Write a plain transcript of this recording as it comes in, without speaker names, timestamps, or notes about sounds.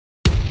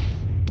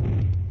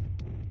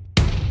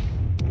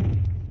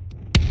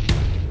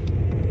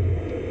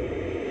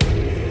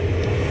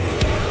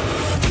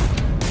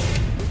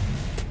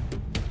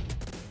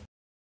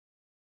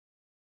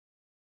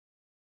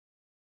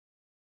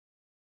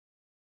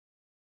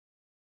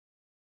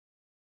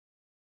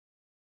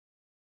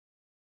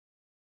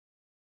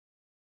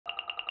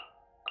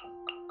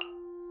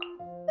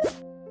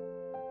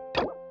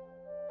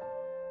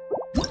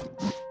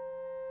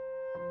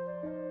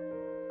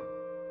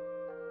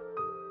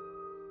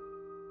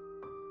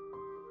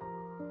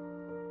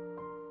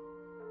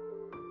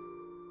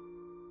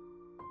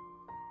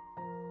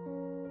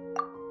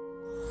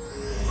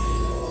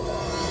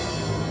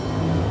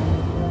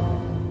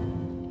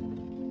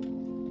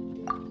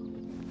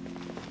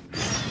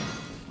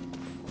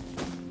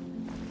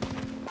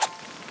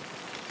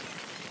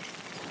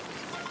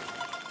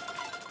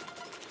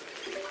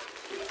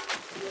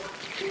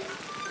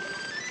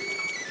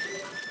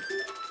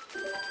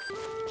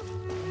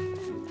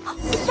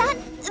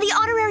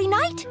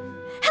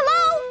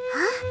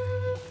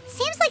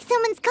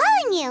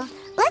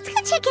Let's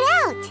go check it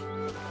out!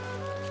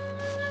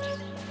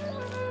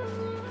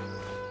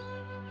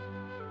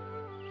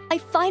 I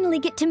finally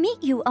get to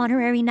meet you,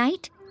 Honorary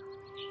Knight.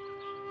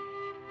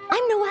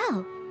 I'm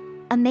Noelle,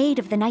 a maid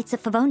of the Knights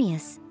of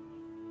Favonius.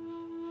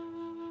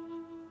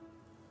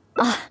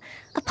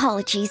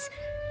 Apologies.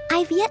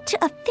 I've yet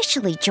to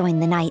officially join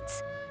the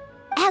Knights.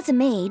 As a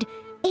maid,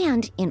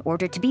 and in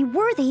order to be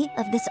worthy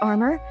of this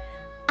armor,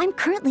 I'm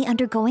currently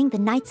undergoing the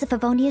Knights of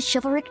Favonius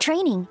Chivalric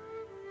Training.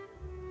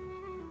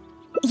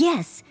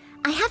 Yes,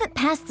 I haven't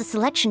passed the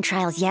selection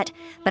trials yet,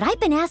 but I've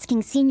been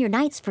asking senior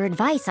knights for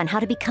advice on how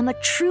to become a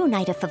true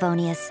Knight of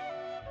Favonius.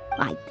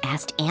 I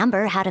asked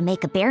Amber how to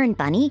make a Baron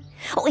Bunny.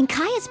 Oh, and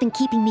Kaya's been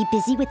keeping me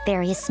busy with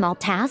various small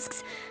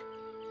tasks.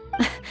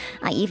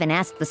 I even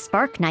asked the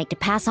Spark Knight to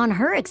pass on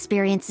her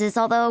experiences,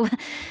 although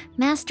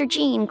Master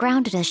Jean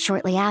grounded us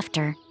shortly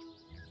after.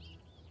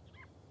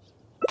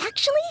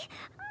 Actually,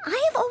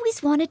 I have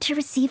always wanted to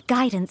receive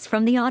guidance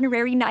from the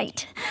Honorary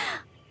Knight.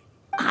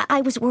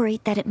 I was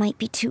worried that it might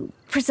be too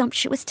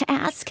presumptuous to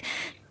ask.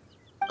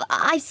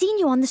 I've seen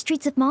you on the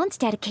streets of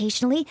Mondstadt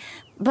occasionally,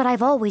 but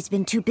I've always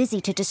been too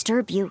busy to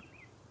disturb you.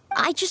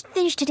 I just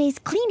finished today's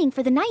cleaning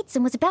for the Knights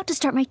and was about to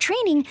start my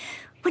training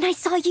when I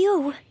saw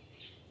you.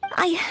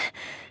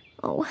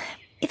 Oh,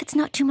 if it's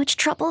not too much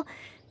trouble,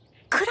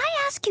 could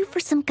I ask you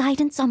for some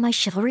guidance on my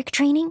chivalric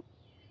training?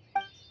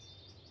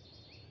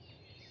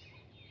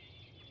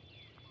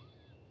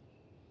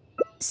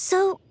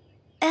 So,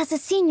 as a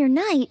senior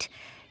knight,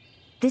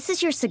 this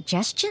is your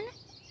suggestion?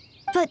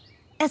 But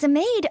as a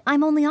maid,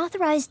 I'm only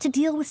authorized to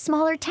deal with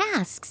smaller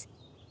tasks.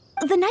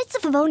 The Knights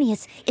of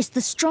Favonius is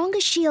the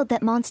strongest shield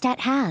that Mondstadt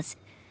has.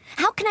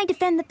 How can I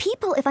defend the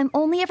people if I'm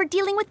only ever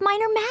dealing with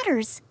minor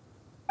matters?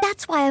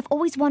 That's why I've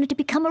always wanted to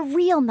become a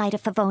real Knight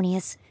of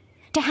Favonius,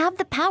 to have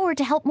the power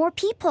to help more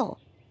people.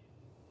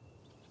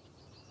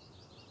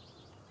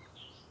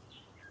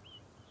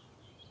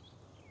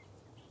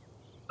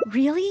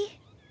 Really?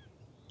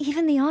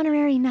 Even the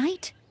Honorary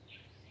Knight?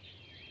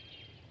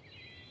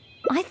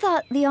 I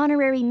thought the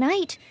Honorary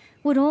Knight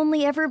would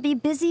only ever be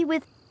busy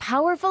with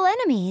powerful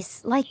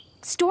enemies, like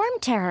Storm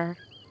Terror.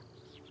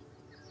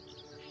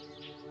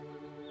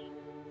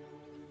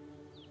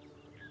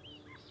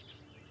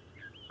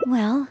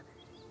 Well,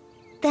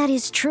 that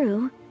is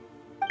true.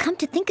 Come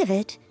to think of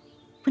it,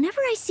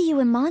 whenever I see you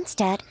in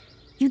Mondstadt,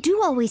 you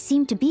do always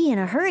seem to be in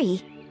a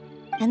hurry.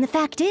 And the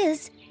fact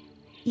is,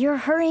 you're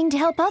hurrying to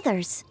help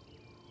others.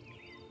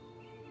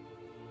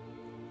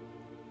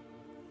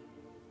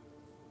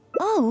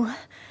 Oh,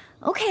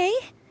 okay.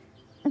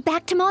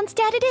 Back to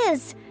Mondstadt it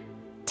is.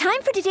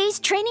 Time for today's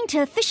training to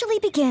officially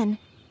begin.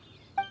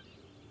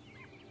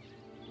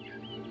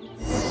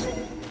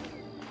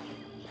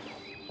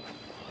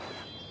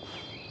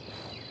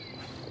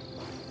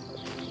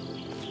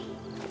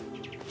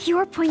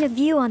 Your point of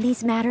view on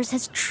these matters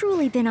has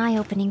truly been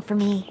eye-opening for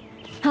me.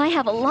 I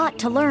have a lot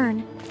to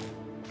learn.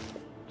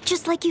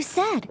 Just like you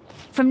said,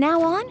 from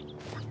now on,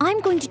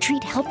 I'm going to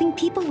treat helping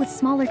people with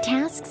smaller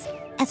tasks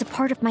as a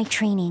part of my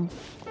training.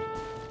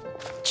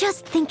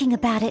 Just thinking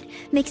about it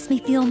makes me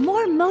feel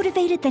more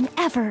motivated than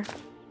ever.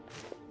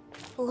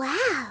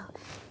 Wow,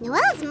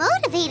 Noelle's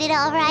motivated,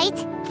 all right.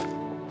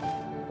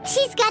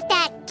 She's got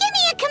that "give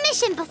me a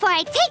commission before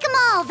I take 'em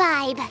all"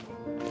 vibe.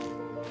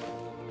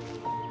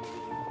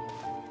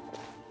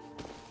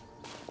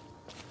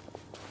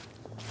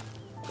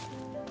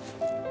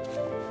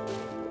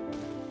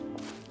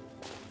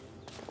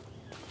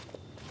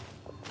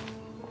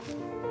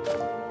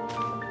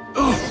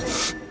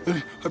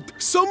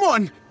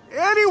 Someone!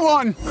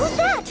 Anyone! Who's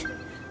that?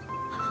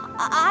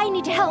 I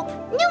need to help.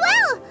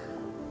 Noelle!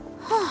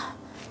 Oh,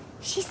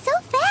 she's so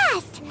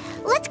fast.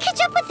 Let's catch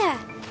up with her.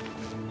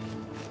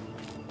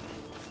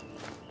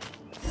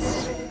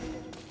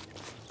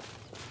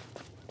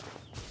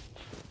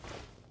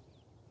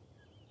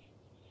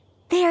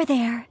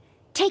 There.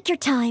 Take your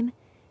time.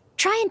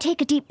 Try and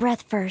take a deep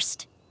breath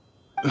first.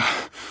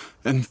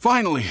 And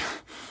finally,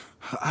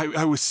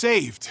 I was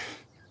saved.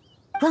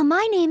 Well,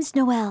 my name's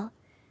Noelle.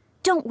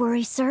 Don't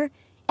worry, sir.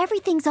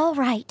 Everything's all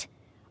right.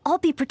 I'll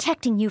be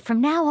protecting you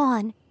from now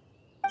on.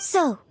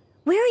 So,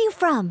 where are you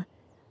from?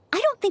 I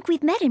don't think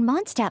we've met in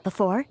Mondstadt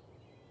before.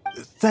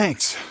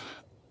 Thanks.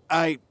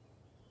 I'm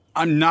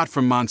not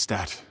from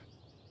Mondstadt.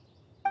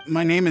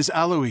 My name is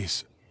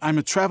Alois. I'm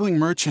a traveling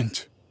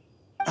merchant.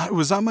 I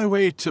was on my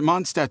way to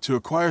Mondstadt to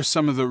acquire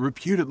some of the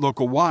reputed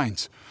local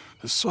wines,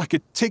 so I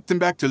could take them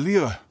back to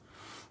Lille.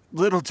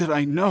 Little did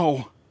I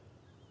know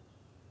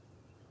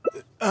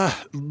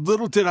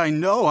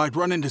I'd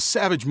run into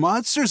savage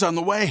monsters on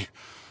the way.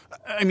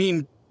 I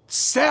mean,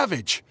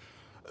 savage.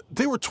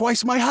 They were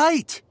twice my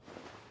height.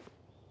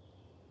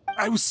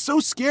 I was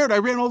so scared I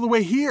ran all the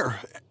way here,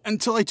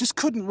 until I just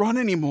couldn't run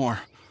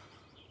anymore.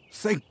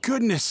 Thank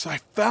goodness I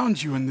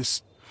found you in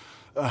this,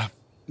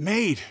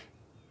 Maid.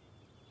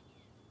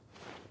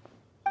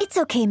 It's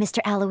okay, Mr.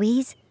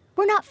 Alois.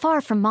 We're not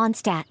far from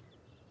Mondstadt.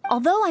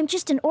 Although I'm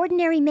just an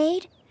ordinary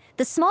maid,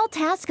 the small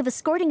task of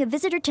escorting a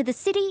visitor to the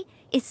city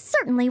is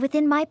certainly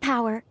within my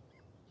power.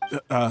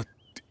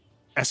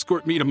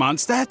 Escort me to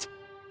Mondstadt?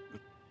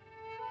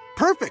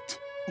 Perfect.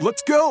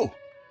 Let's go.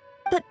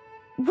 But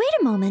wait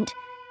a moment.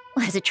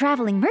 As a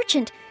traveling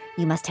merchant,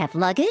 you must have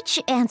luggage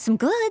and some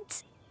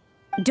goods.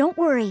 Don't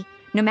worry.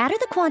 No matter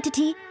the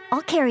quantity,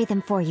 I'll carry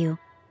them for you.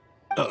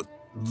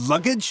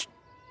 Luggage?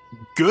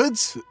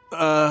 Goods?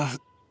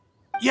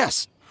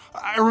 Yes.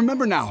 I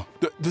remember now.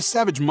 The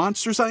savage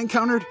monsters I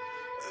encountered?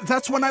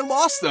 That's when I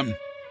lost them.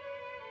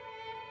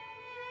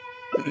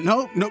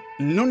 No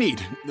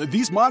need.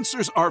 These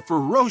monsters are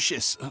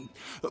ferocious.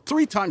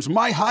 3 times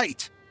my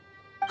height.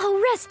 Oh,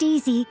 rest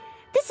easy.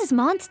 This is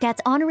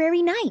Mondstadt's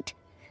honorary knight.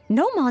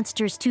 No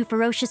monster's too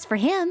ferocious for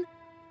him.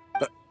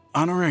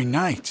 Honorary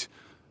knight?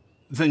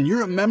 Then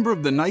you're a member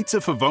of the Knights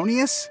of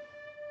Favonius?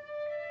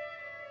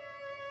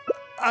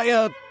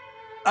 I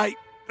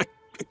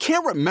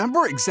can't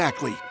remember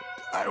exactly.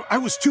 I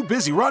was too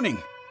busy running.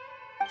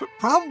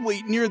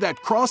 Probably near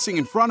that crossing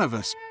in front of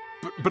us,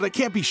 but I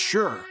can't be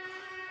sure.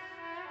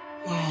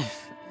 Oh,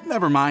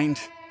 never mind.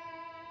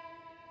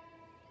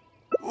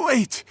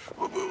 Wait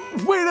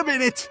a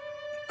minute.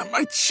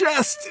 My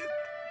chest.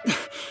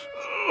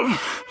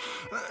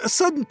 A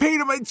sudden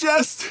pain in my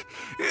chest.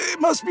 It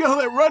must be all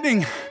that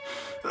running.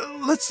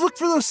 Let's look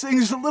for those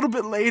things a little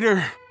bit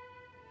later.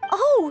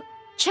 Oh,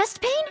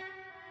 chest pain?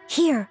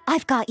 Here,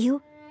 I've got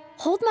you.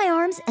 Hold my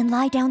arms and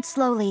lie down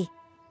slowly.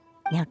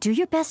 Now do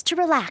your best to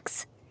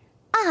relax.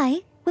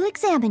 I will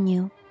examine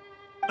you.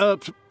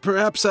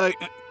 Perhaps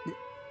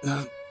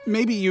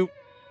maybe you...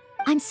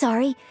 I'm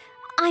sorry.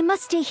 I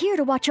must stay here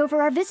to watch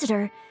over our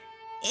visitor.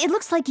 It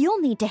looks like you'll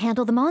need to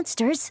handle the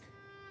monsters.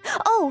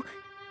 Oh,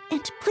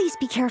 and please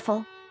be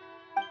careful.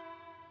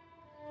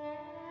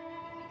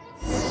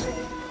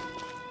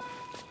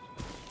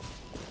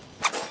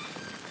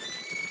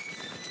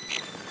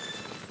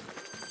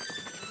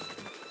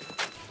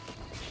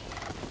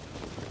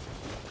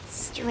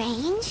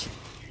 Strange.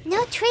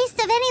 No trace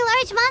of any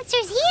large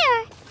monsters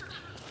here.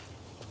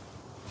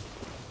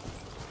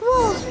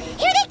 Whoa,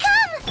 here they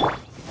come!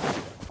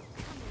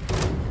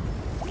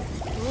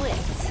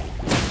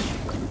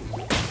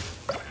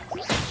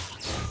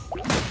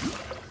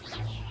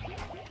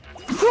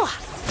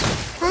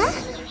 Huh?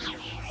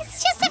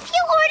 It's just a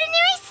few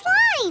ordinary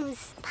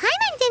slimes.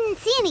 Paimon didn't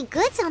see any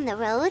goods on the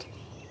road.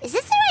 Is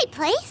this the right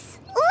place?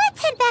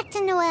 Let's head back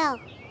to Noelle.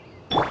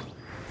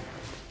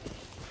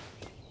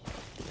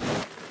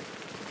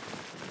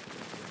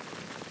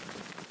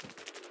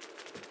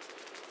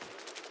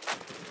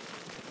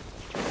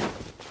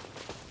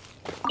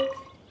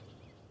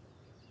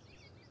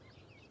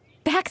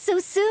 Back so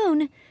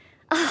soon.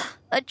 Ah,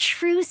 a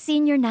true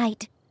senior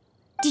knight.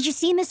 Did you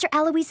see Mr.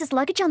 Aloyse's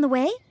luggage on the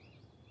way?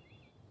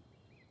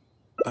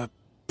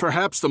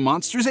 Perhaps the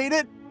monsters ate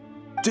it?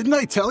 Didn't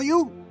I tell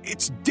you?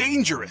 It's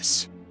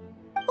dangerous.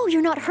 Oh,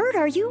 you're not hurt,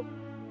 are you?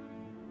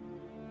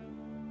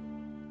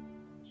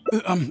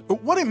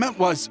 What I meant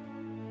was...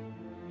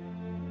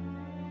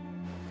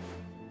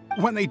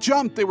 when they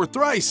jumped, they were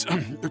twice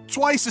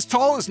as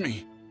tall as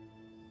me.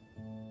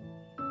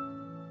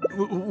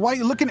 Why are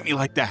you looking at me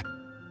like that?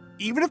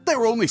 Even if they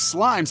were only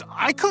slimes,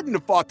 I couldn't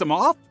have fought them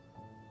off.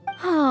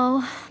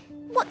 Oh,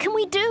 what can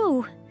we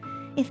do?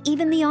 If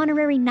even the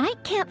honorary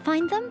knight can't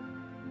find them?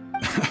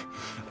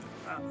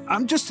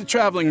 I'm just a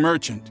traveling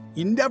merchant.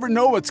 You never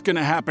know what's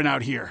gonna happen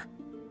out here.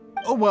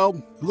 Oh well,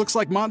 it looks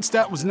like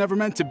Mondstadt was never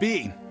meant to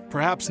be.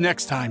 Perhaps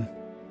next time.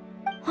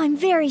 I'm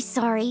very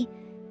sorry.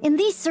 In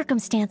these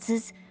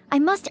circumstances, I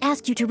must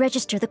ask you to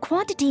register the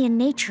quantity and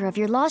nature of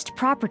your lost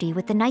property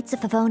with the Knights of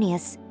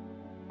Favonius.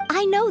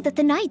 I know that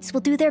the Knights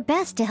will do their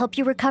best to help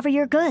you recover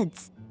your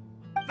goods.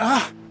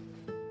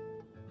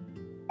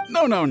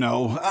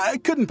 No. I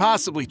couldn't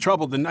possibly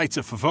trouble the Knights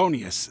of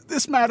Favonius.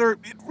 This matter,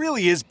 it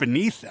really is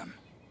beneath them.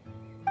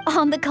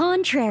 On the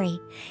contrary,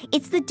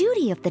 it's the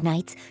duty of the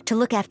Knights to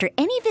look after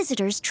any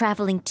visitors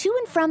traveling to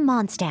and from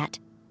Mondstadt.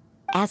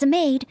 As a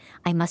maid,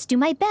 I must do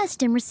my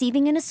best in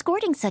receiving and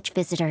escorting such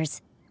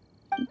visitors.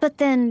 But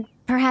then,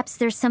 perhaps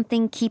there's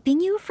something keeping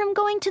you from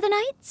going to the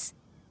Knights?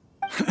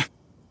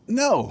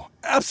 No,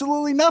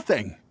 absolutely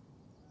nothing.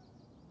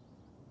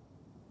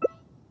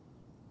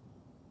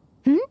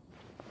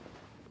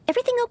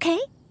 Everything okay?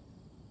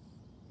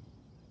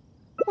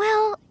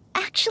 Well,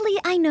 actually,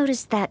 I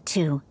noticed that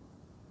too.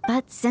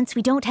 But since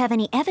we don't have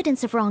any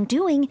evidence of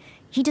wrongdoing,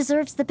 he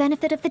deserves the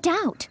benefit of the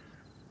doubt.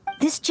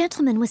 This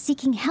gentleman was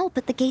seeking help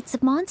at the gates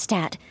of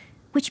Mondstadt,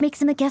 which makes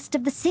him a guest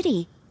of the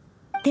city.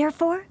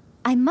 Therefore,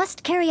 I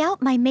must carry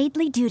out my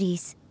maidly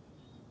duties.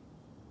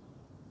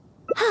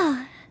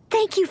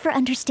 Thank you for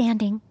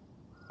understanding.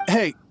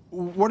 Hey,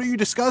 what are you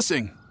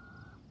discussing?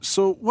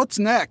 So, what's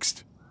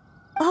next?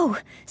 Oh,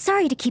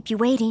 sorry to keep you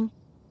waiting.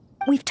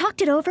 We've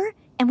talked it over,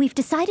 and we've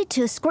decided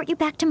to escort you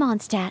back to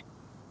Mondstadt.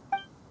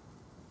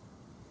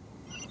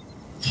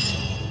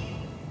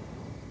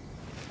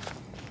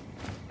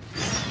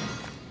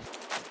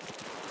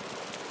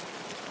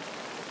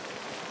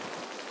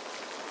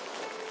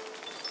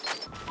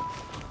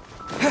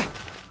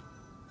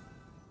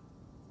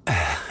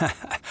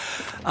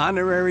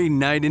 Honorary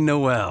Knight in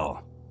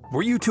Noelle.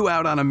 Were you two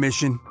out on a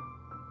mission?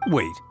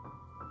 Wait,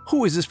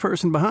 who is this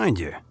person behind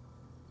you?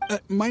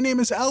 My name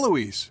is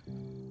Eloise.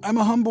 I'm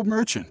a humble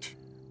merchant.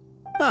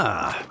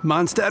 Ah,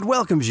 Mondstadt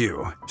welcomes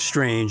you,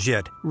 strange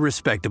yet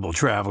respectable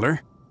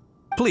traveler.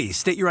 Please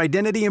state your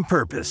identity and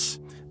purpose.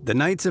 The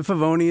Knights of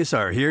Favonius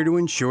are here to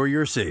ensure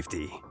your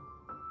safety.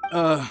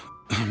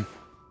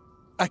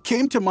 I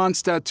came to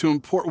Mondstadt to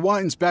import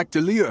wines back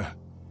to Lille.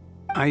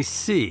 I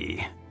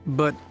see.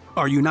 But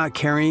are you not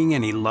carrying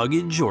any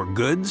luggage or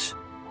goods?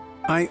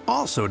 I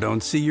also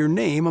don't see your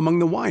name among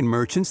the wine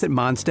merchants that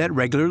Mondstadt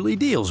regularly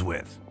deals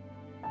with.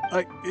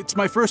 It's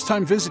my first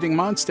time visiting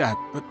Mondstadt,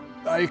 but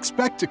I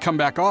expect to come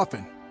back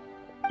often.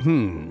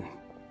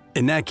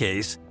 In that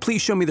case,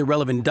 please show me the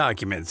relevant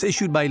documents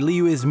issued by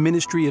Liyue's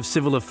Ministry of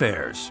Civil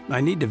Affairs.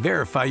 I need to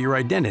verify your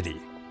identity.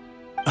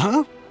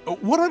 Huh?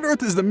 What on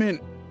earth is the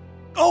mint?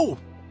 Oh,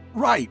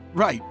 right.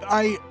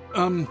 I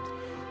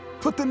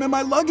put them in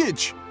my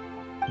luggage.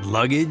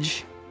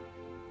 Luggage?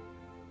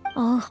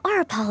 Oh,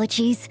 our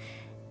apologies.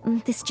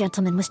 This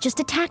gentleman was just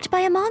attacked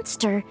by a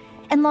monster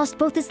and lost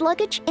both his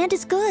luggage and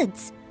his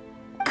goods.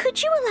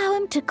 Could you allow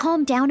him to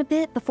calm down a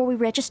bit before we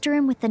register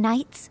him with the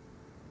Knights?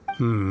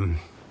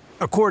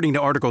 According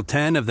to Article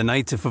 10 of the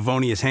Knights of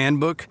Favonius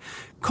Handbook,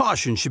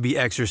 caution should be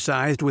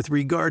exercised with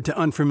regard to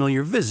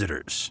unfamiliar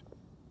visitors.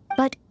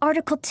 But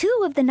Article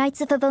 2 of the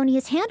Knights of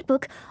Favonius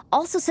Handbook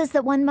also says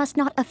that one must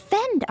not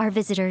offend our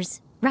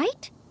visitors,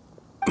 right?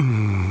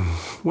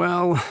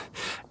 Well,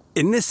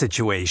 in this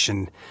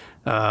situation,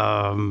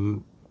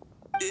 it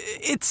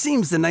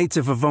seems the Knights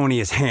of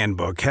Favonius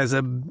Handbook has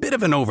a bit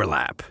of an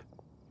overlap.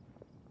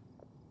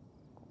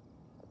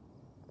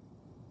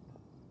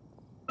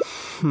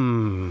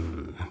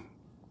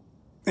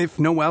 If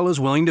Noelle is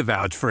willing to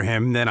vouch for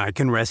him, then I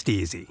can rest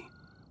easy.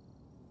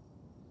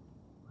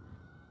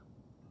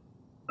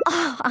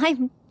 Oh,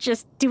 I'm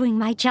just doing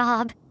my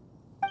job.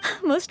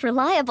 Most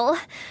reliable.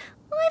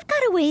 I've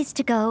got a ways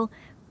to go,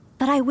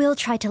 but I will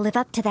try to live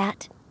up to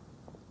that.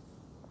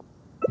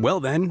 Well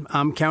then,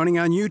 I'm counting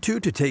on you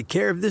two to take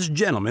care of this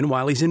gentleman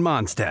while he's in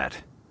Mondstadt.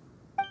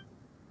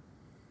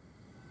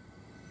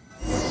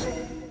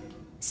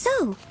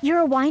 So, you're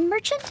a wine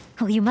merchant?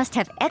 Oh, you must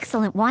have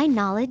excellent wine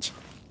knowledge.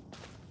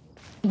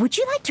 Would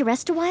you like to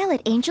rest a while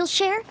at Angel's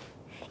Share?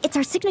 It's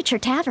our signature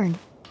tavern.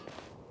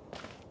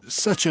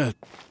 Such a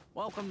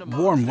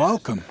warm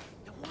welcome.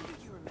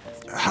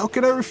 How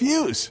could I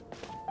refuse?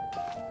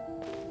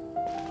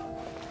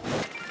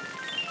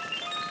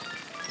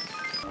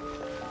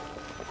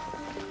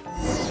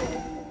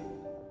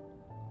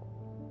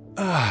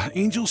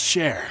 Angel's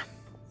Share.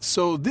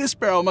 So this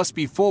barrel must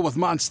be full with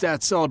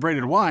Mondstadt's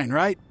celebrated wine,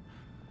 right?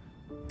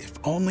 If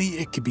only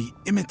it could be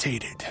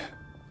imitated.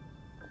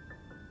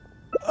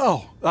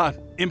 Oh,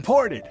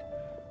 imported.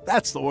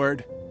 That's the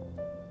word.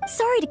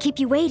 Sorry to keep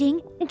you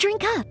waiting.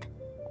 Drink up.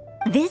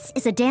 This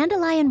is a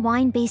dandelion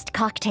wine-based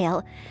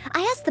cocktail.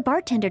 I asked the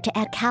bartender to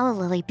add calla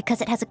lily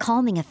because it has a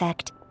calming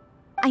effect.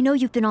 I know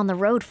you've been on the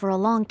road for a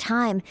long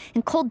time,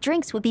 and cold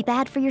drinks would be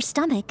bad for your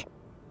stomach.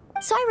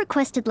 So I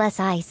requested less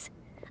ice.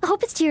 I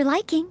hope it's to your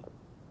liking.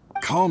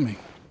 Calming.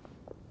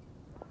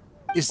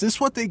 Is this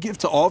what they give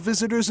to all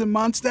visitors in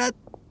Mondstadt?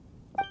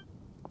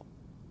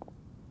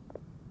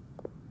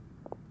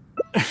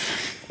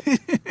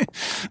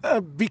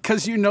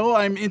 Because you know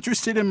I'm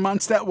interested in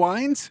Mondstadt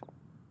wines?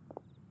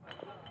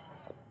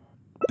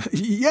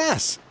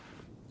 Yes.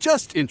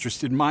 Just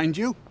interested, mind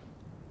you.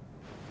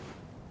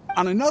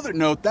 On another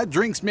note, that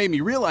drink's made me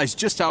realize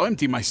just how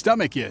empty my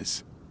stomach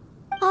is.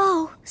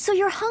 Oh, so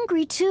you're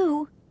hungry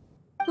too.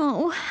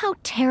 Oh, how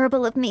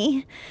terrible of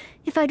me.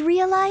 If I'd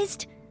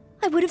realized,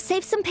 I would have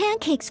saved some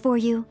pancakes for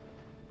you.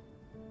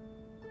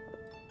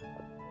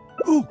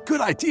 Ooh,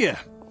 good idea.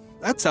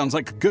 That sounds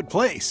like a good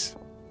place.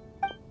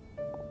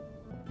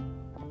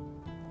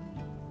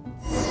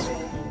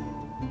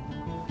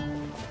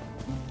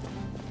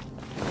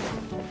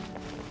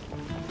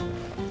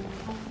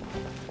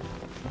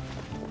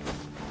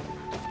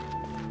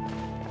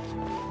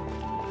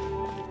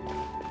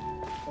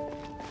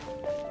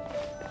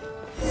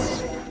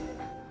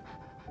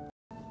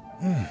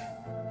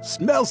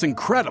 Smells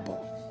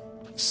incredible.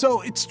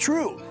 So it's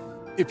true.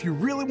 If you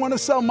really want to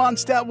sell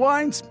Mondstadt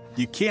wines,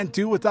 you can't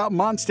do without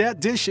Mondstadt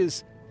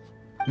dishes.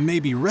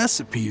 Maybe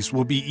recipes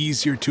will be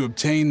easier to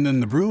obtain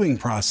than the brewing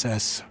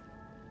process.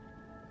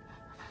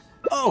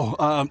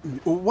 Oh,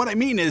 what I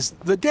mean is,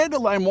 the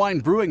dandelion wine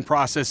brewing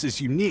process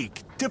is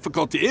unique,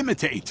 difficult to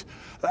imitate.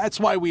 That's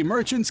why we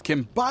merchants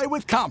can buy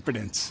with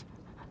confidence.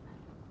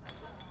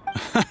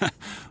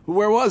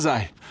 Where was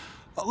I?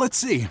 Let's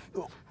see.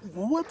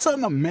 What's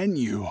on the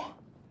menu?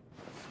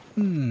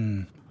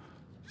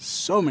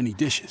 So many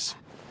dishes.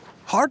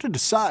 Hard to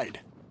decide.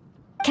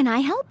 Can I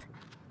help?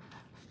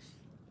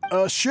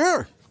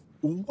 Sure.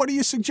 What do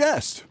you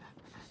suggest?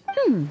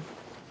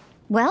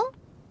 Well,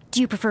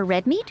 do you prefer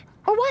red meat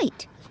or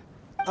white?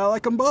 I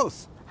like them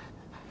both.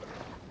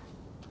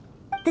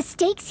 The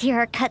steaks here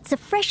are cuts of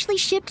freshly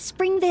shipped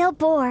Springvale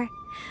boar.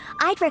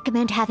 I'd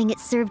recommend having it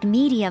served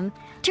medium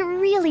to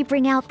really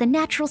bring out the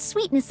natural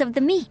sweetness of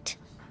the meat.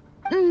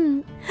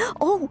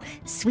 Oh,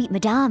 sweet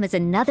madame is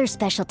another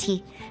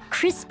specialty.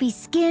 Crispy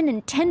skin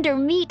and tender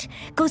meat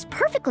goes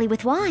perfectly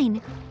with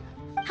wine.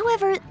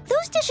 However,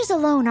 those dishes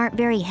alone aren't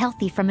very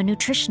healthy from a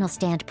nutritional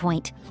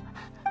standpoint.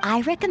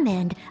 I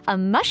recommend a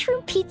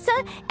mushroom pizza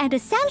and a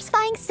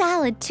satisfying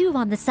salad too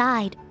on the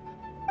side.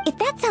 If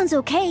that sounds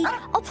okay,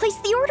 I'll place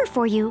the order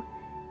for you.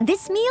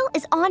 This meal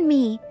is on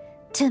me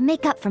to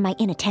make up for my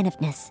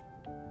inattentiveness.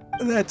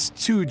 That's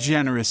too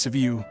generous of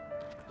you.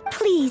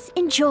 Please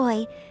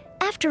enjoy.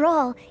 After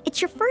all, it's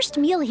your first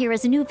meal here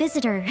as a new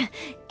visitor,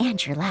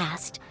 and your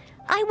last.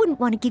 I wouldn't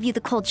want to give you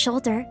the cold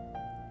shoulder.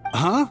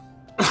 Huh?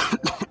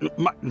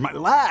 my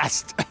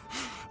last?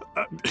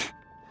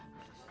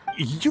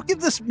 You give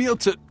this meal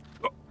to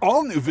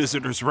all new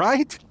visitors,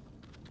 right?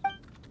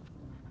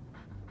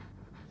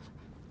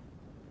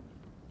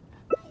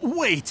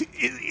 Wait,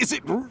 is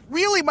it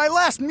really my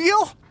last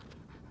meal?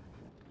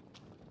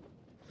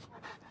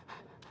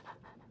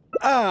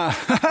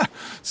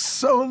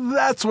 So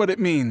that's what it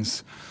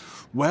means.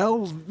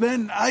 Well,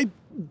 then I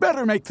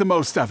better make the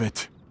most of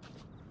it.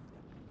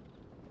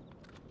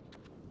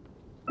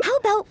 How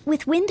about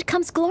with wind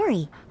comes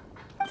glory?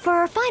 For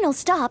our final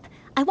stop,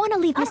 I want to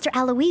leave Mr.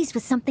 Aloise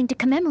with something to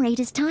commemorate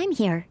his time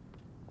here.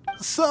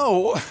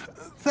 So,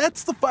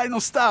 that's the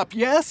final stop,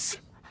 yes?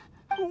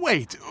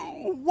 Wait,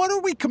 what are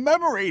we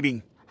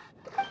commemorating?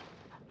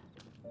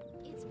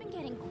 It's been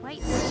getting quite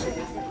busy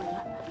recently.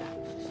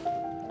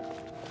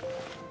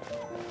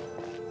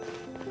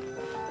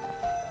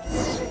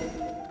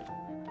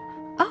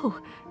 Oh,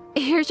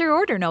 here's your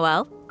order,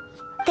 Noelle.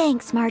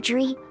 Thanks,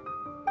 Marjorie.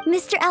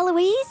 Mr.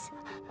 Aloise,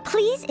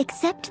 please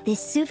accept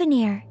this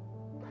souvenir.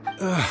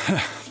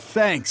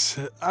 Thanks.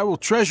 I will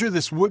treasure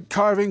this wood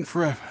carving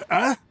forever.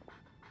 Huh?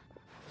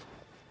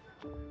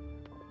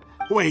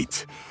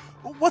 Wait,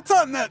 what's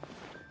on that?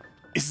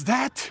 Is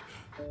that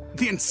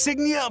the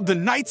insignia of the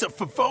Knights of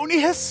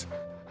Favonius?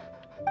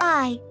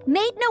 I,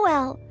 Maid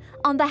Noelle,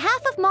 on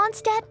behalf of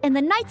Mondstadt and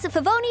the Knights of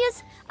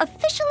Favonius,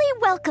 officially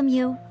welcome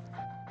you.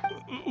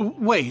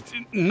 Wait,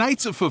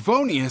 Knights of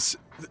Favonius?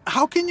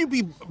 How can you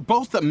be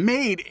both a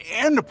maid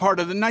and a part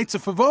of the Knights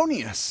of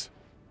Favonius?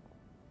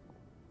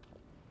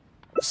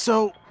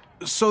 So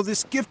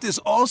this gift is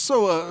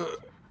also a...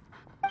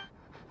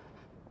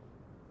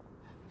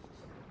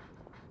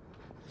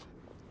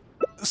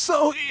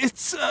 So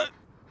it's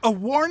a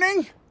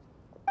warning?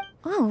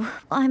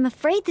 Oh, I'm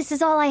afraid this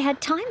is all I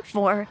had time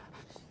for.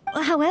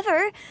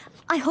 However,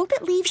 I hope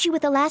it leaves you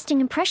with a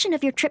lasting impression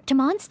of your trip to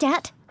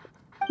Mondstadt.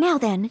 Now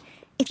then,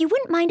 if you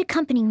wouldn't mind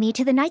accompanying me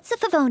to the Knights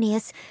of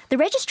Favonius, the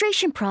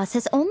registration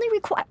process only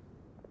requires...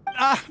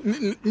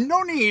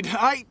 No need.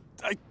 I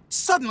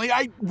suddenly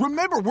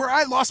remember where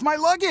I lost my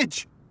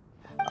luggage.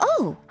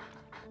 Oh,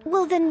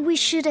 well then we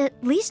should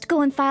at least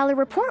go and file a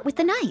report with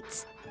the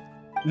Knights.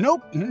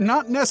 Nope,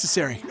 not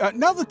necessary.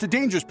 Now that the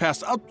danger's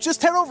passed, I'll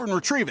just head over and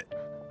retrieve it.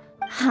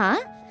 Huh?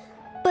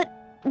 But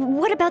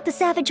what about the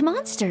savage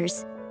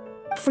monsters?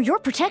 For your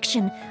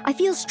protection, I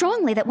feel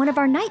strongly that one of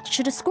our knights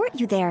should escort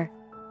you there.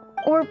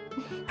 Or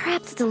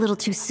perhaps it's a little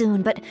too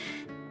soon, but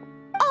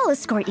I'll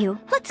escort you.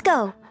 Let's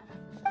go.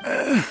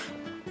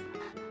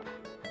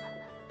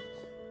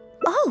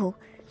 Oh,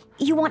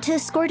 you want to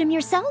escort him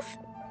yourself?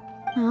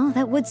 Oh,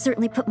 that would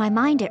certainly put my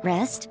mind at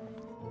rest.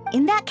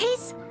 In that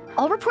case,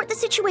 I'll report the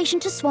situation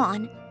to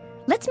Swan.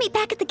 Let's meet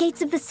back at the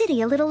gates of the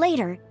city a little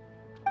later.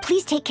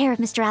 Please take care of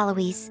Mr.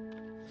 Aloise.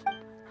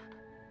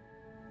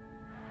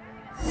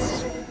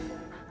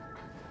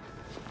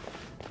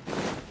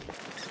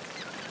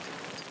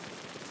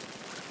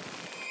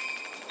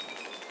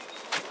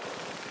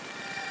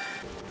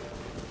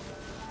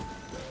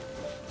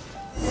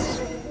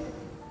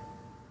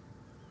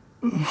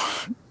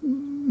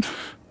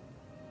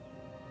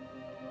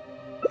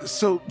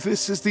 So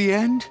this is the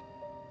end?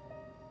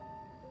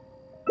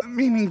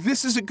 Meaning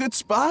this is a good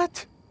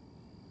spot?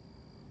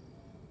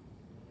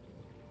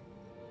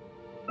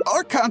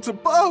 Archons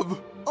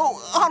above!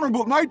 Oh,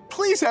 Honorable Knight,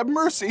 please have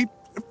mercy!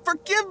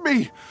 Forgive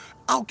me!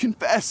 I'll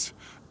confess.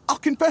 I'll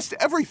confess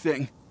to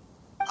everything.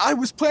 I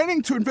was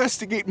planning to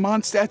investigate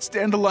Mondstadt's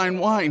dandelion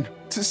wine,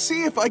 to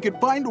see if I could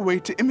find a way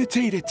to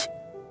imitate it.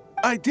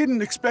 I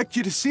didn't expect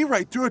you to see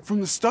right through it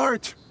from the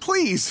start.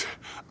 Please,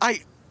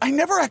 I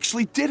never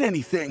actually did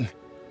anything.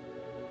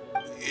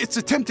 It's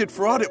attempted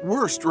fraud at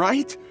worst,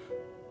 right?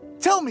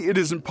 Tell me it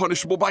isn't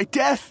punishable by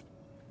death.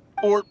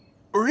 Or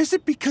is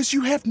it because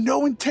you have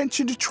no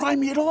intention to try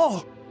me at all?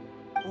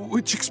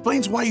 Which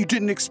explains why you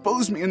didn't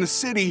expose me in the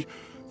city.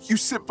 You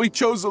simply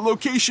chose a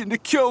location to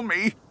kill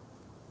me.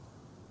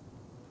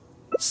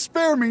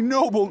 Spare me,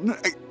 noble...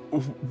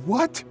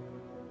 What?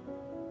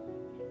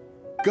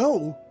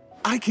 Go?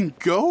 I can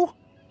go?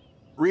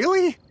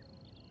 Really?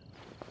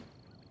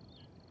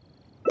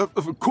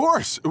 Of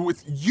course,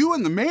 with you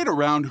and the maid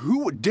around,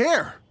 who would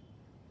dare?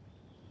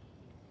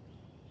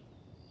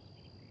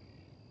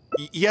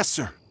 Yes,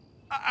 sir.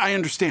 I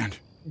understand.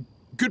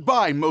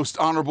 Goodbye, most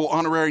honorable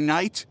honorary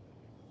knight.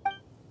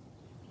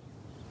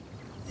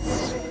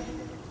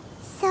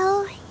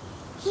 So,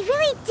 he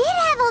really did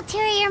have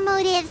ulterior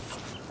motives.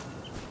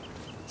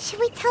 Should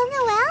we tell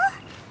Noelle?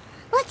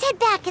 Let's head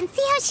back and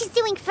see how she's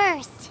doing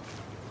first.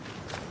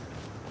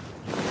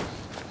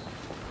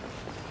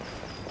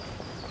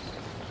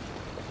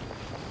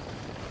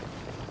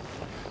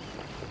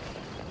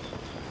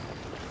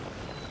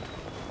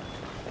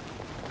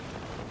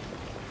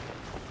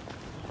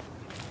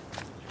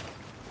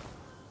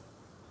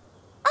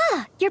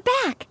 Ah, you're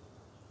back.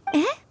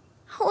 Eh?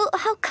 Well,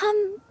 how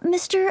come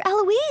Mr.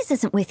 Eloise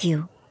isn't with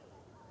you?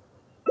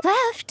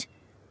 Left?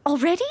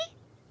 Already?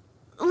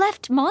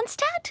 Left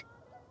Mondstadt?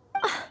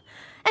 And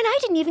I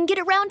didn't even get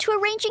around to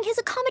arranging his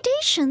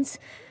accommodations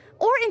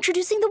or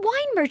introducing the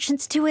wine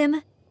merchants to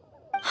him.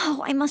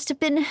 Oh, I must have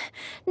been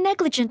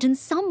negligent in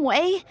some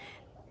way.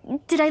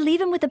 Did I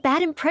leave him with a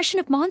bad impression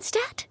of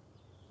Mondstadt?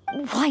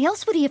 Why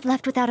else would he have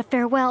left without a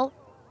farewell?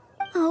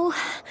 Oh,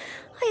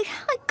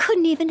 I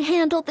couldn't even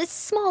handle this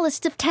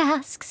smallest of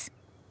tasks.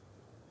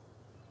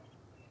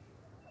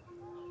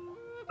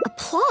 A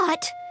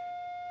plot?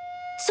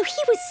 So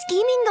he was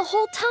scheming the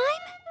whole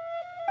time?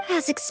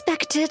 As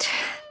expected.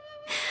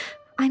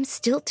 I'm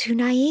still too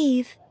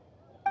naive.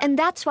 And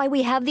that's why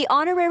we have the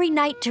honorary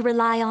knight to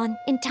rely on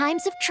in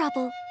times of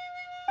trouble.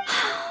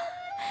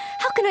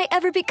 How can I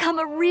ever become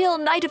a real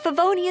Knight of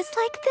Favonius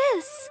like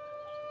this?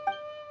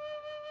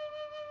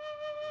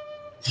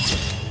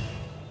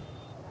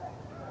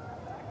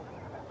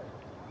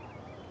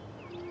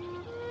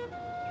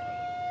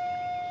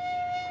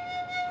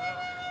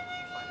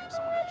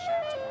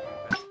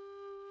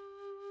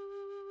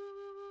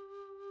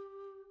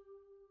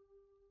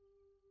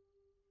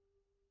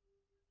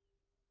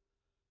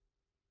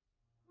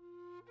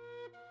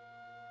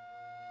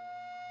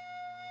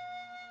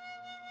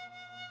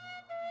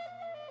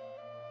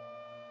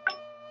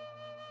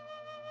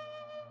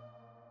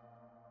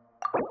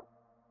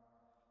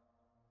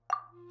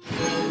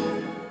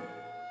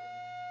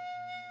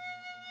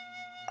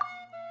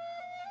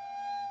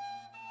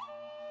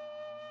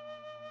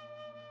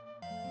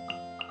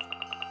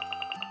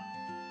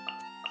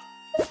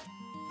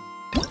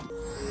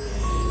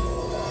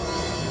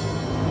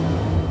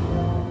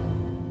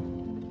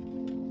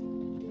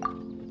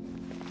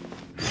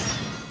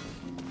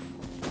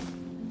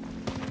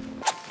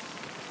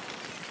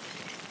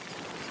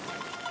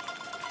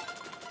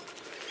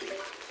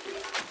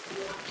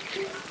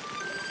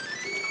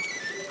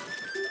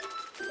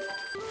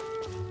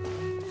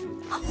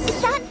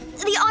 Is that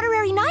the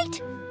honorary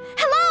knight?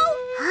 Hello?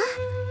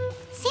 Huh?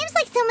 Seems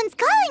like someone's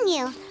calling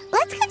you.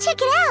 Let's go check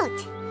it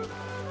out.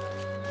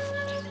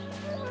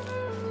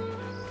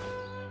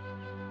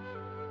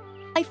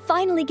 I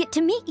finally get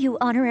to meet you,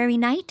 honorary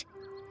knight.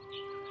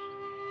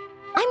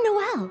 I'm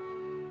Noelle,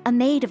 a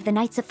maid of the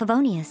Knights of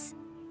Favonius.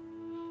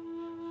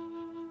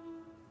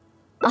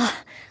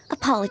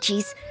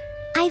 Apologies.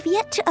 I've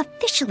yet to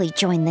officially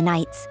join the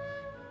Knights.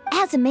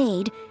 As a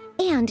maid,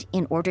 and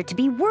in order to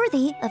be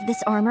worthy of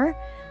this armor,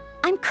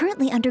 I'm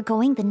currently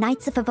undergoing the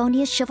Knights of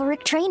Favonius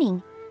Chivalric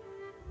Training.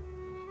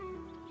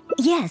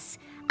 Yes,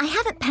 I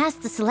haven't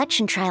passed the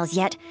selection trials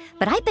yet,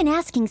 but I've been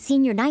asking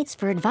senior knights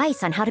for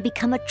advice on how to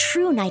become a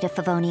true Knight of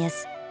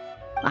Favonius.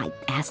 I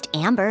asked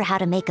Amber how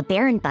to make a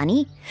Baron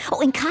bunny.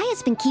 Oh, and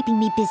Kaya's been keeping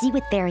me busy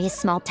with various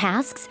small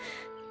tasks.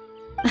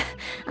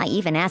 I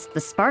even asked the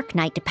Spark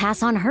Knight to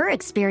pass on her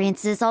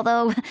experiences,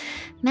 although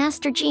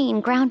Master Jean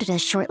grounded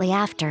us shortly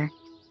after.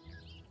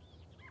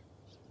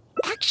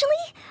 Actually,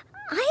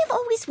 I have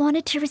always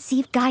wanted to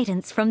receive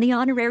guidance from the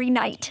honorary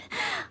knight.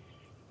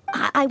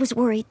 I was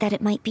worried that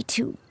it might be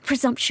too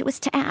presumptuous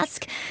to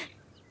ask.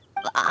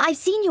 I've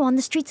seen you on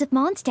the streets of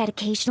Mondstadt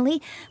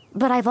occasionally,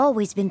 but I've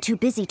always been too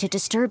busy to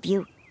disturb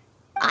you.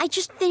 I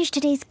just finished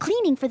today's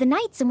cleaning for the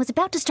Knights and was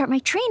about to start my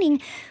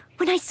training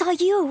when I saw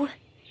you.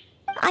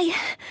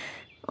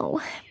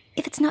 Oh,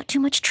 if it's not too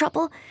much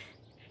trouble,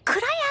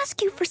 could I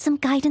ask you for some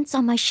guidance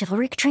on my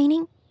chivalric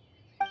training?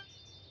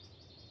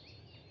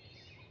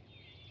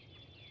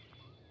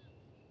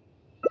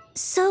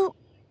 So,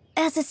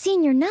 as a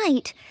senior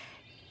knight,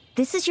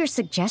 this is your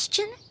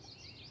suggestion?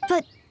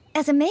 But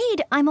as a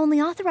maid, I'm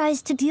only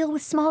authorized to deal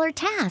with smaller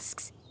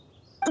tasks.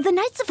 The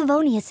Knights of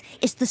Favonius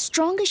is the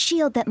strongest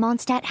shield that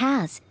Mondstadt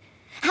has.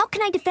 How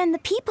can I defend the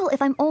people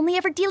if I'm only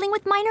ever dealing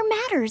with minor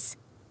matters?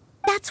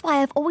 That's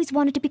why I've always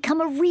wanted to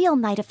become a real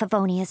Knight of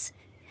Favonius,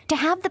 to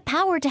have the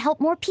power to help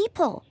more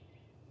people.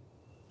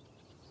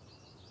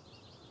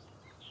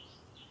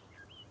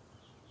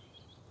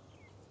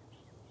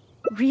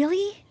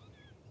 Really?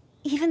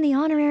 Even the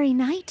honorary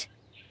knight?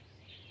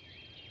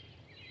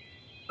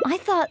 I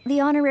thought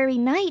the honorary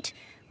knight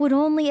would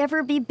only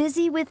ever be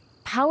busy with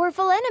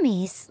powerful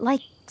enemies,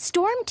 like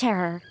Storm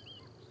Terror.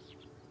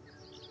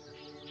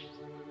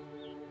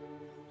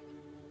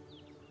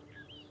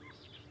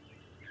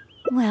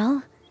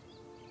 Well,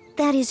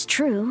 that is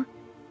true.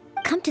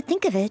 Come to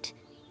think of it,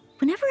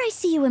 whenever I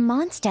see you in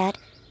Mondstadt,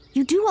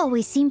 you do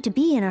always seem to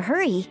be in a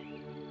hurry.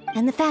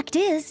 And the fact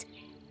is,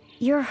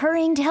 you're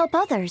hurrying to help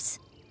others.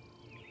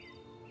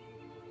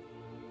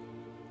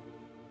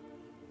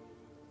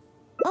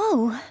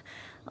 Oh,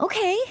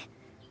 okay.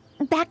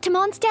 Back to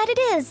Mondstadt it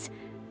is.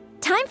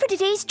 Time for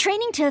today's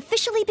training to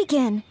officially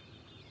begin.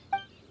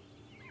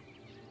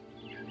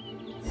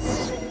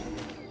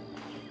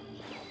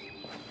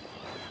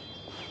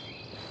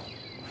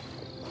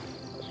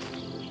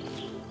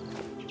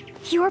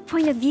 Your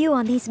point of view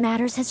on these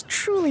matters has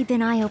truly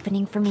been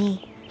eye-opening for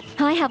me.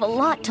 I have a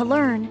lot to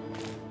learn.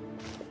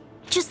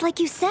 Just like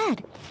you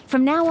said,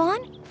 from now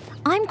on,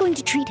 I'm going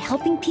to treat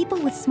helping people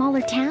with smaller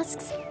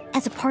tasks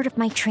as a part of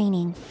my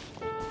training.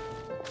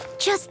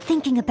 Just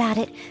thinking about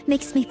it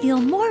makes me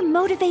feel more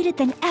motivated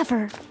than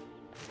ever.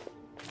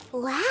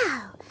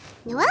 Wow,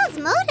 Noelle's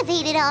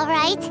motivated, all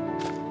right.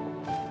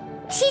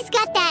 She's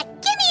got that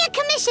 "give me a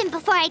commission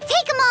before I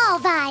take 'em all"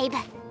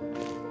 vibe.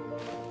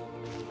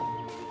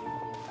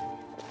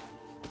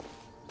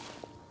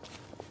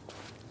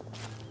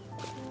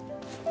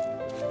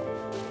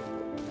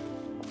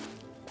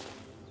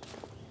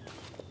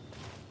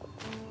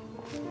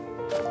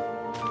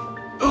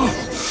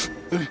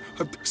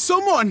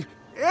 Someone!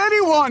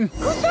 Anyone!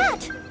 Who's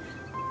that?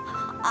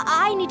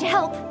 I need to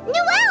help.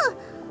 Noelle!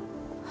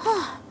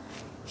 Oh,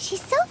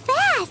 she's so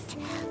fast.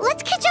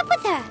 Let's catch up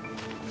with her.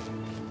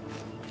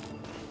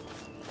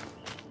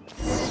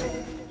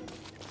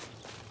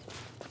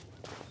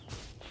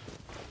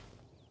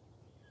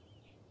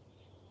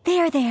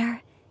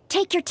 There.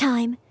 Take your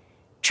time.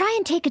 Try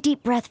and take a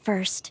deep breath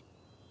first.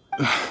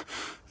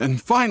 And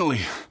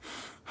finally,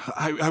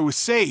 I was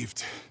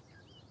saved.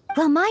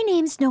 Well, my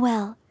name's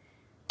Noelle.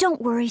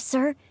 Don't worry,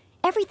 sir.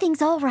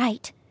 Everything's all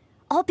right.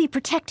 I'll be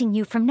protecting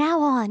you from now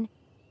on.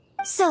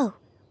 So,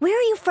 where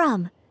are you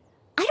from?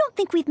 I don't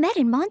think we've met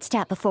in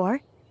Mondstadt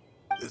before.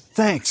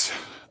 Thanks.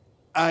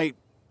 I'm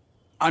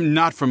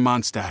not from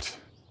Mondstadt.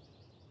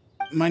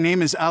 My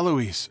name is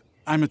Alois.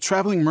 I'm a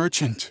traveling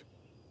merchant.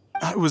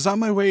 I was on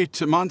my way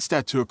to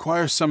Mondstadt to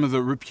acquire some of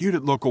the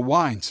reputed local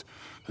wines,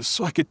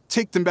 so I could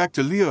take them back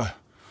to Lille.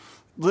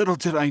 Little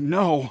did I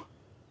know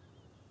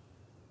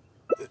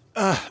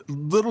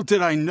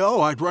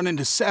I'd run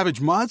into savage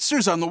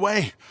monsters on the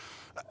way.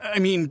 I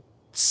mean,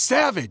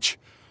 savage.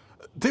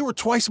 They were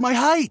twice my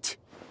height.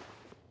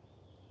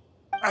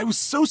 I was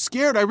so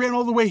scared I ran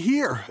all the way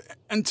here,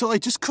 until I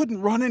just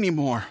couldn't run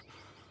anymore.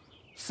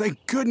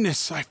 Thank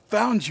goodness I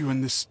found you in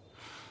this,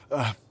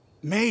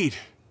 Maid.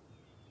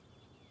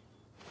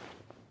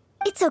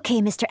 It's okay,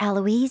 Mr.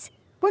 Alois.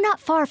 We're not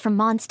far from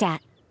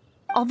Mondstadt.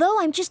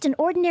 Although I'm just an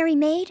ordinary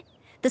maid,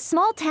 the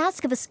small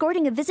task of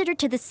escorting a visitor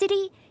to the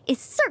city is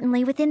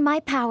certainly within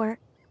my power.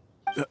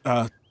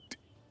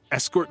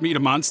 Escort me to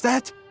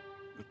Mondstadt?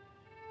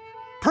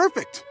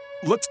 Perfect!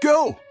 Let's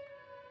go!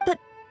 But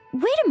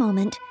wait a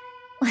moment.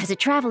 As a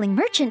traveling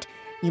merchant,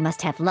 you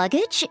must have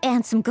luggage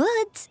and some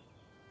goods.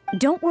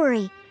 Don't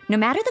worry. No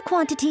matter the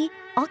quantity,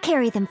 I'll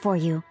carry them for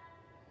you.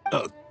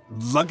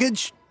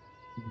 Luggage?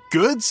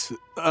 Goods?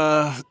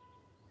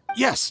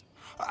 Yes.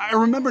 I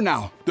remember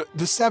now.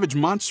 The savage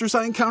monsters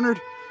I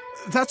encountered?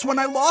 That's when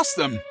I lost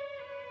them.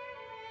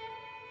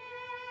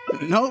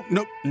 No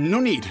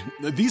need.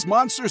 These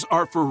monsters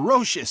are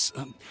ferocious.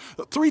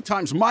 3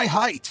 times my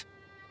height.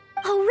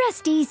 Oh,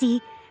 rest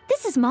easy.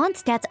 This is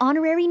Mondstadt's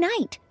honorary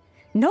knight.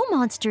 No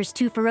monster's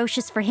too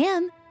ferocious for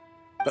him.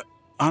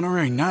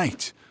 Honorary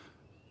knight?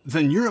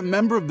 Then you're a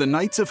member of the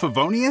Knights of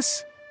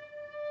Favonius?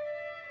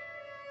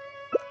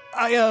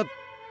 I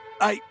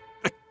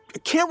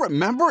can't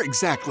remember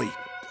exactly.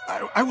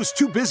 I was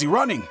too busy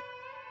running.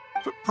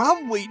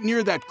 Probably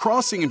near that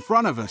crossing in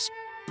front of us,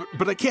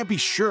 but I can't be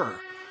sure.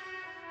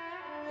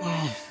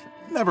 Oh,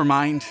 never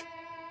mind.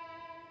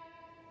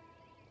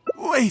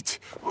 Wait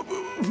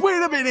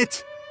a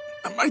minute!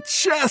 My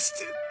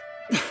chest!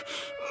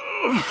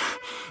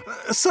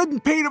 A sudden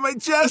pain in my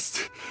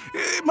chest!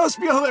 It must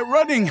be all that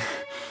running.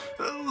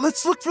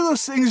 Let's look for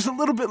those things a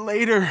little bit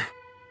later.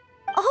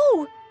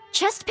 Oh,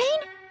 chest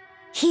pain?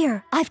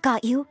 Here, I've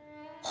got you.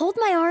 Hold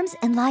my arms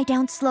and lie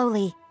down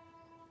slowly.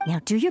 Now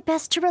do your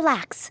best to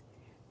relax.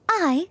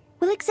 I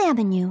will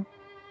examine you.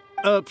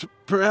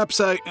 Perhaps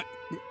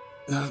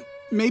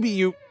maybe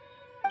you...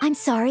 I'm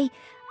sorry.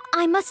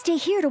 I must stay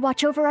here to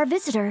watch over our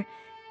visitor.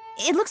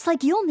 It looks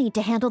like you'll need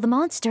to handle the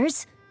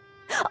monsters.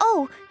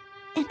 Oh,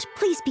 and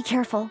please be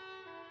careful.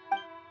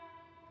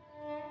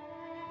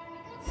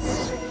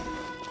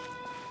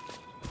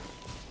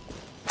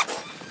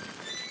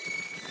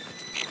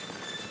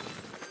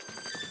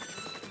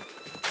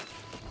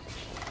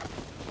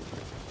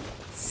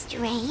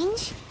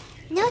 Strange.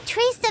 No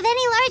trace of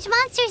any large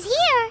monsters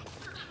here.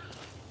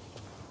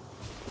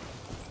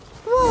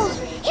 Whoa,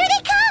 here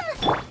they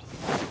come!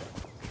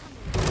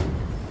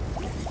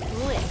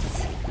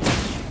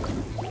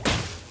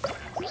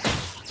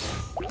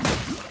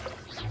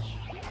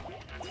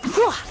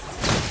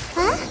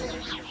 Huh?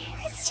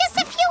 It's just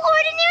a few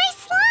ordinary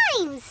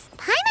slimes.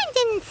 Paimon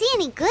didn't see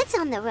any goods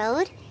on the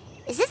road.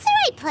 Is this the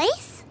right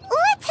place?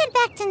 Let's head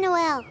back to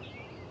Noelle.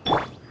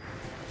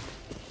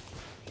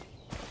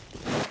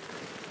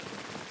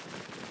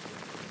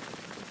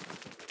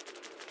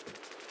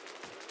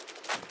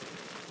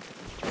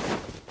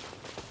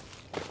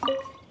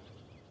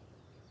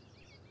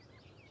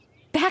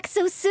 Back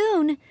so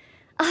soon.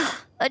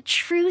 Ah, a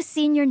true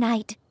senior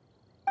knight.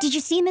 Did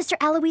you see Mr.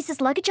 Alois's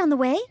luggage on the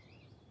way?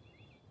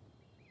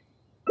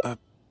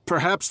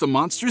 Perhaps the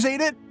monsters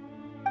ate it?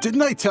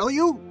 Didn't I tell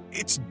you?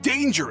 It's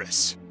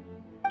dangerous.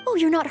 Oh,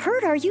 you're not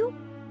hurt, are you?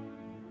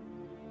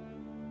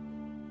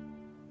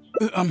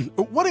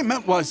 What I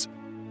meant was...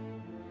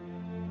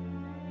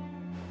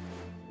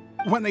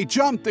 when they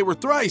jumped, they were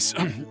twice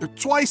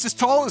as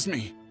tall as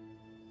me.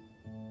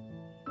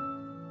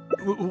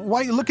 Why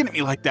are you looking at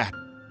me like that?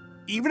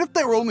 Even if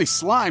they were only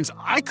slimes,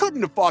 I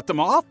couldn't have fought them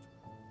off.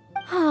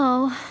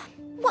 Oh,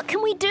 what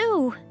can we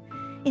do?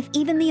 If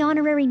even the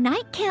honorary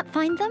knight can't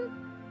find them?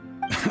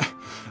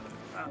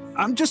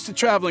 I'm just a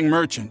traveling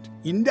merchant.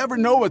 You never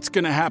know what's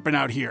gonna happen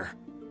out here.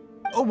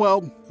 Oh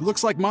well,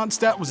 looks like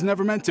Mondstadt was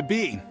never meant to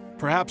be.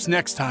 Perhaps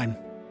next time.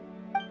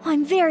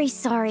 I'm very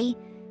sorry.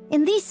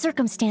 In these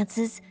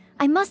circumstances,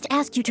 I must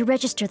ask you to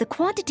register the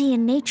quantity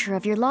and nature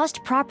of your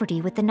lost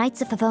property with the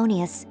Knights of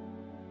Favonius.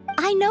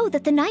 I know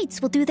that the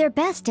Knights will do their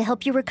best to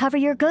help you recover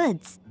your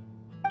goods.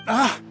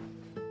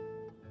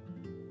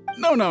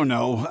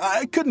 No.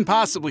 I couldn't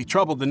possibly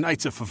trouble the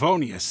Knights of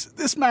Favonius.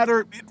 This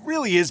matter, it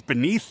really is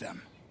beneath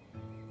them.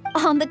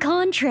 On the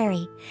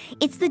contrary,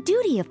 it's the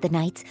duty of the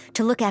Knights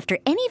to look after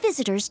any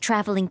visitors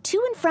traveling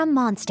to and from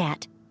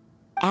Mondstadt.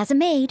 As a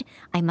maid,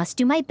 I must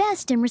do my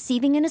best in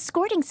receiving and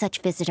escorting such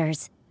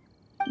visitors.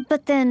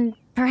 But then,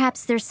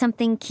 perhaps there's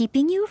something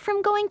keeping you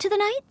from going to the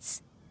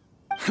Knights?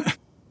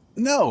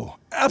 No,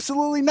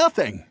 absolutely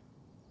nothing.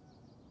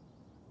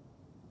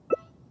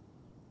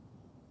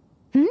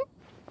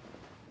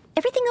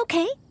 Everything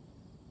okay?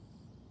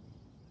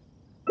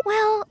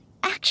 Well,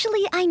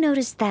 actually, I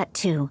noticed that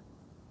too.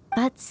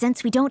 But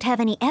since we don't have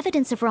any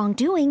evidence of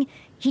wrongdoing,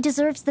 he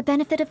deserves the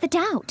benefit of the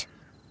doubt.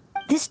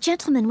 This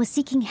gentleman was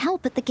seeking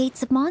help at the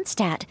gates of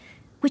Mondstadt,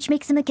 which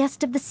makes him a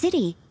guest of the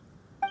city.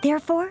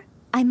 Therefore,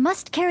 I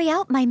must carry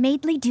out my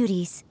maidly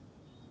duties.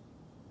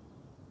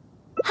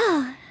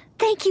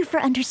 Thank you for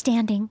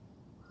understanding.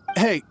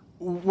 Hey,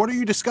 what are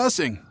you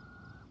discussing?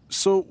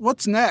 So,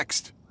 what's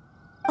next?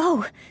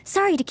 Oh,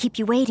 sorry to keep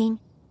you waiting.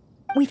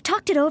 We've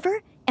talked it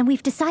over, and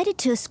we've decided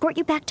to escort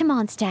you back to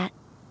Mondstadt.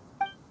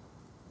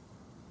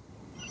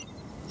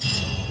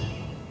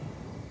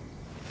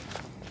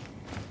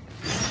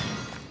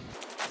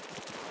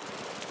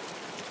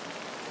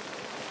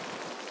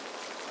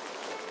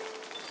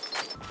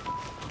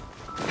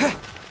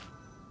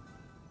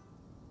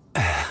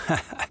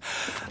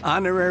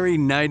 Honorary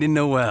Knight and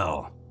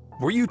Noelle.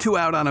 Were you two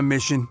out on a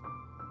mission?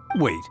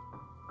 Wait,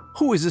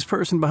 who is this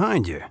person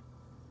behind you?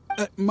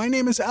 My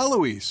name is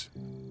Alois.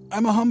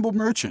 I'm a humble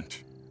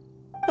merchant.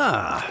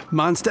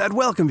 Mondstadt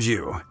welcomes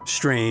you,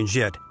 strange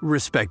yet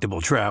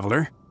respectable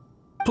traveler.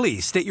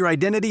 Please state your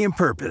identity and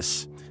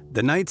purpose.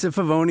 The Knights of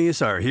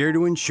Favonius are here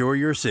to ensure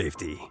your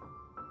safety.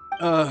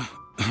 I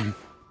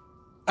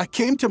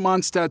came to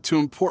Mondstadt to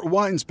import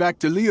wines back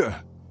to Lille.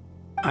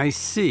 I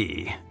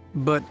see,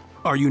 but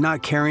are you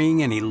not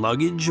carrying any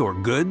luggage or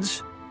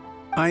goods?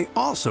 I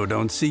also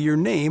don't see your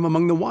name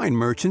among the wine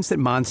merchants that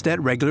Mondstadt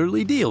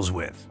regularly deals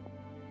with.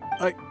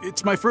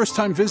 It's my first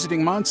time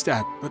visiting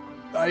Mondstadt, but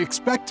I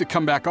expect to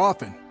come back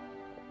often.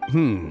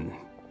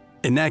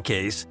 In that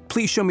case,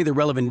 please show me the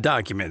relevant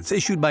documents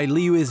issued by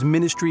Liyue's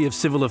Ministry of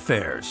Civil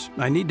Affairs.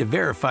 I need to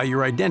verify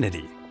your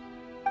identity.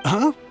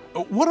 Huh?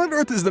 What on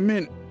earth is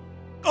the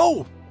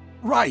Oh,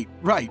 right.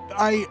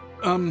 I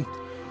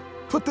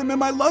put them in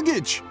my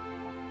luggage.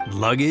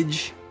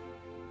 Luggage?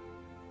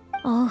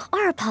 Oh,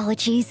 our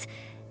apologies.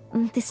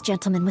 This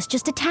gentleman was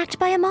just attacked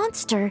by a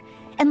monster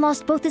and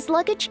lost both his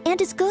luggage and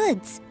his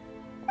goods.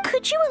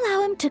 Could you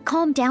allow him to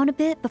calm down a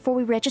bit before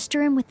we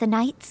register him with the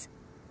Knights?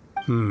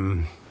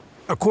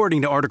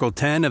 According to Article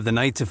 10 of the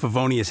Knights of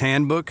Favonius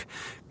Handbook,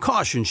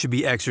 caution should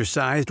be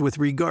exercised with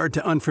regard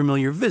to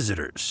unfamiliar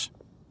visitors.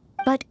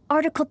 But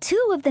Article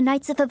 2 of the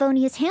Knights of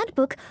Favonius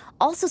Handbook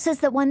also says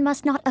that one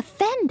must not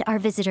offend our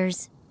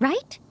visitors,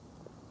 right?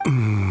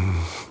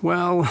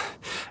 Well,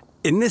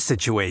 in this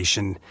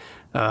situation,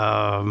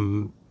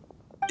 it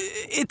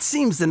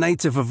seems the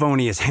Knights of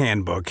Favonius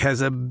Handbook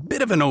has a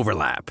bit of an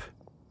overlap.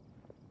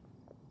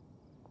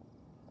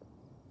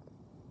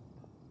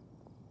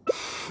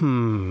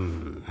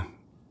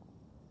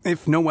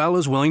 If Noelle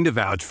is willing to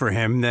vouch for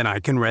him, then I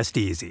can rest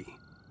easy.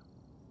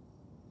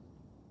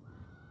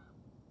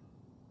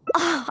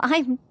 Oh,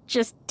 I'm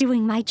just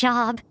doing my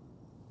job.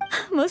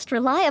 Most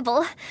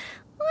reliable.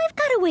 I've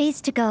got a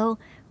ways to go,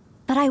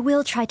 but I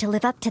will try to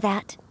live up to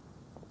that.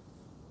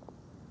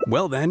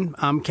 Well then,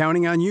 I'm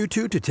counting on you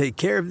two to take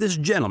care of this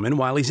gentleman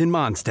while he's in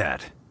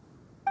Mondstadt.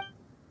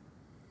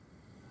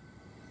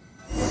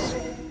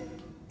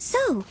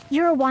 So,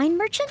 you're a wine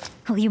merchant?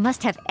 Oh, you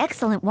must have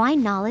excellent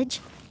wine knowledge.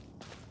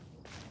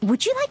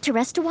 Would you like to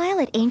rest a while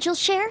at Angel's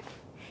Share?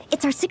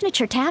 It's our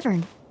signature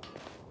tavern.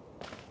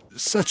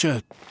 Such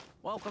a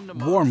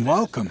warm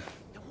welcome.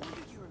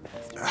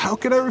 How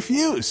could I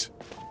refuse?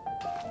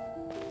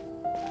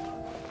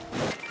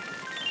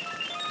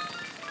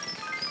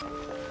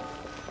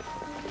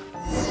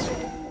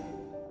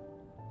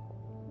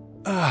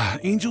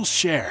 Angel's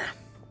Share.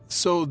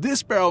 So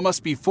this barrel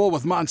must be full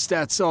with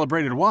Mondstadt's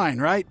celebrated wine,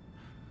 right?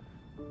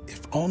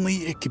 If only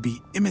it could be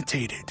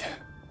imitated.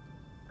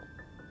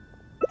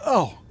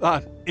 Oh,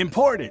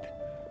 imported.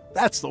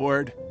 That's the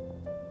word.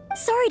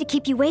 Sorry to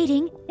keep you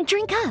waiting.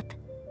 Drink up.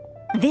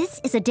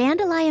 This is a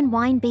dandelion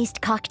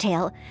wine-based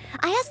cocktail.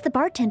 I asked the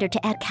bartender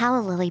to add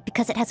calla lily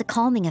because it has a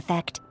calming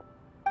effect.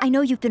 I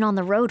know you've been on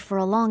the road for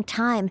a long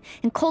time,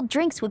 and cold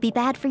drinks would be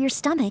bad for your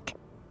stomach.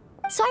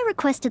 So I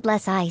requested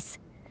less ice.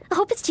 I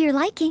hope it's to your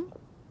liking.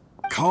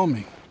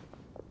 Calming.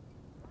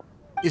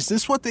 Is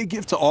this what they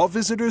give to all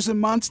visitors in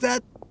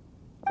Mondstadt?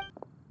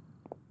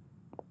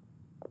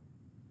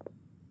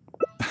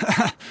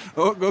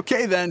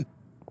 Okay then.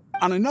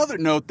 On another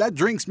note, that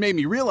drink's made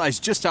me realize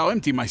just how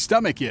empty my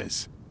stomach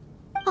is.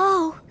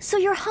 Oh, so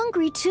you're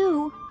hungry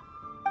too.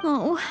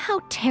 Oh, how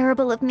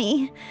terrible of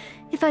me.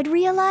 If I'd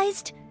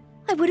realized,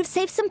 I would have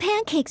saved some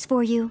pancakes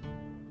for you.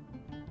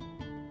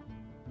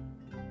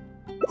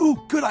 Ooh,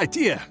 good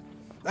idea.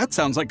 That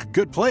sounds like a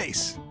good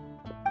place.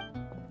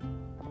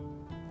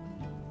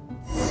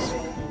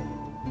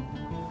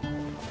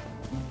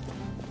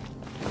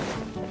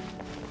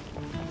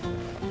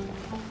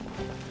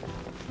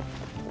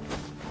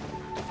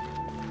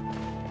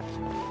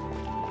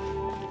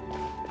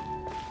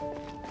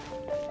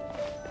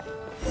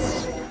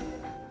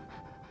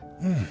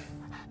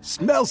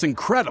 Smells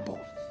incredible.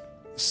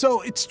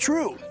 So it's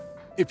true.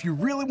 If you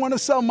really want to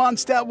sell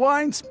Mondstadt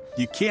wines,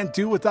 you can't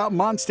do without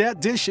Mondstadt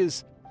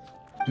dishes.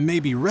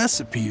 Maybe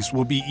recipes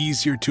will be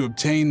easier to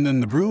obtain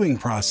than the brewing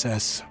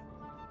process.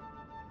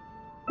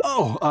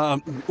 Oh,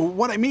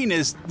 what I mean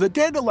is, the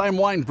dandelion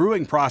wine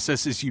brewing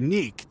process is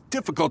unique,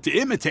 difficult to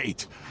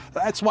imitate.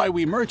 That's why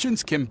we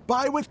merchants can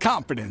buy with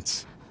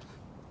confidence.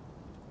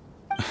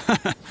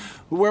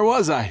 Where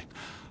was I?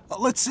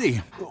 Let's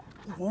see.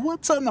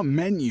 What's on the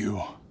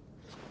menu?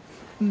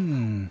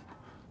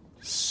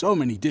 So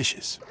many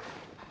dishes.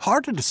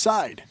 Hard to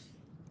decide.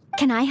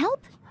 Can I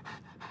help?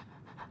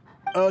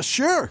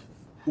 Sure.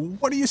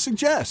 What do you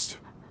suggest?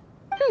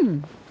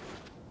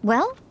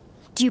 Well,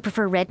 do you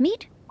prefer red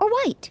meat or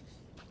white?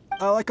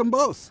 I like them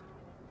both.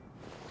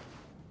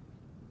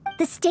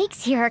 The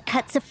steaks here are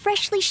cuts of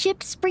freshly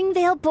shipped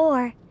Springvale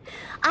boar.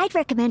 I'd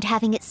recommend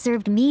having it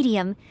served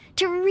medium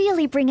to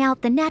really bring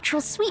out the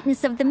natural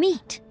sweetness of the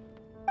meat.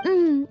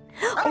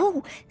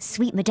 Oh,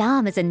 Sweet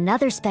Madame is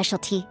another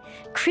specialty.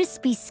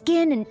 Crispy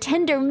skin and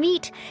tender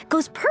meat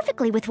goes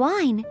perfectly with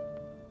wine.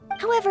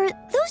 However,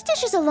 those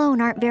dishes alone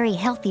aren't very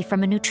healthy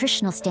from a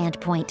nutritional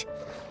standpoint.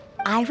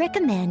 I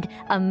recommend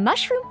a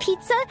mushroom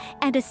pizza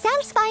and a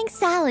satisfying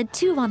salad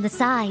too on the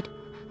side.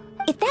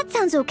 If that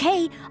sounds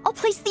okay, I'll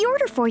place the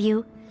order for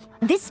you.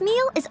 This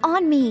meal is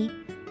on me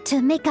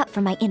to make up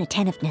for my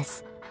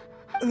inattentiveness.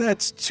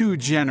 That's too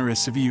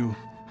generous of you.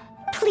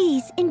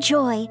 Please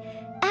enjoy.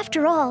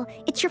 After all,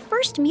 it's your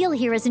first meal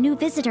here as a new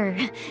visitor,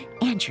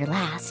 and your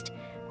last.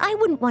 I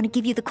wouldn't want to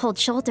give you the cold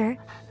shoulder.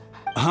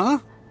 Huh?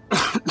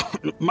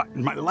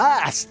 my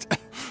last?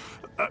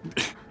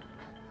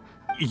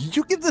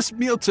 You give this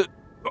meal to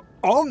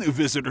all new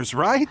visitors,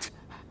 right?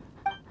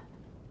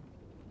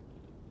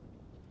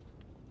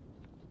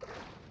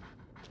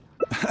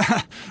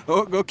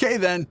 Okay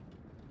then.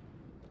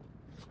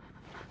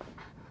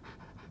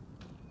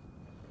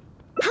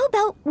 How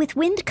about with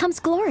wind comes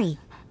glory?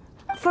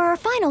 For our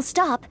final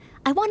stop,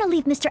 I want to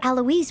leave Mr.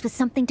 Aloise with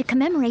something to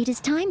commemorate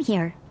his time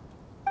here.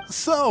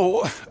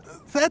 So,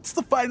 that's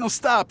the final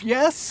stop,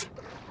 yes?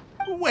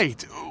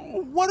 Wait,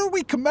 what are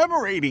we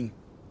commemorating?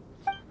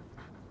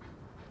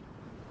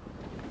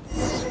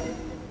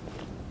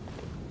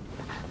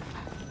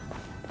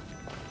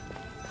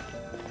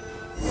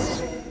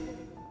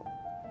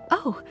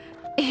 Oh,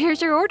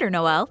 here's your order,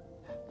 Noelle.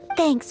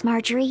 Thanks,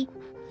 Marjorie.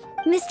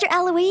 Mr.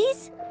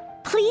 Aloise,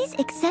 please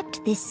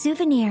accept this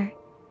souvenir.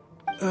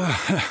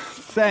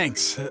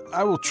 Thanks.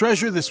 I will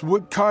treasure this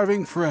wood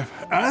carving forever.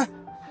 Huh?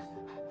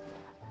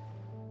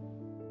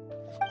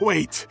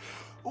 Wait,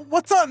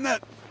 what's on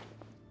that?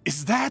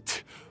 Is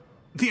that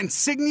the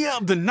insignia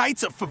of the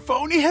Knights of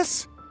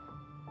Favonius?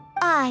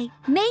 I,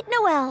 Maid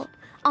Noelle,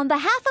 on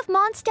behalf of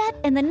Mondstadt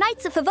and the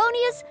Knights of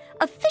Favonius,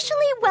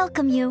 officially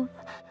welcome you.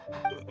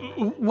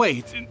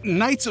 Wait,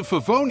 Knights of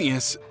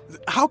Favonius?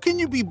 How can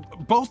you be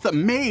both a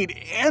maid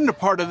and a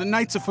part of the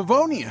Knights of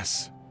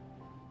Favonius?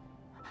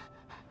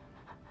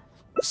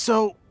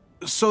 So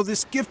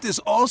this gift is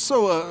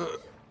also a...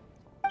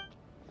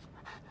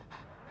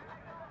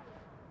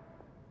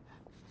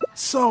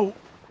 So,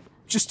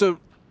 just a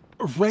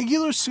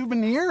regular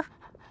souvenir?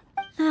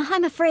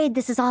 I'm afraid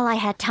this is all I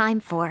had time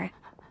for.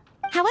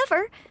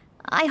 However,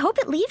 I hope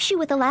it leaves you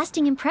with a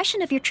lasting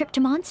impression of your trip to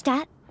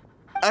Mondstadt.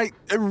 I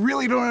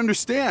really don't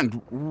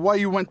understand why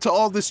you went to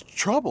all this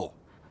trouble.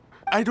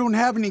 I don't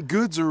have any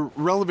goods or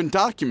relevant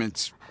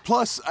documents.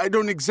 Plus, I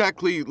don't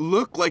exactly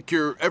look like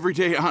your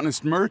everyday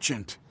honest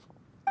merchant.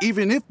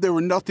 Even if there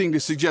were nothing to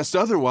suggest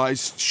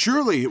otherwise,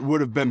 surely it would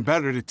have been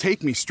better to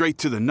take me straight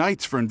to the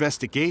Knights for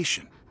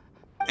investigation.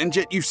 And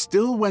yet you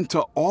still went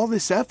to all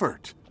this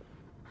effort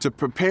to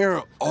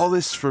prepare all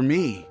this for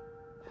me.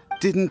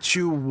 Didn't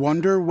you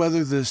wonder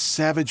whether the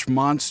savage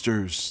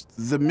monsters,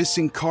 the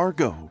missing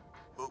cargo,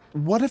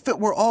 what if it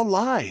were all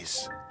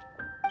lies?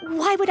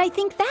 Why would I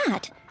think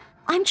that?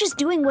 I'm just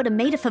doing what a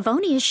Maid of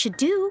Favonius should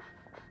do.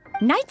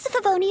 Knights of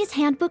Favonius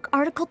Handbook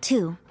Article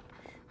 2.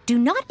 Do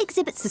not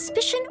exhibit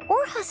suspicion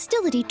or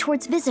hostility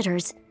towards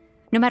visitors,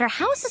 no matter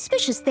how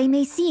suspicious they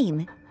may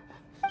seem.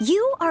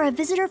 You are a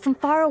visitor from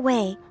far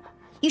away.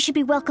 You should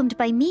be welcomed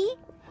by me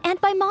and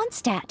by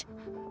Mondstadt,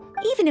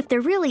 even if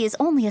there really is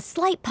only a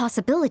slight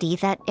possibility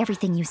that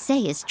everything you say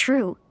is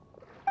true.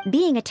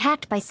 Being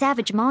attacked by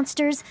savage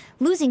monsters,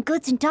 losing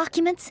goods and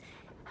documents,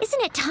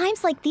 isn't it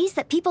times like these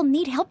that people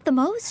need help the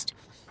most?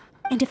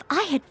 And if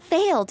I had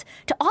failed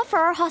to offer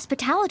our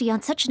hospitality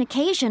on such an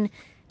occasion,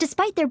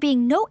 despite there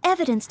being no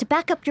evidence to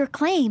back up your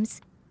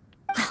claims,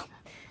 well,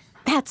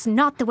 that's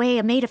not the way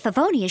a Maid of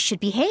Favonius should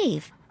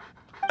behave.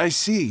 I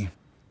see.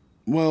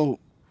 Well,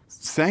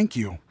 thank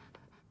you.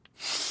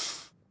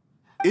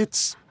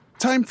 It's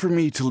time for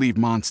me to leave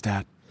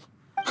Mondstadt.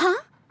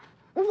 Huh?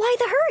 Why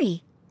the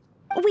hurry?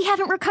 We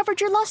haven't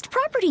recovered your lost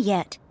property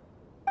yet.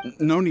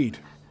 No need.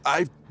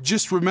 I've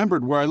just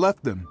remembered where I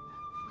left them.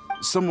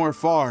 Somewhere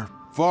far,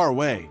 far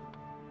away.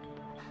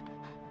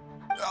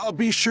 I'll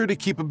be sure to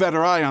keep a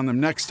better eye on them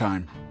next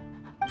time.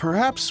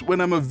 Perhaps when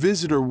I'm a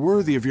visitor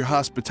worthy of your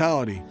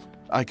hospitality,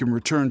 I can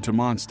return to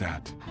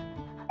Mondstadt.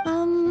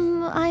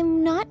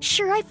 I'm not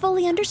sure I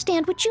fully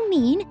understand what you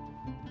mean,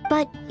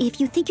 but if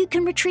you think you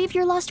can retrieve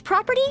your lost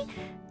property,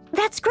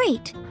 that's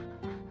great.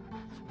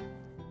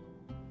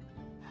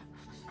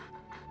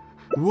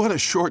 What a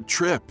short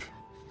trip.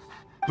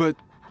 But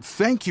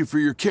thank you for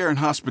your care and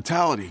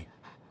hospitality.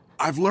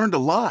 I've learned a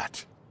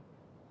lot.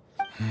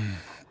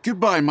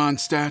 Goodbye,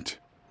 Mondstadt.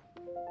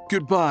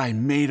 Goodbye,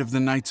 Maid of the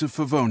Knights of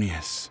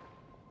Favonius.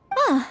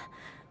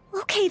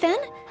 Okay then.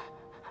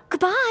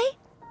 Goodbye.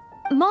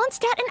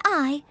 Mondstadt and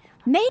I,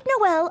 Maid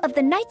Noelle of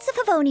the Knights of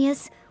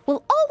Favonius,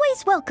 will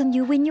always welcome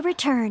you when you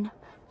return.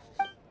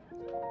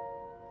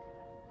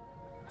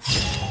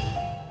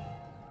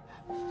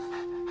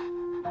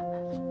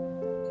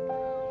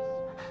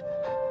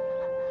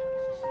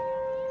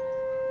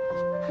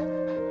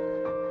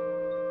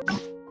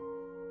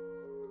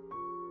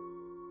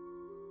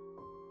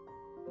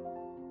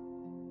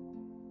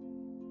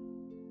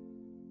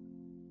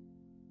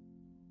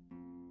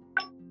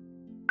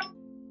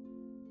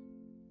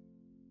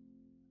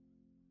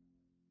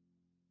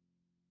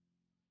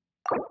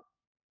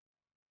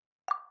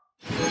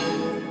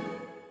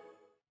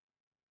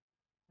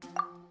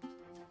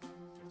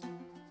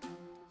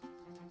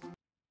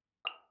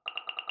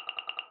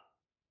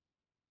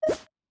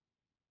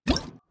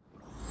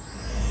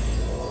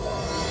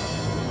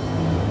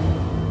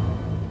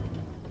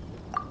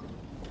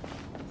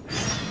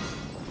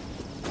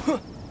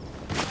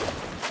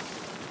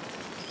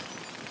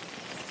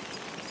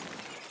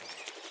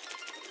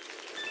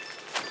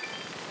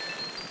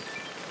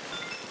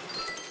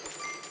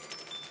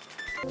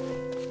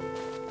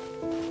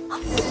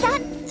 Is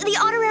that the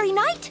honorary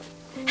knight?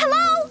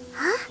 Hello?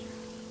 Huh?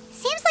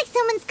 Seems like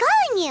someone's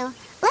calling you.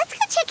 Let's go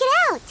check it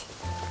out.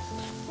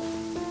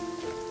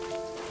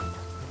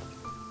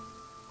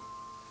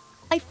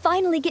 I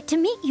finally get to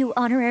meet you,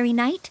 honorary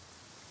knight.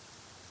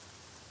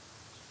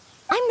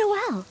 I'm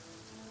Noelle,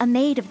 a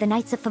maid of the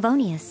Knights of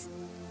Favonius.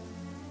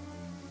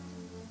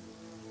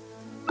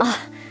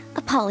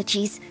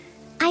 Apologies.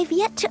 I've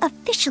yet to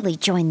officially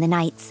join the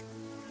Knights.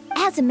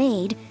 As a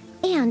maid,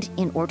 and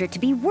in order to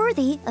be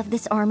worthy of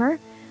this armor,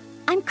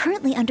 I'm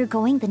currently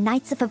undergoing the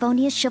Knights of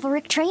Favonius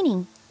Chivalric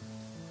Training.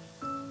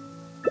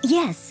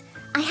 Yes,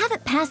 I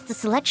haven't passed the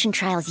selection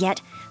trials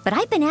yet, but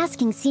I've been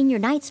asking senior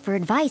knights for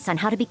advice on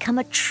how to become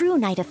a true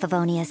Knight of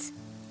Favonius.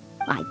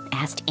 I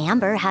asked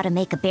Amber how to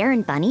make a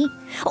Baron Bunny.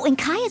 Oh, and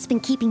Kaya's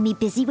been keeping me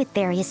busy with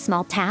various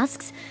small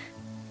tasks.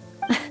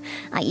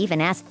 I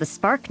even asked the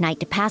Spark Knight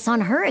to pass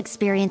on her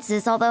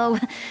experiences, although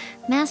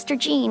Master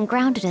Jean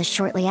grounded us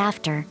shortly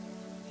after.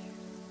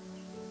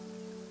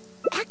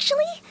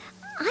 Actually,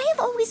 I have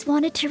always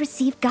wanted to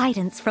receive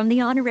guidance from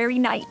the honorary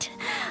knight.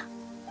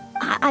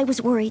 I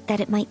was worried that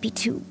it might be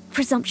too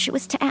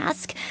presumptuous to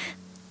ask.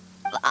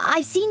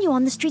 I've seen you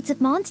on the streets of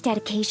Mondstadt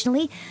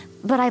occasionally,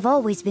 but I've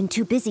always been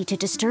too busy to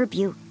disturb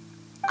you.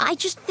 I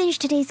just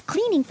finished today's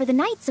cleaning for the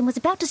Knights and was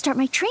about to start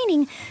my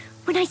training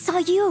when I saw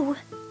you.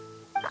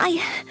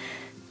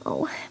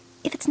 Oh,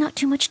 if it's not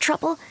too much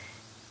trouble,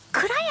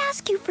 could I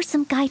ask you for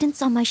some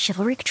guidance on my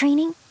chivalric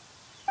training?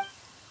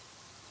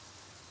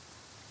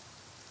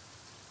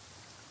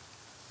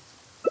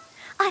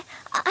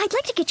 I'd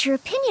like to get your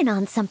opinion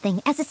on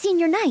something as a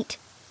senior knight.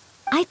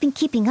 I've been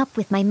keeping up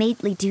with my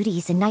maidly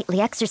duties and knightly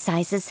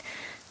exercises,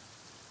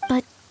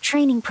 but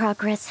training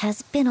progress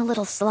has been a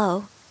little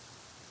slow.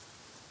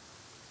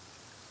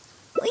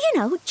 You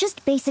know,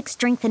 just basic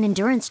strength and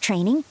endurance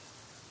training.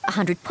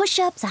 100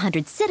 push-ups,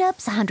 100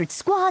 sit-ups, 100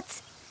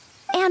 squats,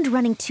 and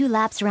running 2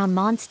 laps around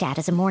Mondstadt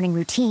as a morning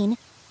routine.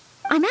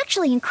 I'm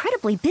actually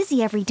incredibly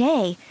busy every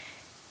day.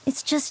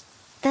 It's just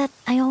that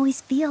I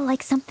always feel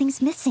like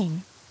something's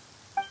missing.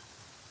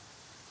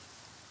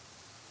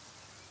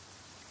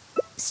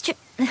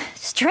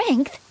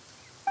 Strength?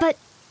 But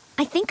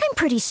I think I'm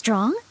pretty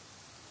strong.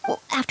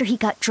 Well, after he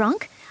got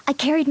drunk, I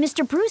carried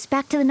Mr. Bruce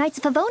back to the Knights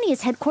of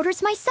Favonius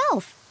Headquarters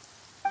myself.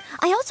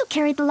 I also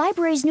carried the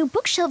library's new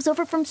bookshelves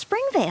over from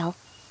Springvale.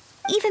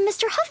 Even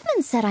Mr.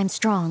 Huffman said I'm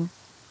strong.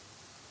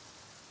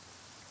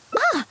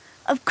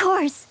 Of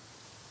course.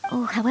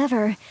 Oh,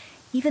 however,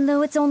 even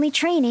though it's only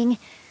training,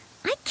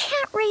 I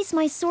can't raise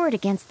my sword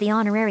against the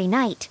honorary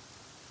knight.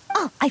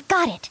 Oh, I've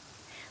got it.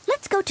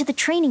 Let's go to the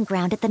training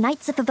ground at the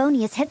Knights of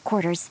Favonius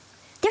Headquarters.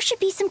 There should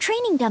be some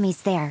training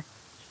dummies there.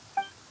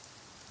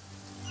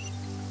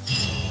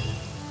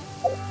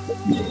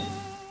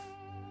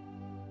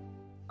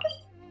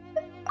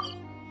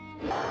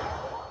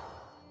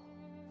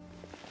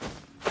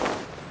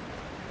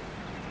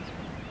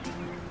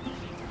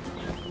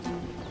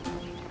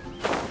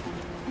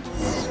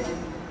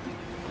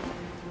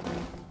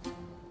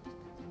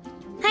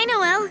 Hi,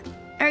 Noelle.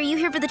 Are you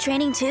here for the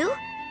training too?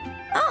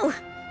 Oh,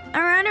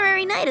 our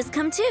honorary knight has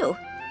come too.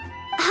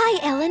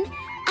 Hi, Ellen.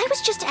 I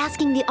was just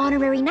asking the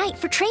honorary knight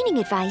for training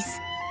advice.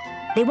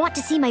 They want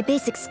to see my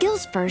basic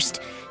skills first.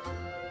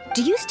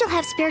 Do you still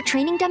have spare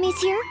training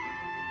dummies here?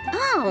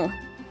 Oh,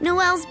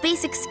 Noelle's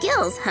basic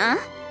skills, huh?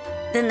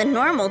 Then the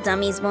normal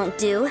dummies won't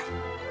do.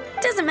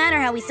 Doesn't matter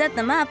how we set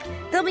them up,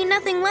 there'll be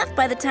nothing left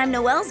by the time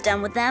Noelle's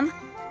done with them.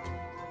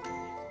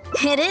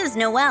 It is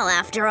Noelle,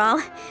 after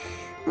all.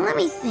 Let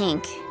me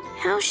think.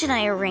 How should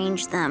I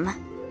arrange them?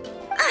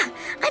 Ah,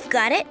 I've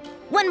got it.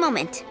 One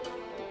moment.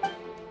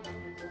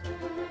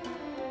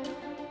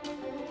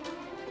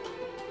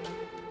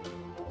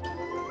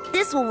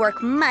 This will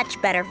work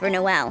much better for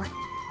Noelle.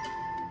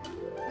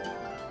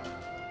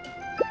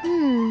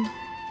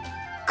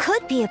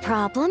 Could be a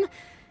problem.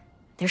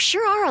 There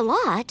sure are a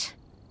lot.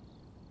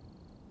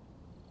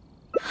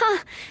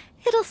 Huh,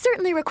 it'll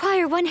certainly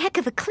require one heck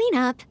of a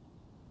cleanup.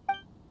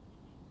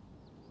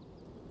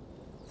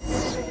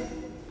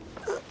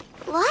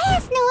 Why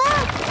is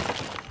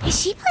Noelle?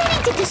 Is she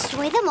planning to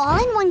destroy them all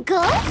in one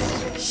go?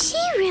 She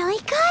really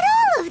got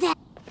all of them.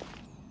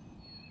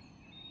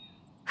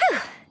 Whew.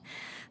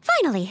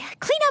 Finally,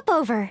 cleanup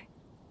over.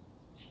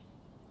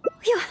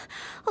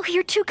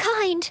 You're too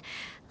kind.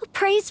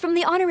 Praise from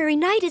the honorary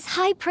knight is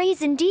high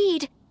praise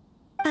indeed.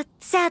 But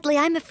sadly,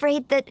 I'm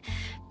afraid that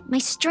my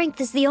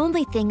strength is the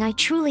only thing I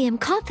truly am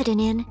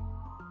confident in.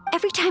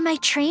 Every time I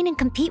train and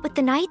compete with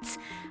the knights,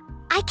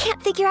 I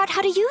can't figure out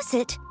how to use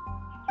it.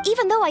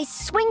 Even though I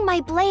swing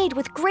my blade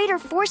with greater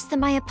force than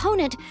my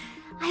opponent,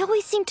 I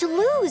always seem to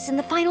lose in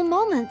the final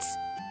moments.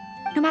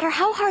 No matter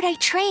how hard I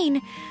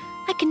train,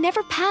 I can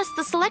never pass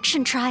the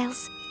selection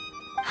trials.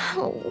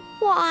 Oh,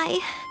 why?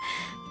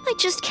 I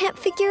just can't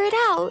figure it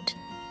out.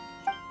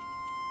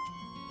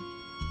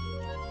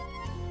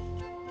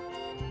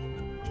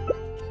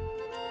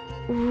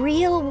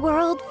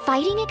 Real-world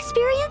fighting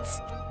experience?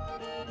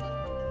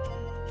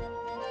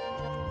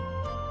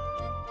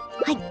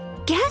 I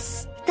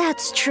guess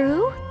that's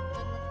true.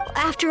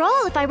 After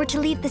all, if I were to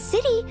leave the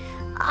city,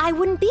 I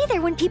wouldn't be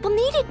there when people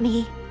needed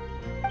me.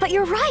 But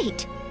you're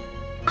right.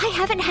 I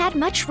haven't had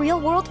much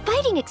real-world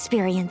fighting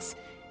experience.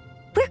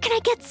 Where can I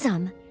get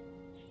some?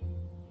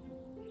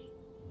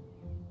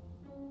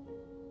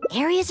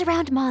 Areas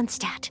around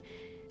Mondstadt.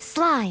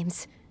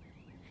 Slimes.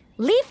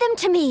 Leave them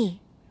to me.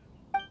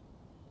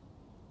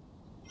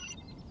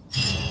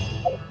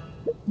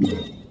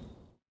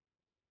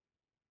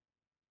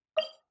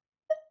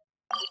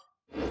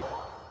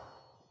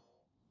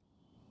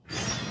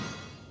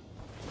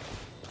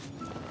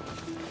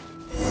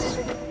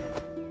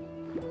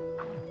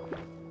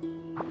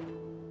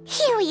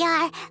 Here we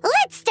are.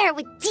 Let's start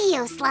with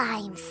Dio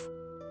Slimes.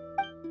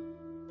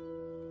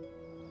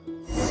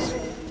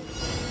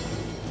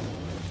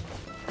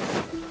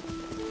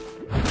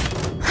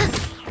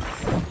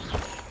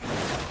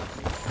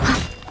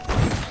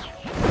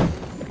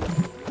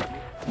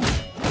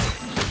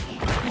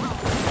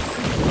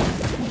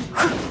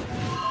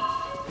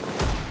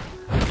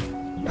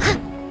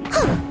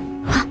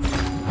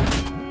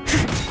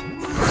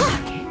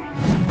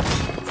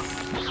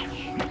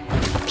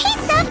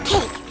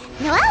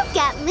 Noelle's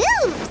got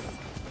moves!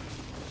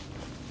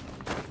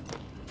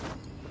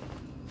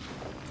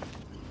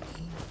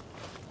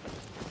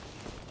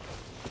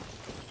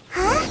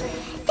 Huh?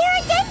 There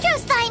are Dendro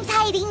Slimes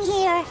hiding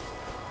here!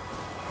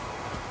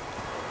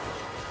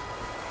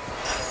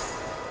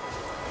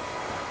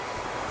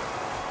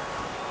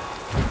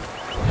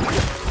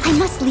 I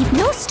must leave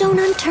no stone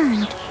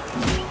unturned.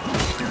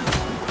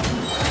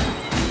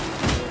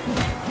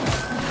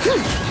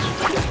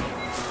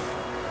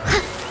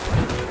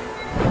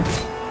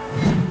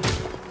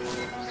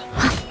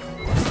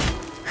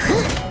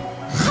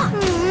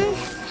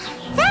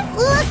 That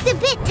looked a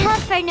bit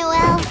tough for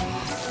Noelle.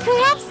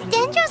 Perhaps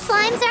Dendro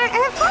Slimes aren't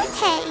her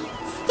forte.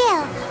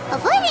 Still,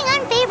 avoiding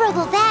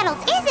unfavorable battles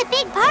is a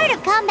big part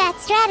of combat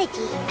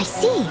strategy. I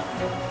see.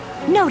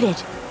 Noted.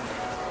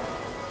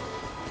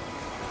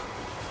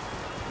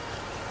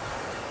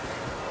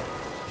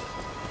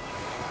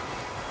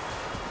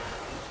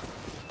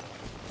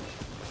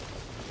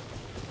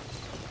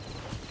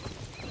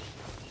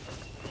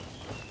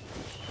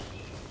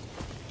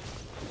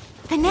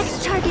 The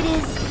next target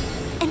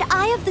is an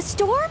Eye of the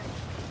Storm?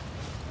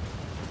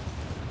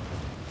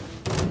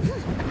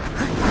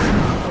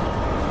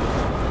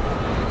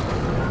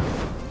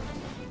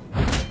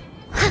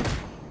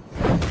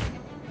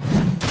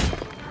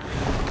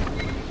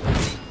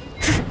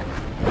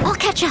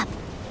 catch up.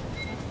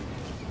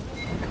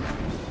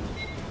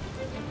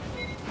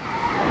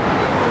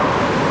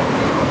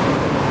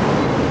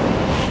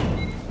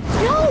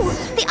 No!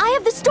 The eye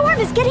of the storm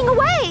is getting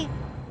away!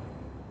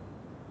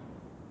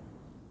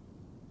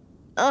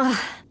 Ugh.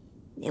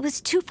 It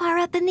was too far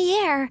up in the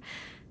air.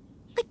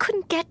 I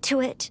couldn't get to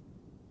it.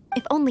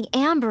 If only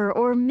Amber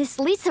or Miss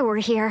Lisa were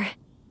here.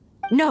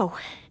 No,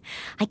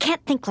 I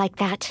can't think like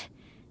that.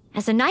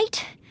 As a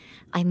knight,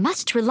 I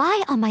must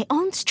rely on my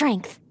own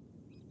strength.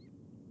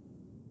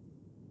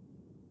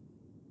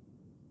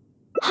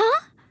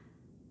 Huh?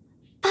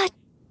 But...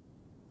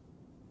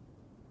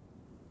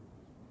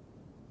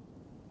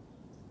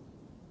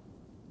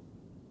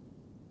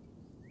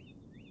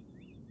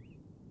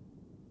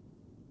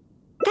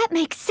 that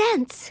makes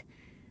sense.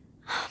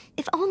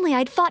 If only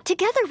I'd fought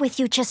together with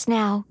you just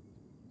now.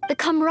 The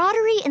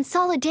camaraderie and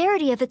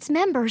solidarity of its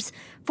members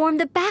form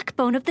the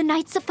backbone of the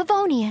Knights of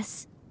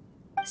Favonius.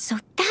 So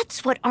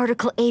that's what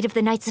Article 8 of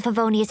the Knights of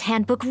Favonius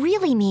Handbook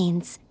really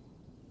means.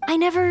 I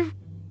never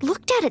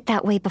looked at it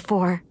that way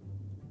before.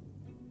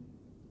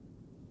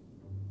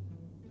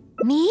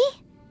 Me?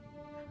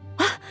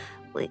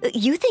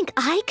 You think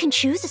I can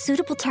choose a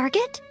suitable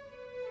target?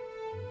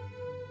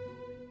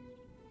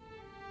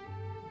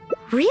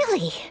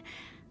 Really?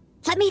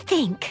 Let me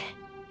think.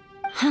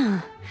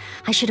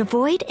 I should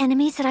avoid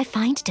enemies that I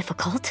find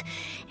difficult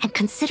and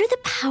consider the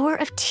power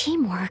of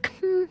teamwork.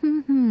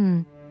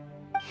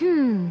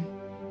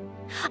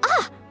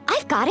 Ah,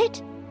 I've got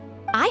it.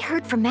 I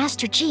heard from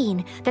Master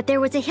Jean that there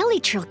was a hilly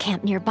trail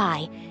camp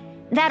nearby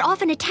that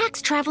often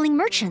attacks traveling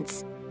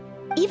merchants.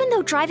 Even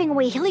though driving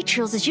away hilly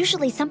trails is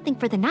usually something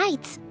for the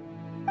knights,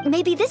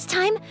 maybe this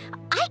time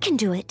I can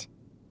do it.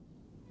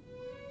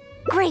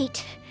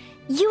 Great.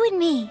 You and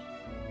me.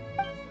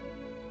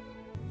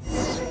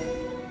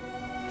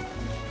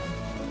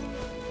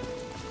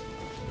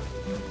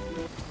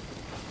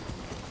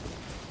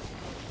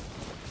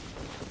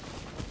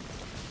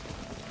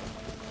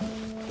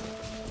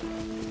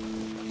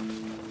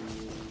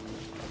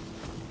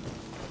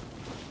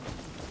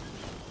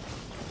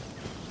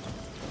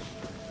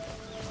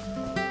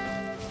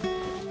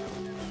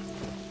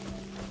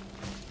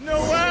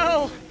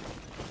 Noelle!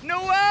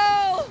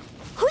 Noelle!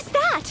 Who's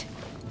that?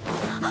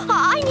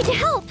 I need to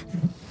help.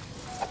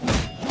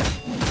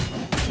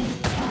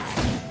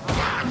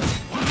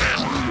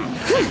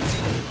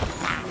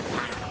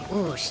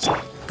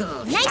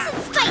 Nice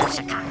and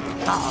spicy.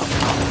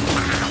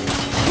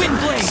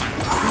 Windblade!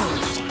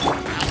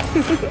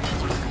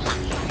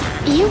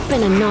 You've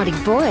been a naughty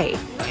boy.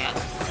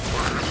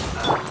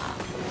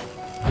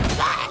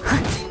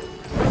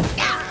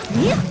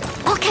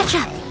 I'll catch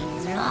up.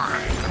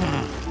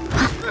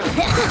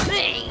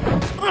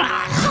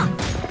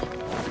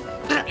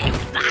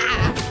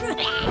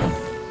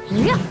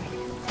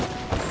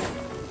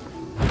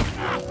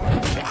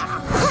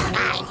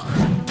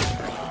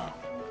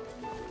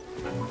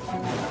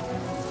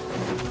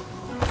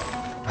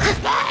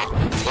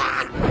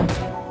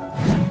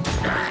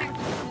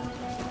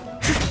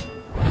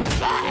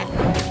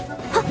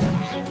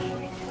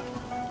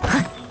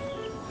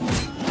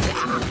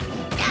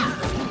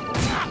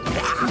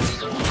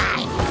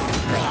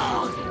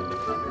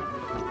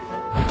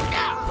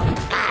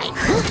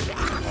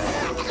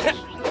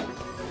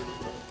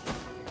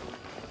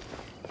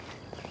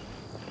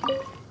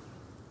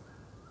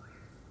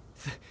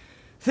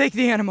 Thank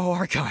the Animo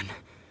Archon.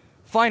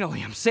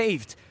 Finally, I'm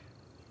saved.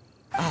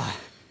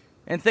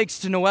 And thanks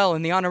to Noelle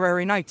and the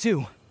Honorary Knight,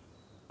 too.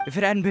 If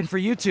it hadn't been for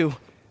you two,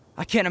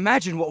 I can't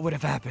imagine what would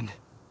have happened.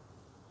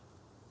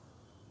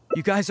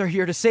 You guys are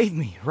here to save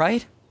me,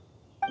 right?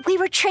 We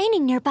were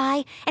training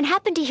nearby and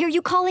happened to hear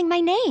you calling my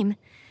name.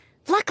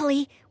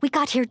 Luckily, we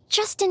got here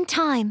just in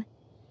time.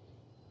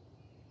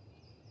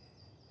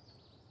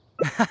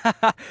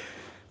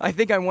 I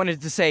think I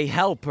wanted to say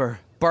help or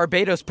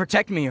Barbados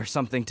protect me or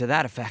something to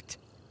that effect.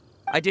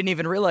 I didn't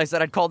even realize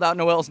that I'd called out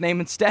Noelle's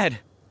name instead.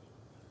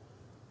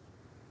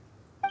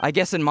 I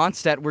guess in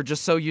Mondstadt we're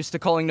just so used to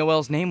calling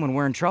Noelle's name when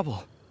we're in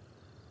trouble.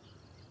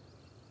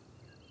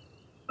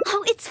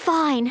 Oh, it's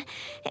fine.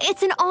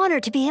 It's an honor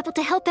to be able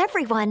to help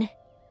everyone.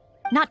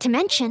 Not to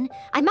mention,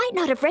 I might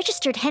not have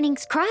registered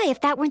Henning's cry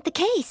if that weren't the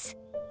case.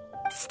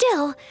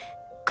 Still,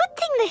 good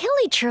thing the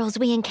hilly churls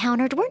we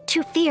encountered weren't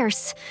too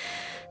fierce.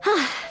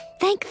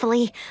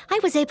 Thankfully,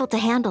 I was able to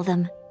handle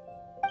them.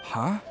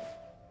 Huh?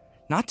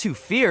 Not too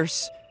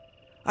fierce?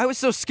 I was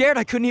so scared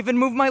I couldn't even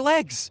move my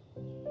legs.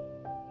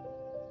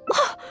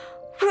 Oh,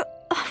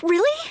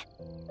 really?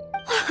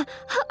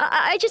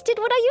 I just did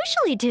what I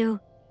usually do.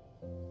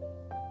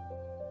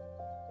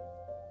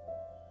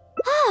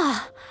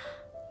 Ah,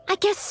 I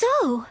guess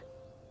so.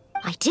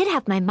 I did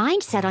have my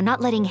mind set on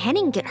not letting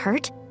Henning get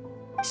hurt.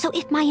 So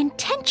if my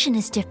intention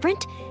is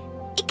different,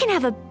 it can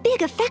have a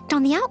big effect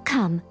on the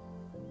outcome.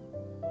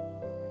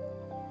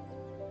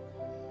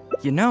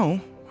 You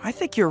know, I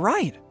think you're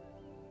right.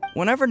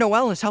 Whenever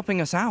Noelle is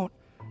helping us out,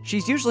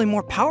 she's usually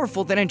more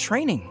powerful than in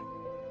training.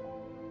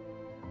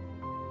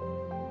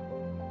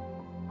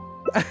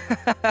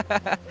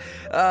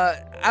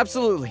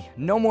 Absolutely.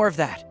 No more of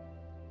that.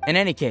 In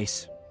any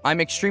case,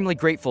 I'm extremely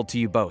grateful to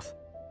you both.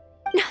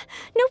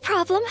 No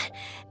problem.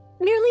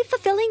 Merely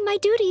fulfilling my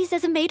duties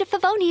as a Maid of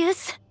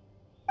Favonius.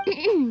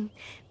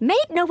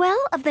 Maid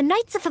Noelle of the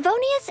Knights of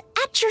Favonius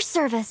at your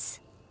service.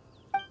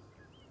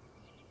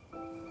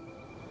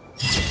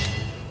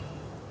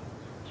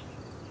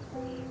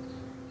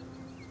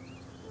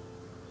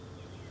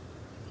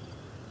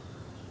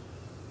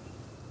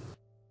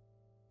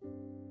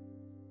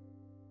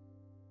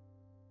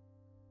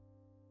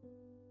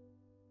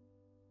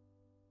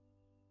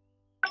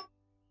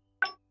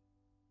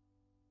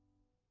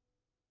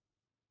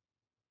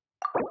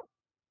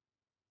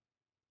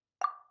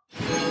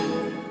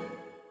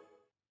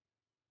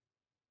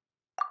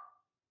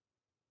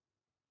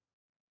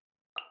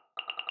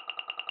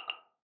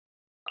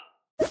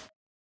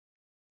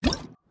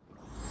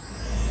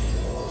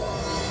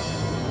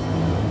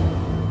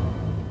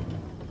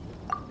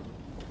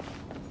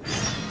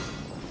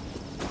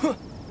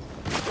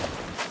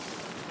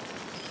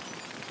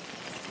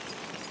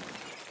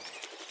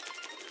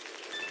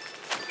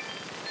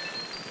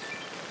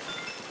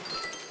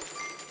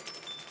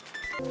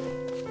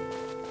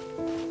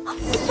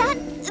 Is that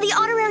the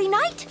honorary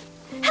knight?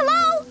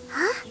 Hello?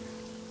 Huh?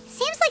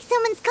 Seems like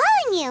someone's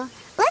calling you.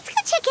 Let's go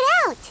check it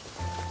out.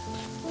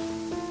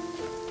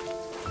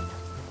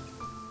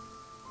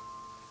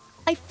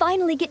 I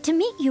finally get to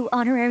meet you,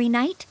 honorary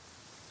knight.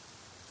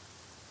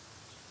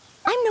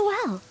 I'm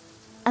Noelle,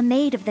 a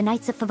maid of the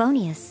Knights of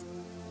Favonius.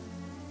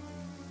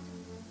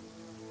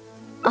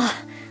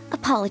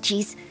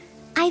 Apologies.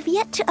 I've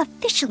yet to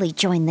officially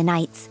join the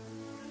Knights.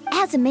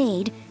 As a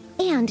maid,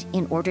 and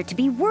in order to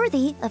be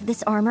worthy of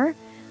this armor,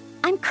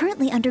 I'm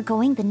currently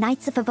undergoing the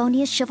Knights of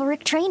Favonius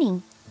Chivalric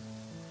Training.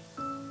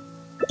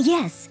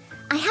 Yes,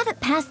 I haven't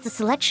passed the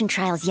selection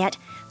trials yet,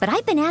 but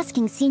I've been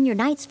asking senior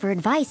knights for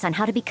advice on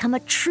how to become a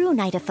true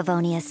Knight of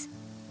Favonius.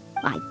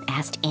 I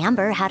asked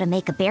Amber how to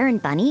make a Baron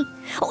bunny.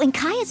 Oh, and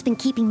Kaya's been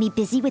keeping me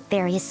busy with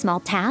various small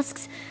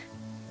tasks.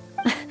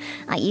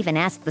 I even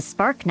asked the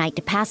Spark Knight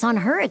to pass on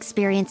her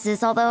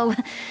experiences, although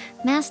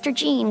Master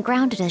Jean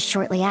grounded us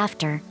shortly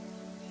after.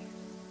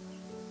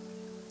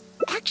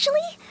 Actually,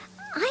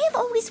 I have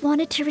always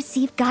wanted to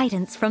receive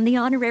guidance from the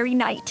honorary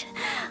knight.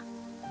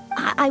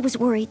 I was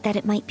worried that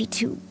it might be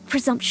too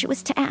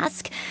presumptuous to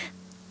ask.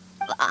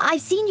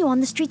 I've seen you on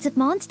the streets of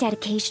Mondstadt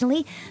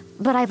occasionally,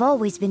 but I've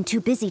always been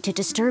too busy to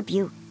disturb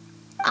you.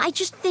 I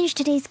just finished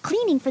today's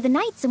cleaning for the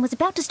Knights and was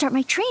about to start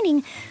my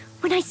training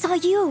when I saw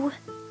you.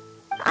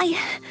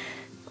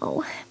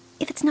 Oh,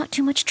 if it's not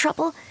too much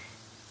trouble,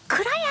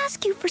 could I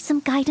ask you for some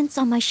guidance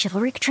on my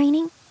chivalric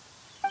training?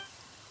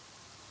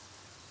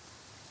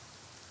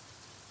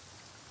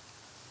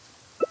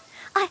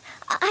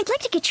 I'd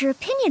like to get your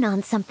opinion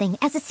on something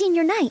as a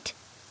senior knight.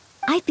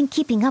 I've been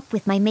keeping up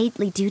with my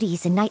maidly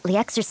duties and nightly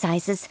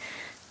exercises,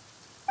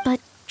 but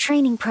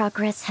training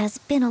progress has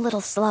been a little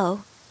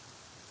slow.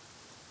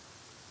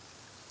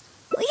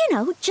 You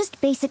know, just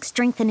basic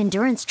strength and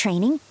endurance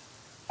training.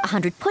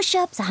 100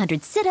 push-ups,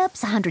 100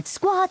 sit-ups, 100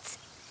 squats,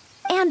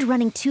 and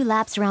running 2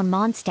 laps around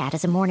Mondstadt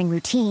as a morning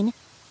routine.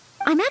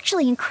 I'm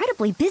actually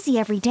incredibly busy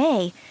every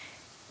day.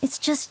 It's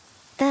just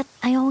that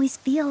I always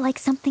feel like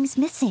something's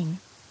missing.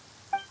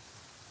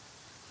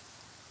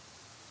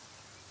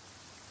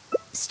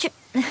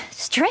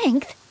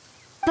 Strength?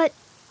 But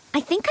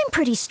I think I'm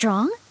pretty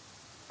strong.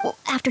 Well,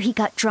 after he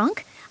got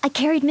drunk, I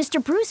carried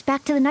Mr. Bruce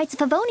back to the Knights of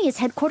Favonius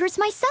Headquarters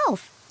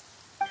myself.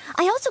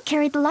 I also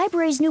carried the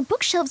library's new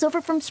bookshelves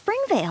over from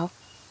Springvale.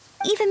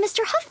 Even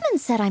Mr. Huffman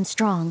said I'm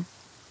strong.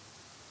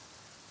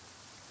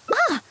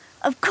 Ah,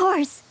 of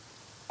course.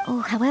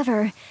 Oh,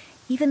 however,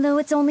 even though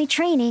it's only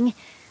training,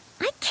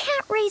 I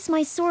can't raise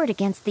my sword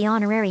against the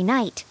honorary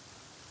knight.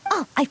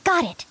 Oh, I've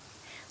got it.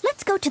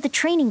 Let's go to the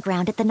training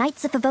ground at the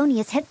Knights of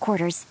Favonius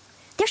Headquarters.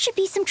 There should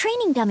be some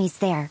training dummies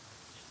there.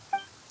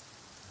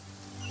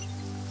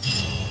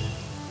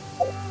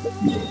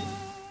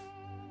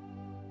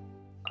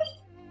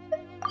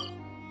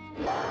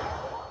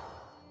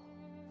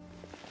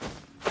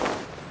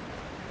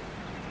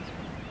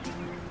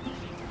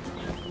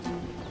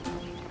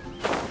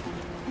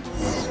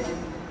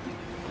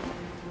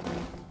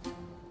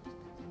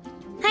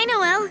 Hi,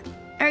 Noelle.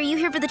 Are you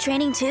here for the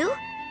training too?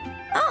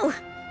 Oh,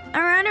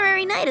 our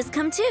honorary knight has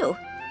come too.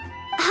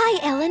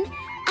 Hi, Ellen.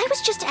 I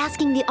was just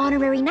asking the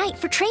honorary knight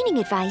for training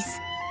advice.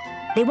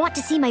 They want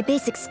to see my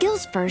basic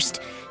skills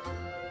first.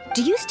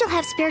 Do you still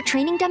have spare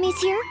training dummies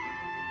here?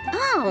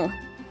 Oh,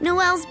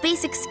 Noelle's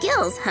basic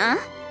skills, huh?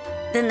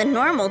 Then the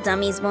normal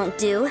dummies won't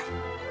do.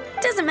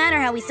 Doesn't matter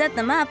how we set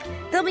them up,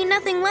 there'll be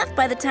nothing left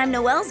by the time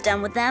Noelle's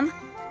done with them.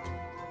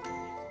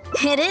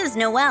 It is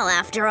Noelle,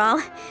 after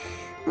all.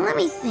 Let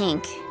me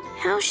think.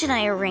 How should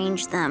I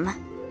arrange them?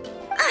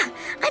 Ah,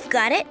 I've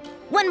got it.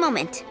 One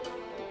moment.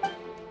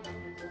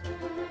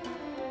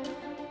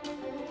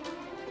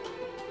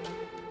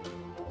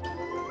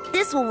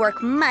 This will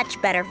work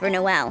much better for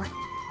Noelle.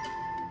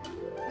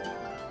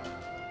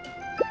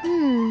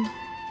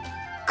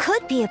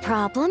 Could be a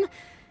problem.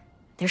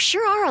 There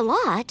sure are a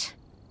lot.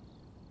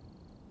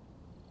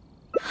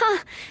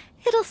 Huh.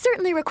 It'll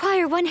certainly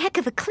require one heck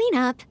of a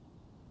cleanup.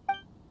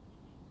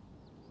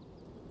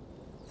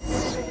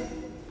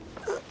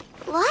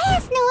 Why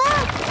is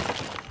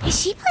Noelle? Is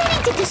she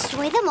planning to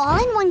destroy them all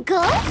in one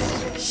go?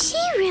 She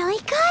really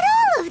got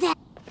all of them.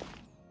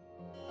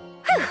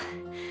 Whew.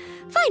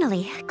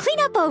 Finally,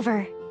 cleanup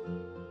over.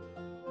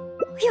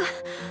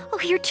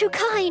 You're too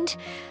kind.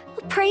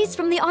 Praise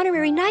from the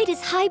honorary knight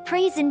is high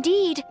praise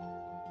indeed.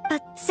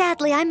 But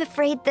sadly, I'm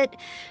afraid that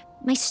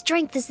my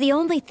strength is the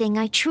only thing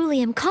I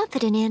truly am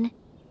confident in.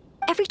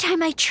 Every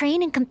time I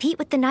train and compete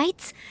with the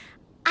knights,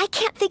 I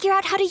can't figure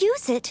out how to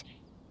use it.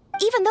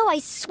 Even though I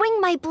swing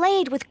my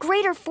blade with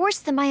greater force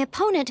than my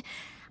opponent,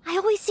 I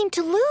always seem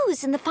to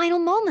lose in the final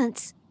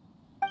moments.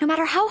 No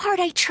matter how hard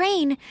I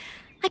train,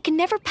 I can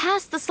never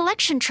pass the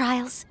selection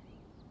trials.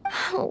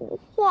 Oh,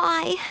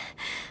 why?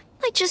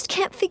 I just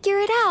can't figure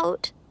it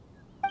out.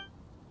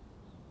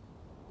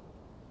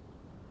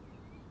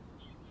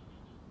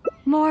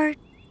 More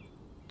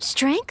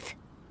strength?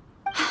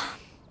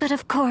 But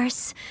of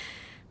course.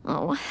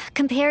 Oh,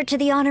 compared to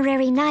the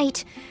honorary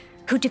knight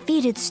who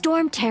defeated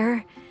Storm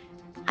Terror,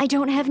 I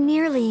don't have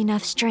nearly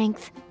enough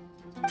strength.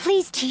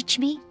 Please teach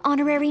me,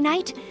 honorary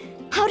knight.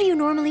 How do you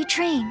normally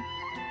train?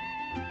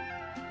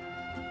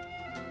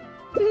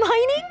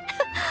 Mining?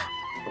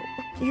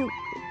 You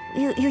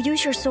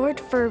use your sword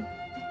for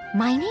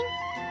mining?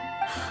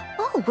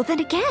 Oh, well then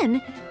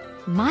again,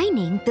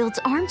 mining builds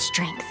arm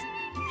strength.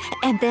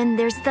 And then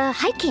there's the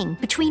hiking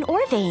between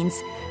ore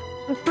veins.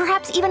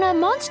 Perhaps even a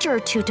monster or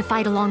two to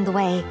fight along the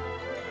way.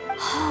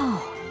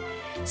 Oh,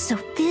 so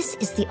this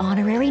is the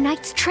honorary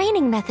knight's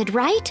training method,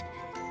 right?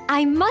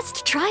 I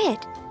must try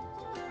it.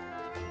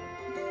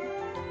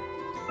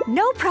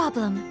 No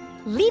problem.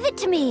 Leave it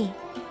to me.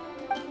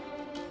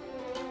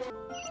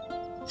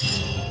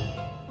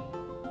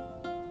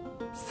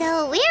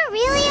 So we're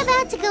really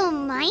about to go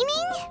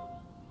mining?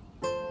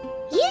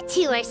 You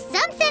two are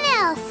something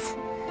else.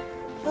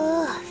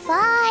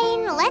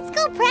 Fine. Let's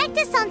go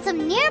practice on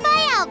some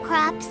nearby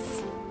outcrops.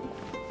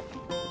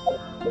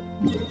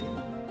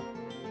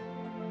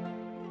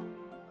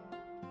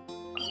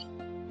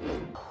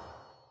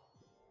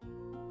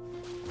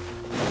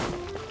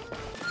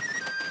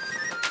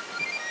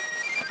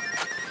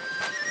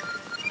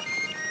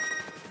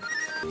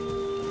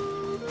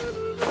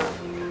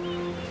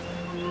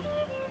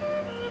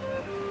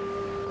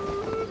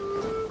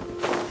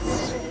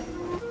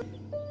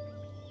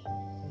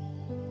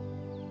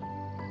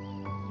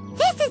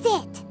 This is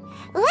it!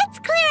 Let's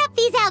clear up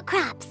these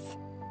outcrops!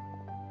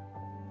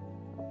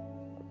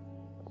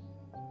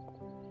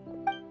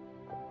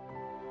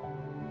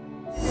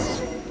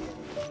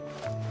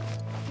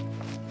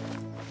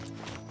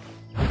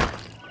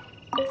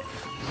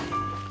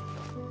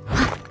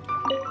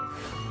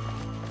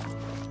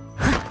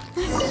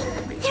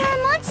 There are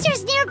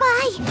monsters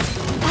nearby!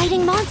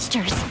 Fighting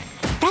monsters.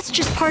 That's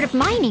just part of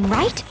mining,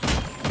 right?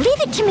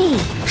 Leave it to me.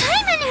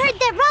 Hyman heard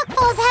that rock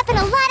falls happen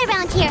a lot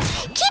around here.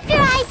 Keep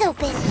your eyes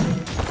open.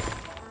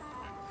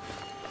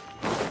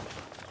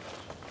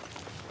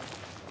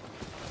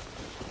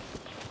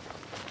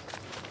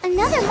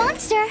 Another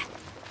monster?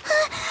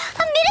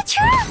 A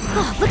miniature?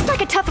 Oh, looks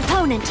like a tough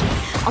opponent.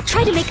 I'll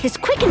try to make this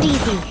quick and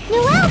easy.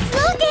 Noelle,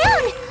 slow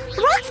down!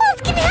 Rock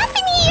falls can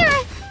happen here!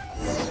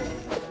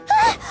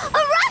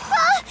 A rock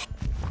fall!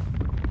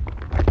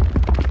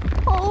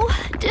 Oh,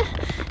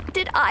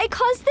 did I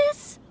cause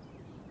this?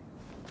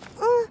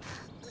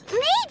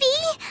 Maybe.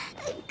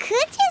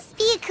 Could just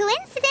be a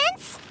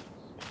coincidence.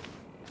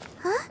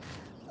 Huh?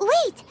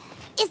 Wait,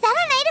 is that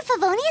a Knight of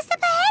Favonius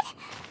up ahead?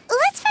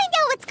 Let's find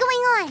out what's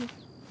going on.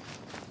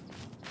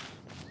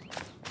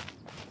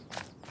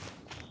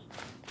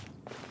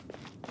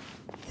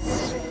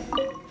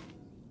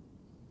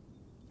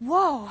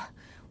 Whoa,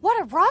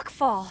 what a rock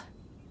fall.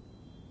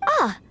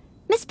 Ah,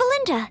 Miss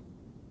Belinda.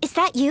 Is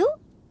that you?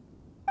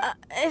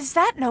 Is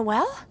that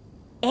Noelle?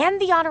 And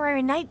the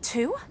honorary knight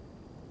too?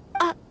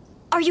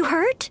 Are you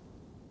hurt?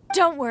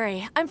 Don't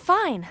worry, I'm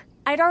fine.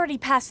 I'd already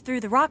passed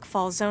through the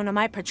rockfall zone on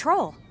my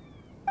patrol.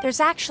 There's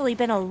actually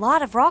been a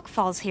lot of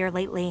rockfalls here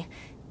lately,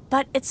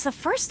 but it's the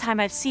first time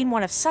I've seen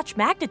one of such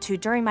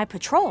magnitude during my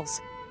patrols.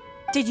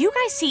 Did you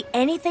guys see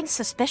anything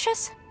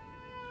suspicious?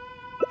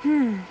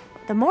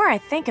 The more I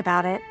think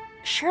about it,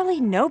 surely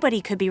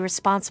nobody could be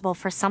responsible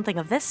for something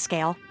of this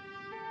scale.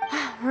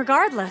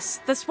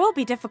 Regardless, this will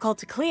be difficult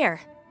to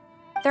clear.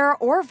 There are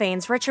ore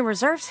veins rich in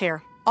reserves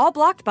here, all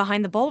blocked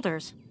behind the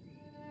boulders.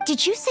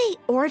 Did you say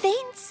ore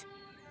veins?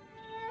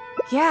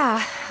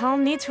 Yeah, I'll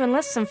need to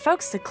enlist some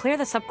folks to clear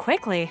this up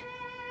quickly.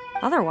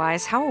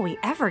 Otherwise, how will we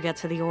ever get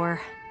to the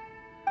ore?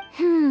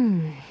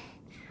 The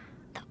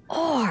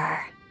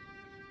ore.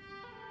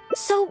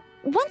 So,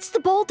 once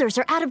the boulders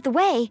are out of the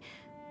way,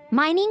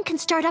 mining can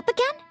start up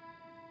again?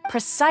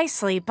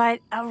 Precisely, but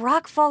a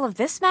rockfall of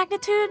this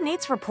magnitude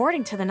needs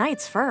reporting to the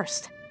Knights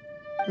first.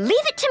 Leave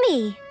it to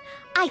me.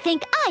 I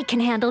think I can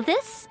handle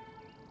this.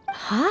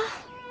 Huh?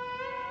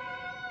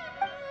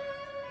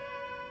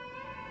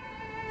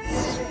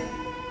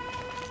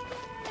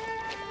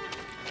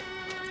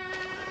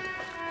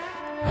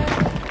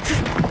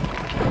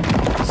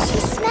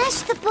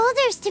 smash the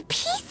boulders to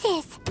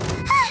pieces.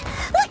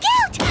 Look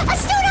out! A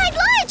stone-eyed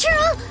lava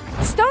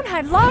churl!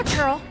 Stone-eyed lava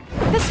churl?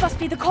 This must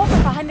be the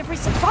culprit behind the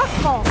recent rock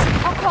falls.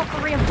 I'll call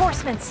for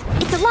reinforcements.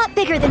 It's a lot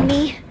bigger than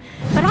me,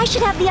 but I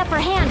should have the upper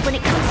hand when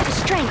it comes to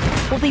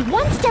strength. We'll be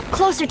one step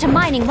closer to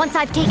mining once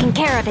I've taken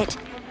care of it.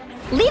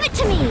 Leave it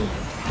to me.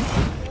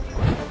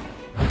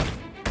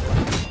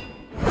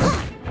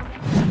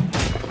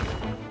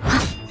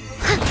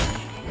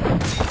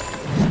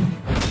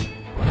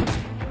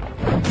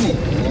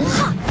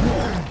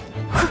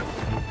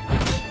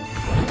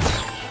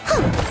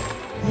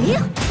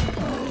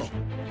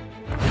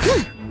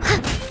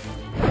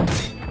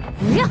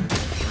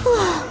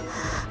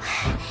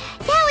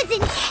 That was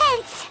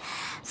intense.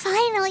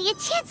 Finally, a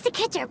chance to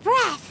catch our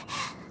breath.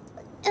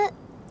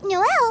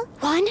 Noelle?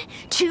 1,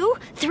 2,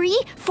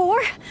 3,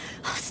 4.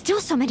 Still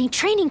so many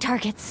training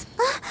targets.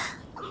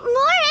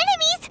 More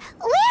enemies?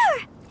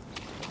 Where?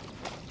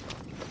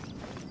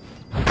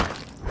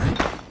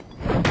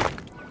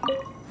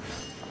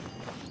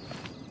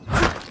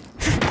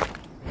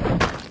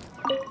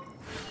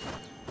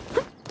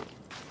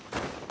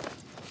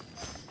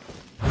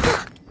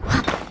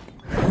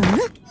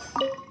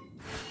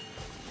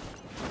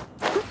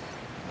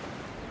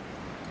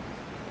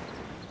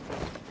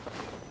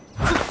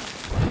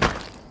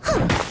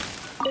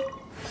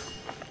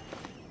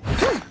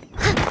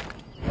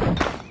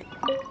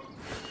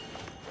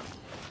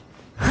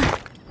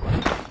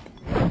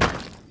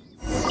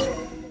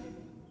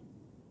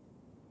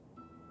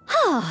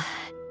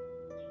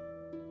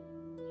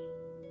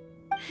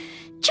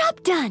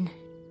 Job done.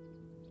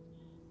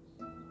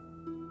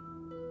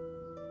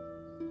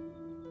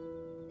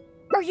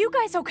 Are you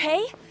guys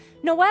okay?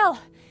 Noelle,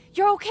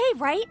 you're okay,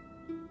 right?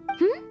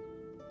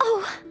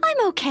 Oh,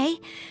 I'm okay.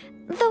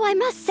 Though I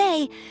must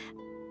say,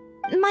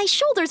 my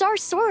shoulders are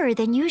sorer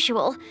than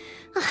usual.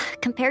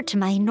 Compared to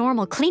my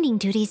normal cleaning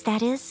duties,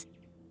 that is.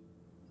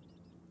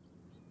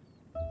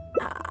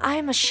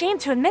 I'm ashamed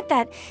to admit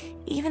that,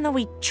 even though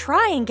we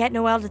try and get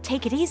Noelle to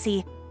take it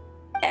easy,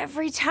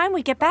 every time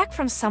we get back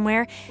from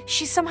somewhere,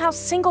 she somehow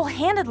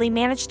single-handedly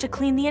managed to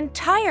clean the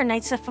entire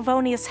Knights of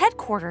Favonius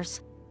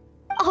Headquarters.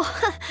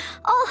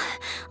 Oh,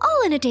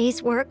 all in a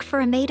day's work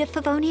for a Maid of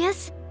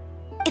Favonius.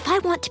 If I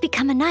want to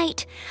become a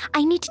knight,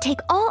 I need to take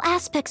all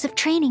aspects of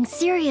training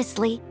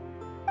seriously.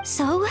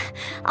 So,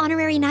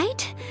 honorary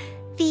knight?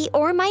 The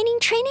ore mining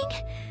training?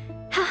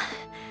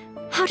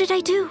 How did I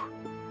do?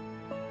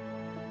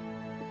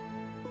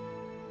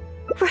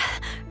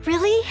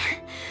 Really?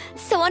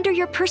 So under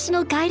your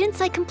personal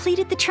guidance, I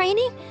completed the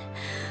training?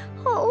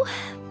 Oh,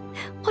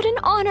 what an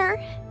honor.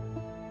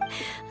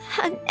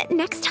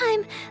 Next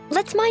time,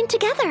 let's mine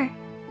together.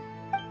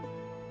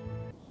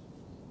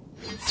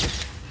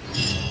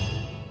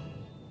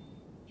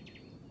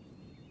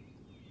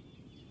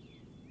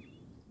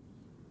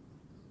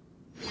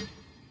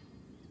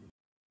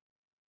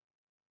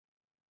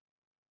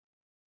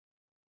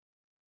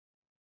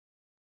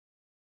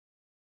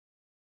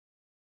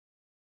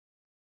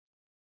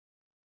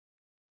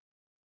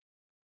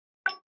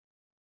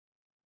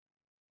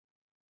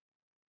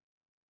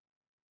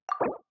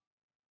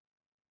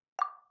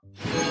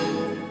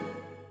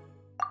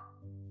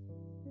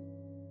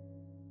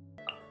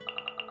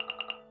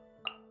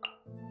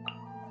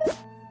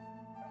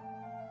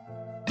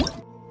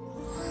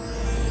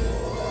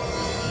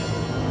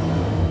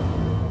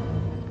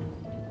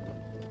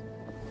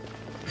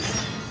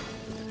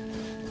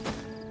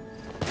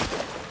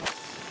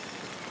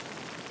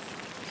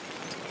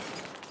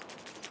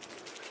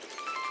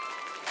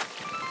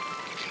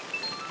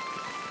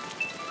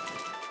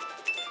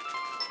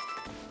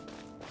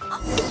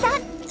 Is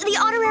that the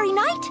honorary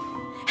knight?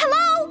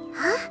 Hello?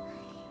 Huh?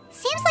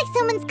 Seems like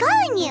someone's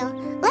calling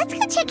you. Let's go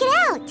check it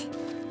out.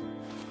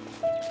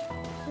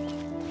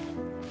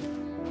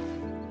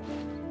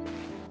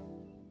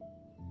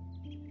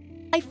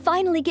 I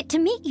finally get to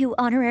meet you,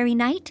 honorary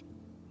knight.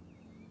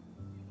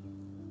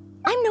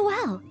 I'm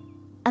Noelle,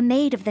 a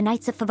maid of the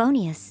Knights of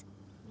Favonius.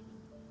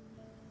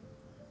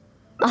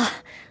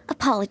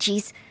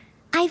 Apologies.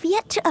 I've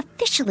yet to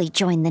officially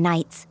join the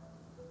Knights.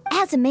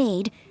 As a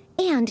maid,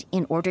 and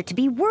in order to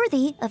be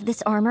worthy of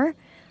this armor,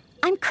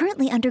 I'm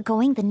currently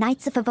undergoing the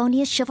Knights of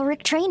Favonius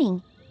Chivalric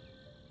Training.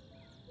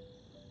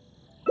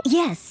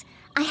 Yes,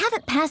 I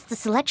haven't passed the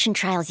selection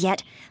trials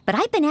yet, but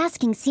I've been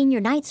asking senior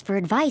knights for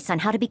advice on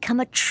how to become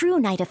a true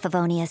Knight of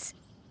Favonius.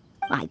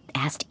 I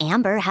asked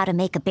Amber how to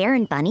make a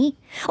Baron Bunny.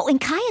 Oh, and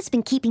Kaya's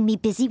been keeping me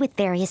busy with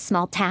various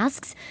small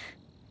tasks.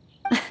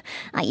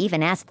 I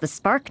even asked the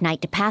Spark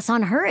Knight to pass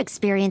on her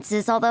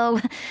experiences, although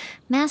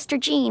Master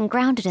Jean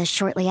grounded us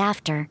shortly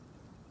after.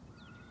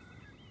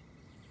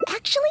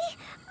 Actually,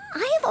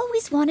 I have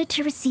always wanted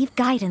to receive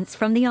guidance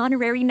from the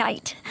honorary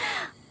knight.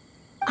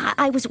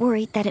 I was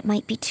worried that it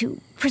might be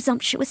too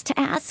presumptuous to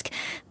ask.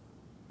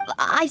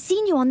 I've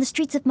seen you on the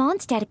streets of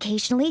Mondstadt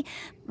occasionally,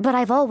 but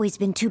I've always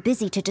been too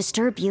busy to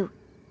disturb you.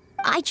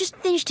 I just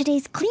finished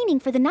today's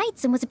cleaning for the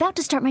Knights and was about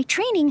to start my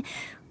training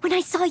when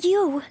I saw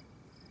you.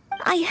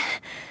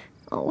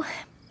 Oh,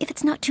 if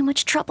it's not too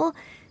much trouble,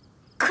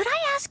 Could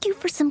I ask you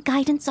for some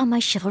guidance on my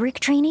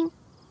chivalric training?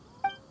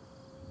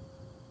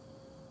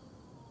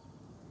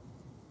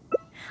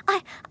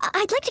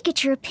 I'd like to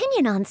get your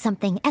opinion on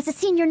something as a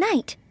senior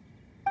knight.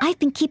 I've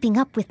been keeping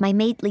up with my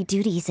maidly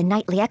duties and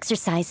nightly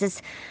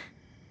exercises,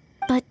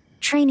 but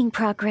training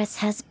progress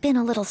has been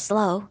a little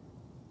slow.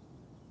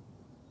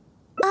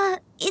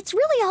 It's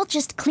really all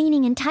just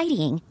cleaning and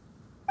tidying.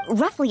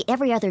 Roughly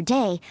every other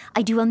day,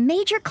 I do a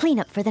major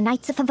cleanup for the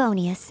Knights of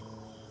Favonius.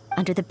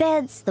 Under the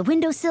beds, the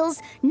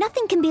windowsills,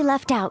 nothing can be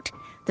left out.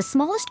 The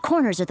smallest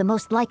corners are the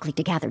most likely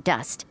to gather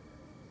dust.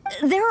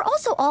 There are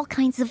also all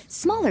kinds of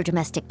smaller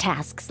domestic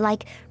tasks,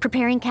 like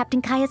preparing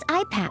Captain Kaya's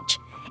eye patch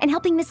and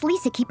helping Miss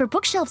Lisa keep her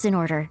bookshelves in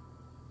order.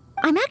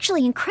 I'm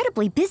actually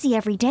incredibly busy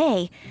every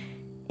day.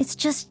 It's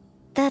just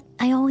that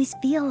I always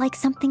feel like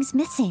something's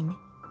missing.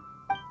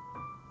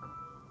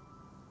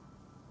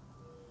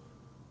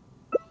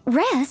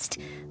 Rest?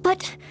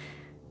 But...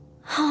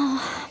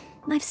 oh,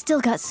 I've still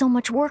got so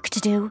much work to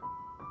do.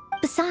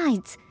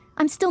 Besides,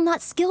 I'm still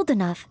not skilled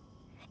enough.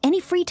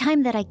 Any free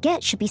time that I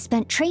get should be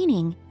spent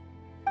training.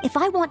 If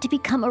I want to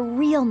become a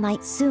real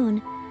knight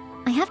soon,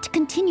 I have to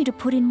continue to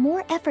put in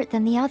more effort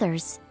than the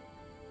others.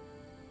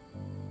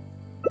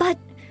 But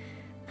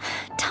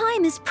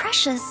time is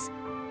precious.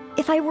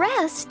 If I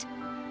rest,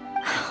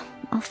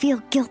 I'll feel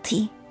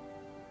guilty.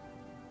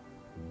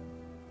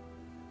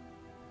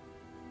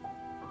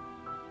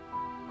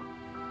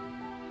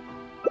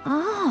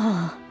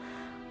 Oh,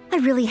 I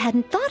really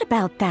hadn't thought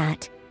about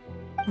that.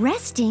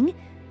 Resting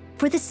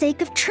for the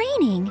sake of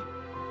training.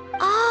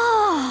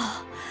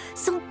 Oh,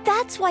 so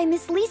that's why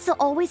Miss Lisa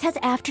always has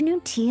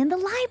afternoon tea in the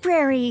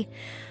library.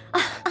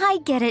 I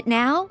get it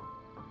now.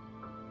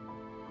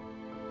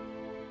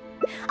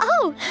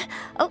 Oh,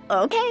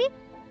 okay.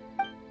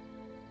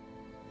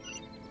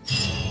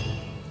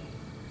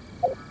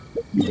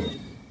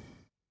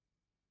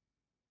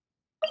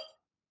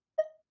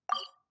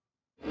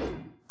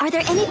 Are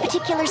there any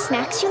particular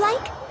snacks you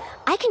like?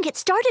 I can get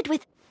started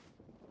with...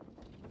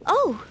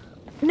 Oh,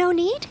 no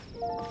need?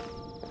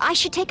 I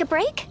should take a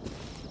break?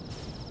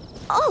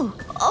 Oh,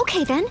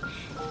 okay then.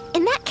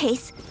 In that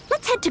case,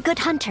 let's head to Good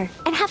Hunter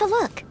and have a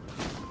look.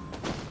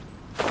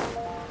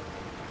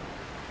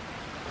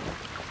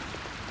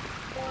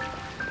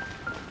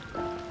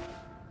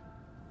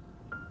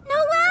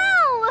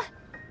 Noelle!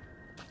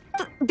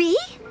 B?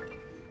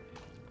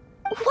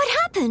 What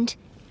happened?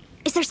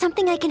 Is there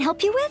something I can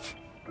help you with?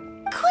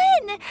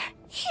 Quinn!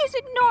 He's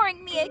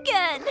ignoring me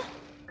again.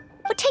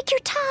 Well, take your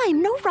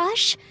time, no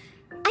rush.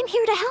 I'm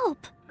here to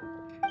help.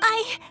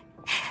 I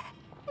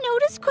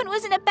noticed Quinn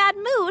was in a bad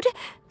mood,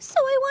 so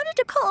I wanted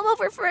to call him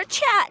over for a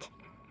chat.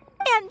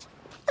 And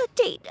a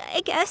date,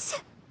 I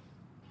guess.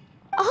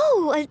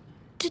 Oh, a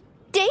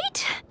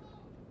date?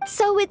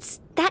 So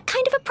it's that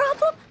kind of a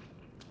problem?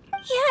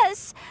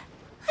 Yes.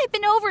 I've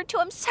been over to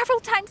him several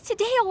times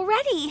today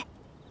already.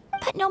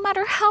 But no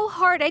matter how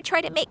hard I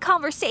try to make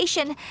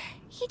conversation,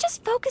 he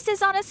just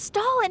focuses on his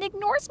stall and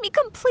ignores me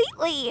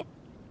completely.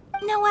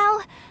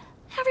 Noelle,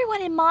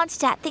 everyone in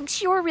Mondstadt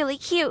thinks you're really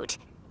cute.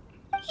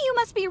 You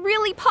must be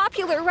really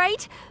popular,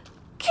 right?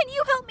 Can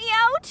you help me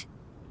out?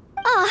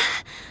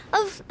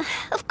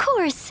 Of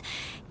course.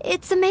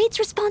 It's a maid's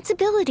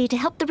responsibility to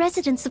help the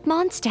residents of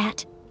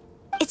Mondstadt.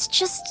 It's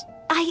just,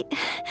 I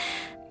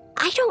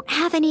don't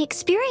have any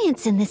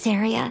experience in this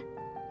area.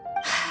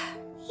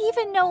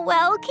 Even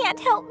Noelle can't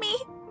help me?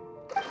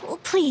 Oh,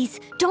 please,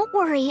 don't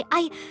worry.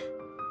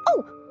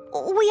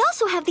 Oh, we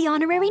also have the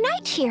Honorary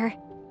Knight here.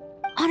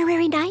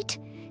 Honorary Knight,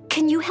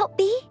 can you help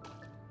me?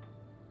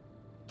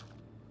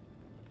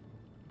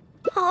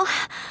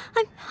 Oh,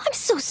 I'm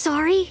so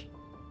sorry.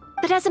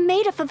 But as a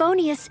Maid of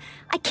Favonius,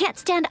 I can't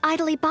stand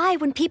idly by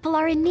when people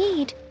are in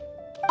need.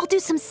 I'll do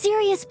some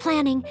serious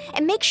planning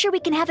and make sure we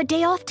can have a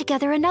day off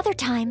together another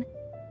time.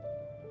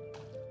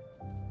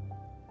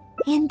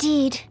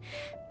 Indeed.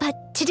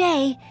 But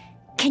today,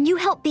 can you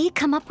help B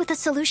come up with a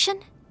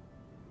solution?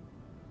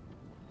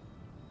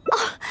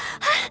 Oh,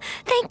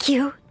 thank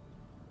you.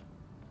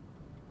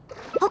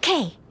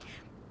 Okay.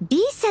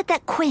 B said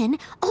that Quinn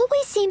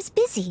always seems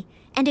busy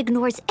and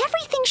ignores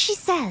everything she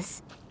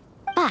says.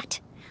 But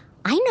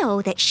I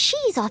know that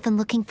she's often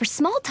looking for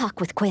small talk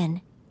with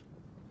Quinn.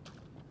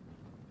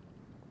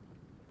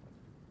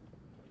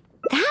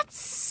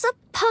 That's a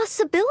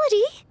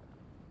possibility.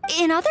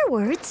 In other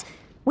words,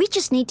 we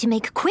just need to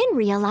make Quinn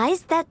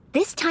realize that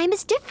this time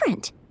is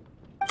different.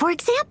 For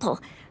example,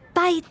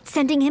 by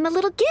sending him a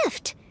little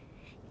gift.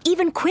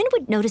 Even Quinn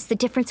would notice the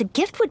difference a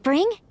gift would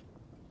bring.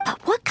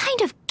 But what kind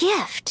of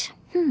gift?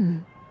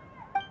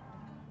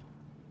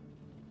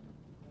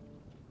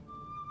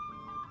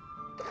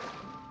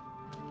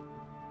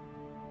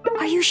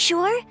 Are you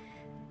sure?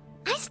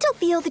 I still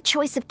feel the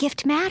choice of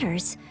gift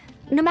matters,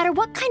 no matter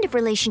what kind of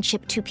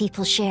relationship two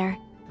people share.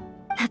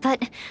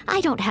 But I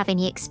don't have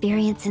any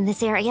experience in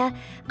this area.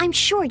 I'm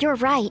sure you're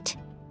right.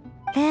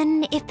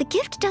 Then, if the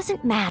gift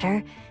doesn't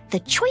matter, the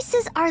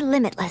choices are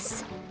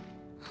limitless.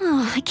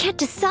 Oh, I can't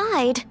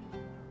decide.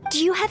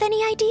 Do you have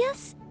any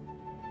ideas?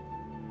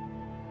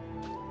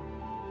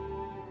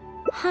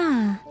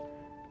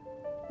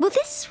 Will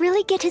this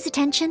really get his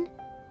attention?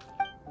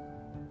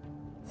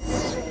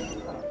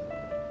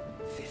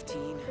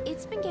 15.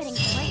 It's been getting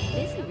quite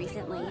busy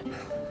recently.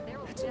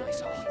 That's a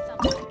nice haul.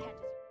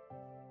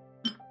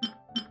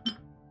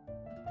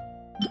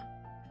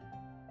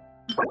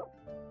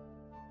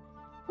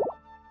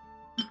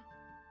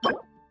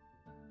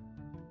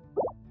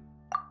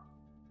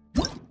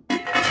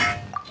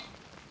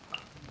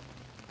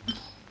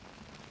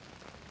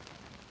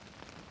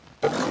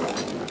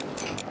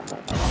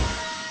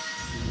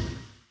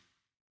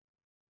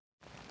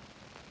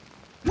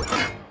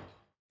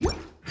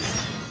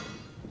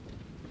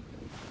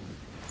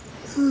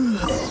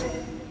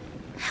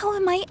 How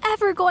am I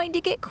ever going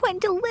to get Quinn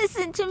to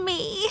listen to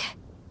me?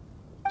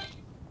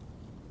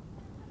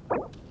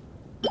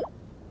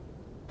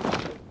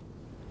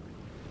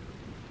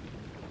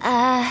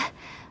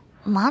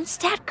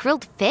 Mondstadt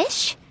grilled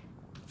fish?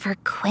 For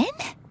Quinn?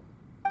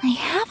 I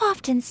have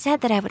often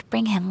said that I would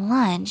bring him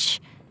lunch.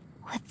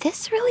 Would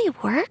this really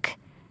work?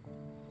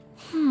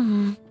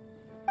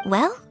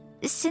 Well,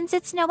 since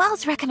it's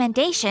Noelle's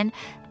recommendation,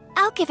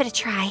 I'll give it a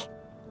try.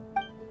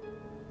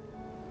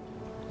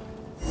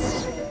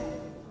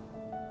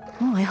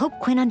 Oh, I hope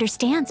Quinn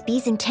understands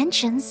Bee's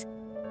intentions.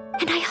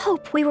 And I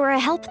hope we were a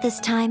help this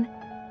time.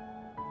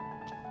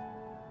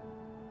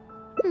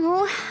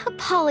 Oh,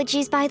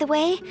 apologies, by the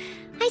way.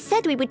 I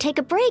said we would take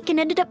a break and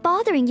ended up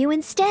bothering you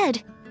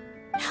instead.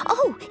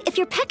 Oh, if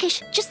you're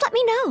peckish, just let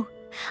me know.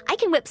 I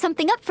can whip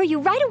something up for you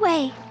right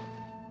away.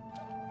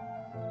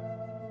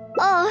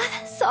 Oh,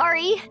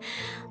 sorry.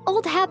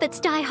 Old habits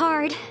die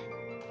hard.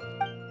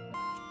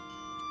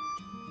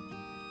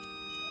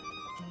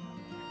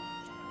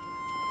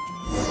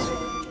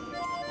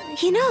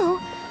 You know,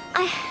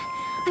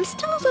 I'm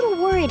still a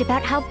little worried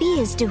about how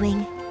Bee is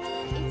doing.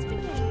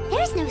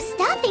 There's no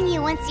stopping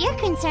you once you're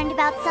concerned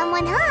about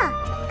someone, huh?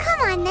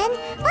 Come on then,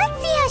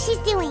 let's see how she's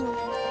doing.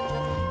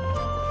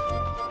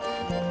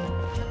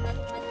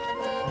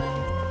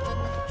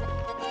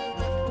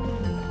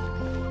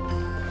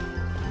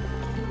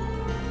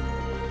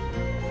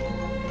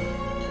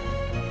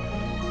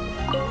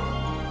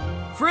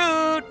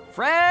 Fruit!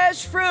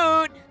 Fresh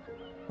fruit!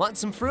 Want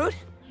some fruit?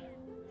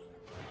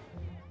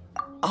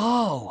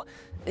 Oh,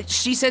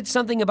 she said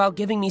something about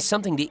giving me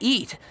something to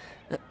eat,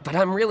 but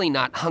I'm really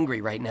not hungry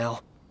right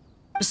now.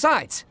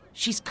 Besides,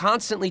 she's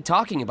constantly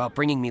talking about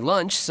bringing me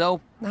lunch, so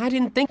I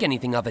didn't think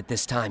anything of it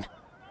this time.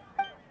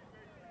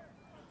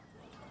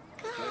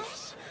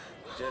 Gosh,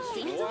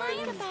 think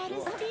about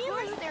us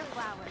stealing their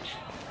flowers.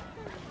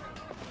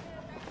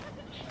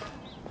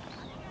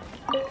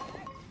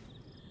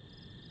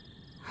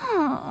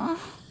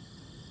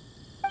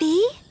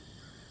 Bee?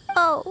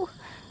 Oh,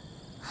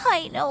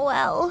 hi,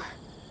 Noelle.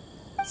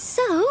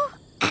 So,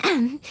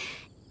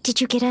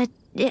 did you get a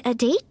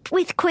date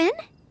with Quinn?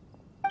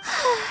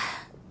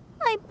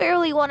 I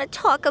barely want to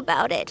talk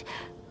about it.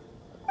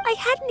 I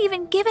hadn't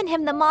even given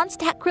him the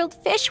Mondstadt grilled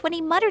fish when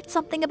he muttered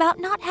something about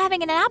not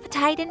having an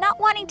appetite and not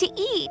wanting to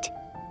eat.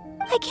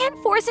 I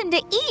can't force him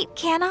to eat,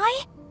 can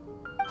I?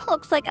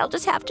 Looks like I'll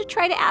just have to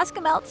try to ask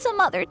him out some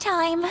other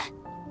time.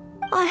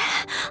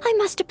 I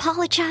must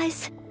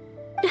apologize.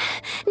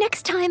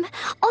 Next time,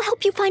 I'll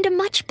help you find a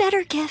much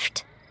better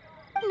gift.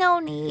 No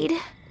need.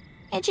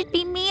 It should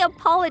be me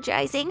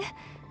apologizing.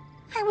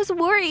 I was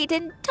worried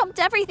and dumped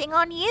everything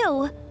on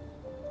you.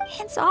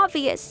 It's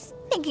obvious,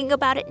 thinking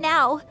about it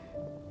now.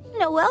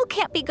 Noelle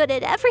can't be good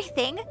at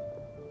everything.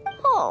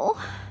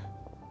 Oh.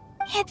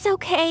 It's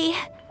okay.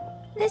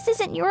 This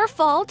isn't your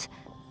fault.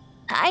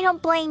 I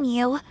don't blame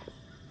you.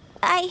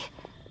 I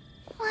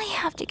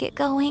have to get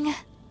going.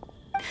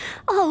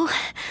 Oh,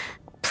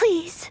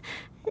 please,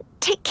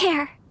 take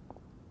care.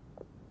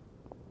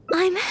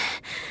 I'm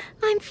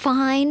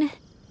fine.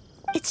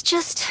 It's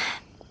just,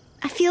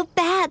 I feel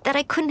bad that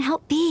I couldn't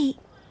help Bee.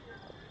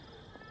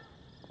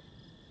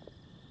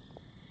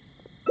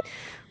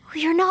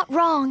 You're not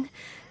wrong.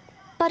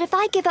 But if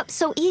I give up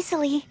so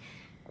easily,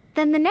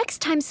 then the next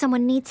time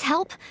someone needs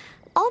help,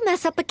 I'll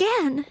mess up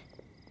again.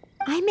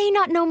 I may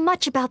not know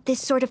much about this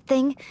sort of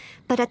thing,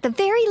 but at the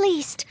very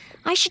least,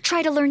 I should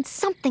try to learn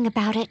something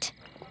about it.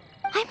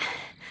 I'm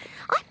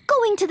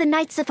going to the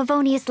Knights of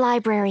Favonius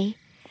library.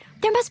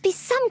 There must be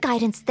some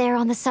guidance there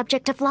on the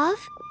subject of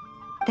love.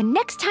 The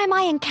next time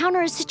I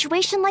encounter a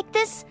situation like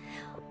this,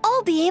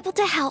 I'll be able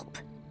to help.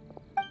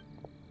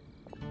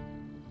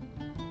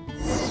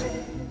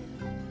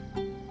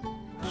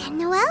 Can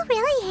Noelle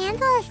really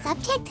handle a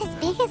subject as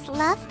big as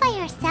love by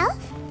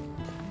herself?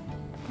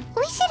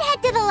 We should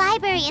head to the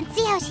library and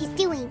see how she's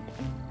doing.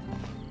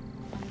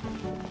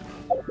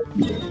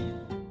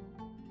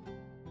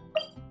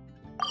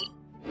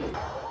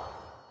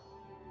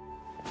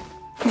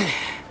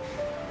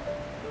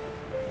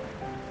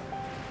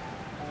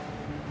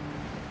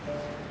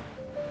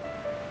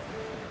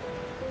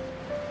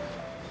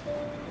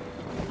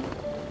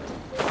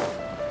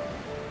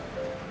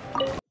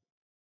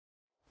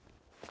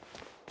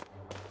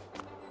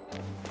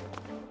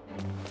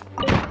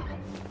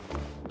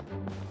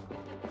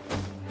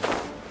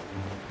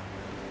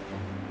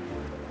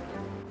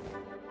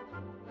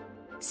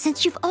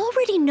 Since you've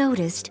already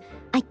noticed,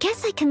 I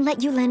guess I can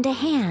let you lend a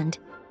hand.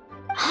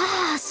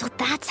 Ah, so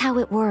that's how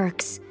it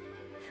works.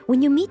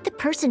 When you meet the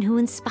person who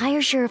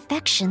inspires your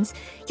affections,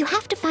 you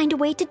have to find a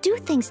way to do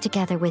things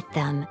together with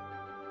them.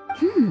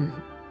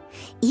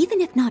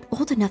 Even if not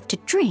old enough to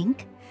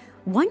drink,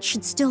 one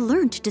should still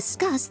learn to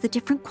discuss the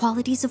different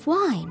qualities of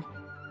wine.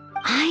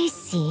 I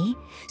see.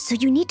 So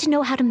you need to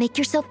know how to make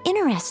yourself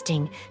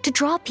interesting, to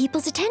draw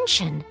people's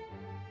attention.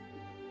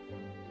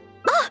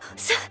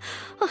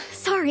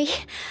 Sorry.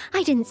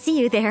 I didn't see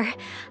you there.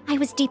 I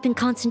was deep in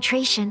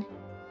concentration.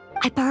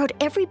 I borrowed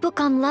every book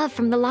on love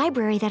from the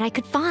library that I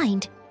could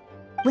find.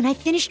 When I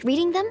finished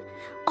reading them,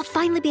 I'll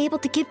finally be able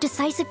to give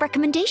decisive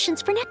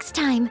recommendations for next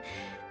time,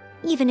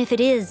 even if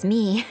it is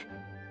me.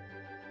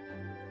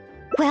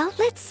 Well,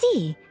 let's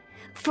see.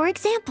 For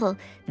example,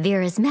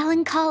 Vera's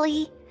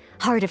Melancholy,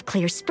 Heart of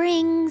Clear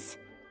Springs.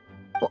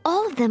 Well,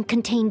 all of them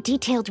contain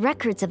detailed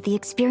records of the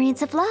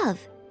experience of love.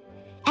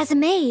 As a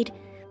maid,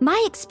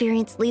 my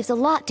experience leaves a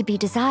lot to be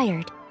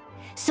desired.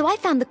 So I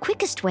found the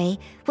quickest way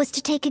was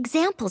to take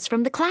examples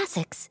from the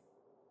classics.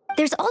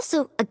 There's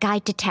also a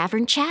guide to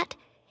tavern chat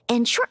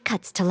and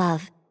shortcuts to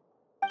love.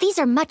 These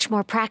are much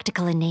more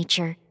practical in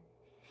nature.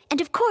 And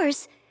of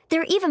course,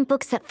 there are even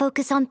books that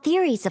focus on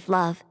theories of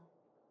love.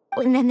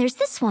 And then there's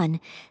this one.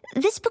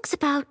 This book's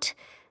about...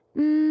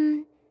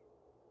 No,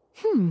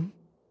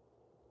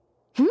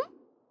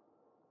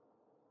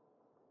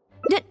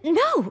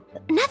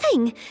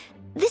 nothing.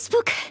 This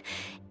book...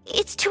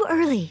 It's too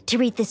early to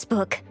read this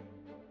book.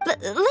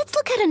 Let's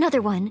look at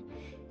another one.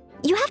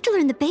 You have to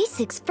learn the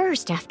basics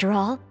first, after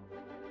all.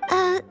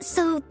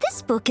 So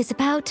this book is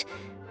about...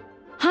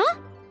 Huh?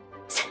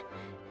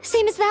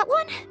 Same as that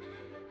one?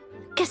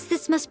 Guess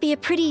this must be a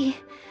pretty...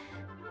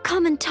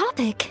 common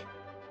topic.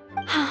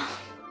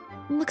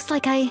 Looks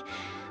like I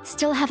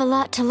still have a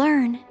lot to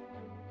learn.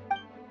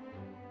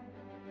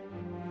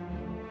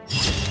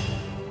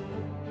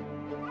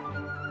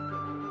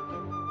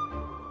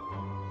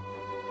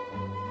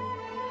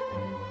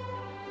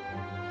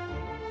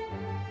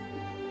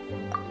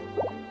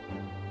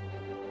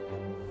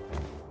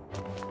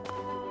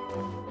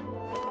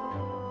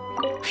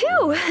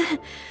 Phew!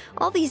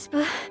 All these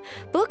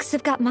books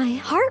have got my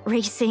heart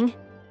racing.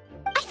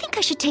 I think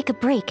I should take a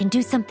break and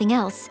do something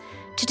else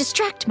to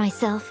distract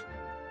myself.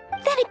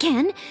 Then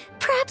again,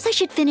 perhaps I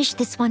should finish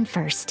this one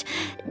first.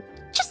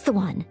 Just the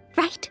one,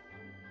 right?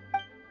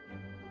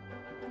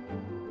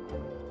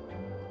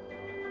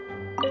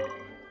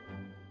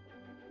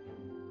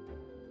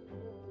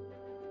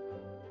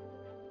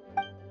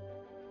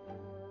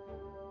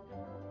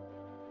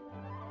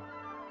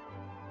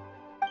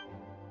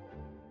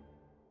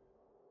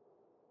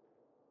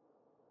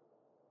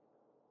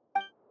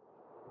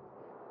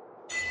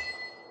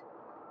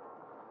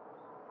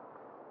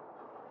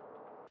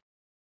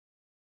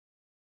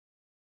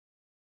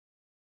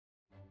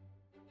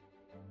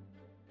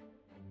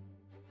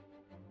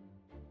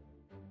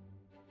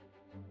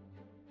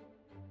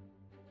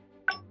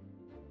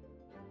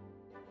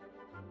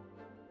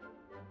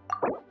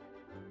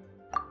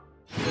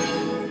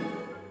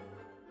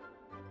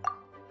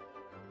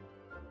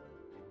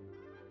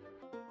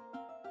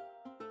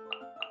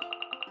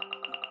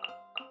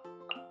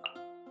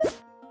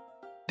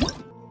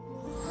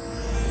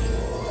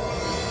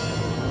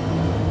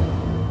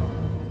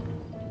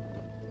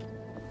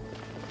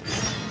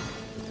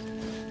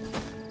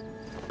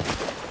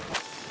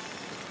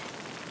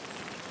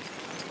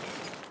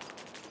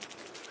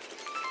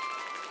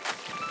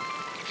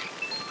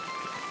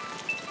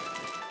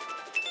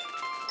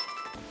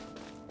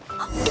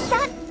 Is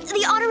that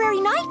the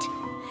honorary knight?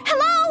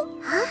 Hello?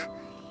 Huh?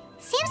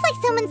 Seems like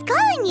someone's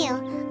calling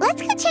you.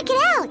 Let's go check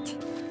it out.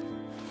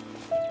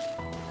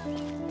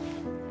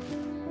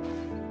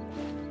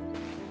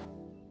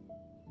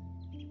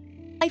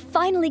 I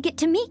finally get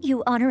to meet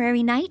you,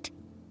 honorary knight.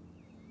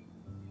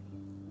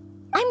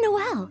 I'm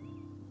Noelle,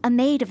 a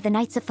maid of the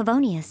Knights of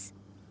Favonius.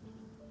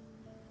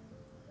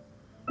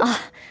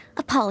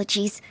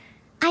 Apologies.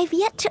 I've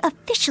yet to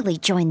officially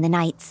join the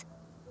Knights.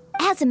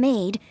 As a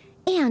maid,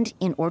 and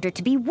in order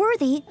to be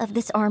worthy of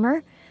this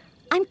armor,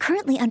 I'm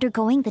currently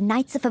undergoing the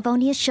Knights of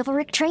Favonius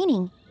Chivalric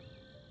Training.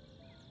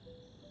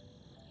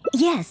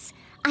 Yes,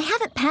 I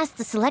haven't passed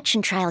the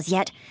selection trials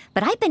yet,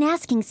 but I've been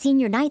asking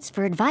senior knights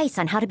for advice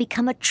on how to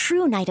become a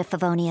true Knight of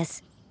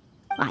Favonius.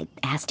 I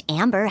asked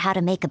Amber how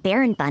to make a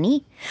Baron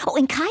Bunny. Oh,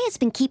 and Kaya's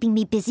been keeping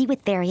me busy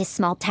with various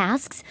small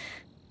tasks.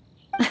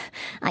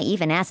 I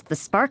even asked the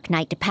Spark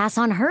Knight to pass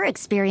on her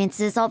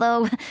experiences,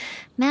 although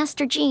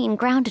Master Jean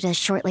grounded us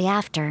shortly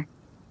after.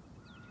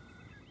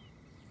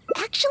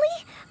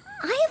 Actually,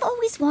 I have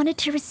always wanted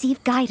to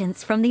receive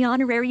guidance from the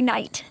honorary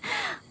knight.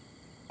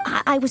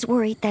 I was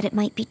worried that it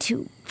might be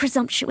too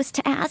presumptuous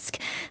to ask.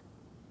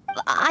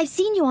 I've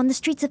seen you on the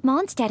streets of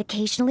Mondstadt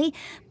occasionally,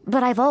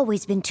 but I've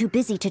always been too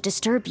busy to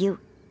disturb you.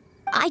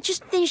 I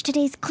just finished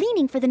today's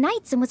cleaning for the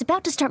Knights and was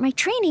about to start my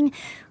training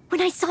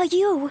when I saw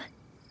you.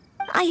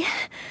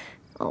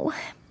 Oh,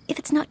 if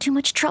it's not too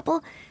much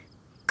trouble,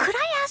 could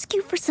I ask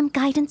you for some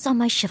guidance on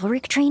my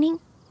chivalric training?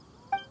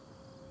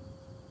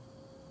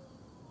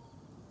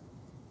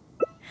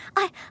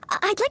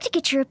 I'd like to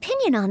get your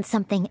opinion on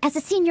something as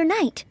a senior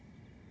knight.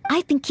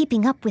 I've been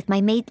keeping up with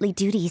my maidly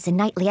duties and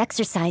nightly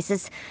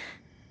exercises,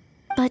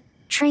 but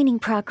training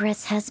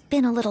progress has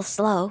been a little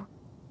slow.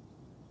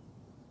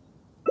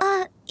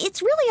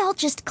 It's really all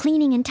just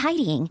cleaning and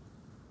tidying.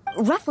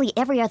 Roughly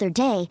every other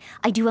day,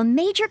 I do a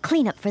major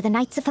cleanup for the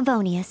Knights of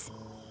Favonius.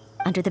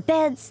 Under the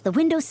beds, the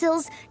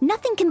windowsills,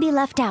 nothing can be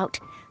left out.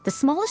 The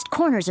smallest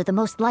corners are the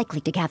most likely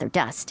to gather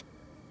dust.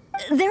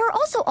 There are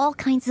also all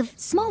kinds of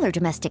smaller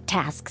domestic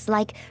tasks,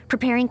 like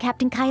preparing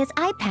Captain Kaya's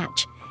eye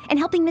patch and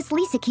helping Miss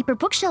Lisa keep her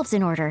bookshelves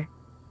in order.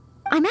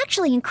 I'm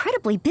actually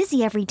incredibly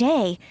busy every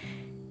day.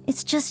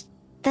 It's just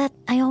that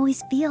I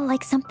always feel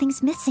like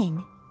something's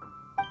missing.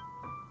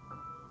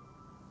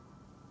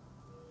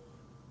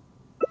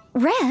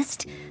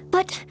 Rest?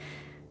 But...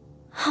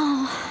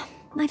 oh,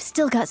 I've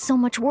still got so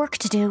much work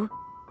to do.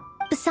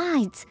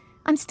 Besides,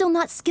 I'm still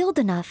not skilled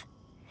enough.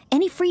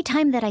 Any free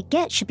time that I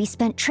get should be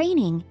spent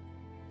training.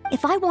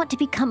 If I want to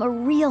become a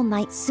real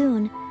knight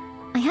soon,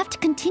 I have to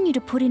continue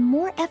to put in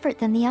more effort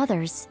than the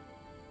others.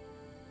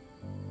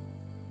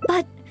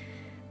 But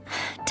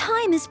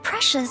time is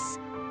precious.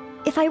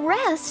 If I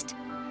rest,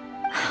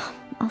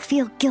 I'll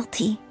feel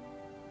guilty.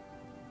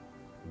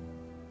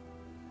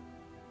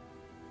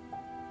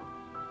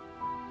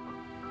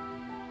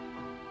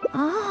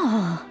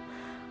 Oh,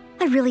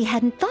 I really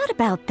hadn't thought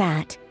about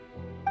that.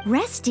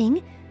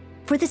 Resting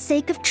for the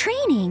sake of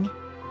training.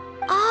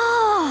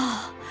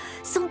 Oh,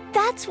 so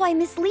that's why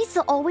Miss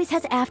Lisa always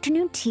has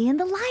afternoon tea in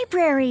the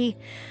library.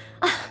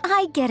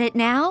 I get it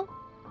now.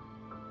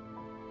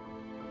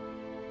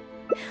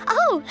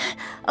 Oh,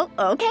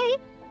 okay.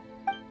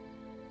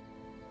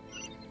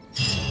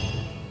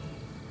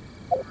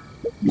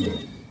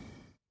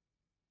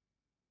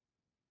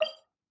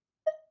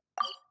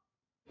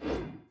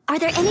 Are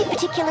there any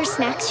particular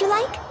snacks you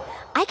like?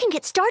 I can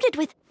get started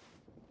with...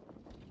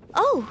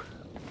 Oh,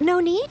 no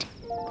need?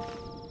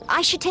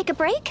 I should take a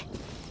break?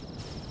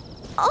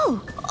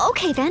 Oh,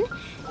 okay then.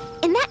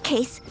 In that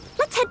case,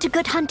 let's head to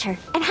Good Hunter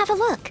and have a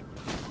look.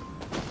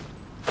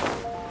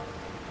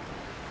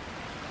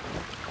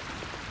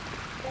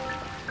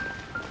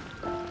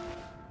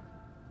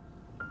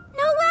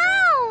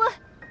 Noelle!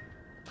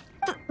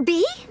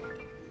 Bee?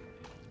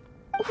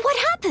 What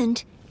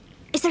happened?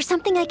 Is there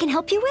something I can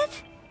help you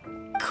with?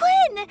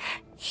 Quinn!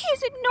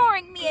 He's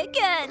ignoring me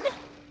again.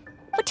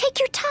 Well, take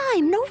your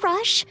time, no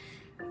rush.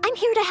 I'm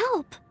here to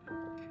help.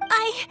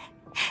 I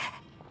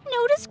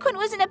noticed Quinn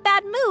was in a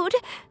bad mood,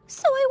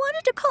 so I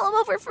wanted to call him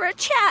over for a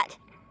chat.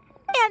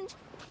 And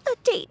a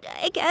date,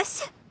 I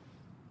guess.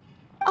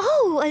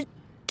 Oh, a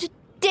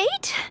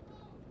date?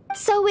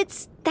 So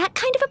it's that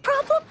kind of a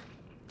problem?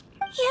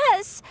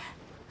 Yes.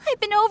 I've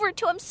been over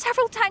to him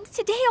several times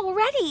today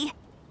already.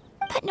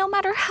 But no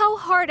matter how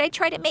hard I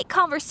try to make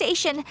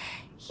conversation,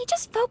 he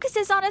just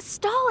focuses on a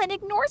stall and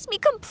ignores me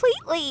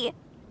completely.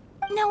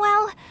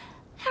 Noelle,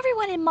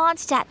 everyone in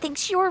Mondstadt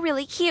thinks you're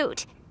really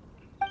cute.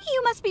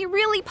 You must be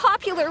really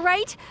popular,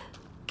 right?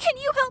 Can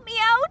you help me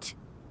out?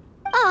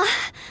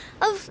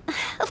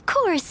 Of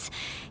course.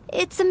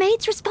 It's a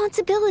maid's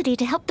responsibility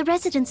to help the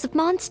residents of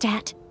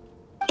Mondstadt.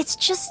 It's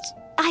just,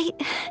 I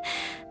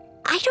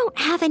don't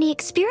have any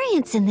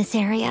experience in this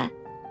area.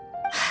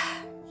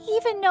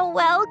 Even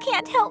Noelle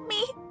can't help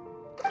me?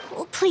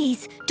 Oh,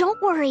 please,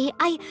 don't worry.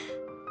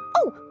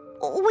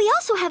 Oh, we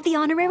also have the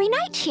Honorary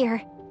Knight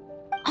here.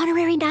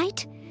 Honorary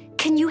Knight,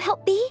 can you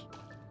help me?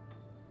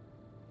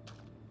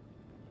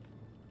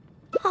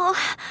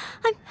 Oh,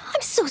 I'm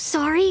so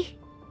sorry.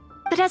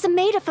 But as a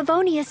Maid of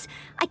Favonius,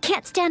 I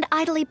can't stand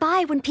idly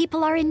by when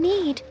people are in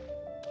need.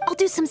 I'll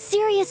do some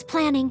serious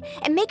planning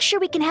and make sure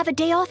we can have a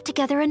day off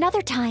together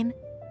another time.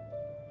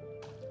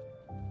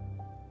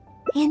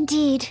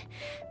 Indeed.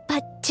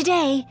 But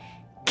today,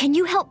 can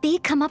you help Bee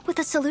come up with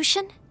a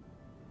solution?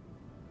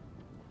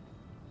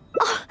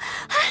 Oh,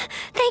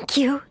 thank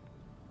you.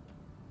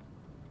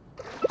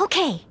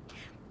 Okay.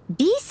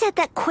 Bee said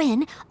that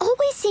Quinn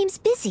always seems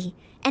busy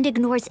and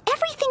ignores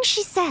everything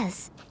she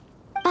says.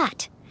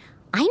 But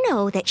I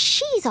know that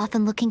she's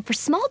often looking for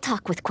small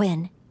talk with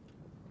Quinn.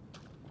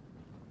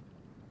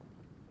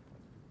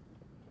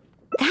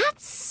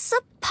 That's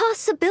a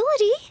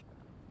possibility.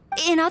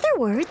 In other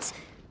words,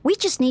 we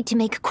just need to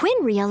make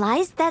Quinn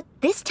realize that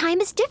this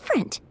time is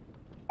different.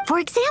 For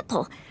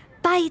example,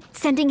 by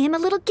sending him a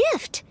little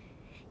gift.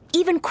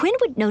 Even Quinn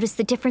would notice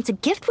the difference a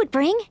gift would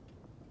bring.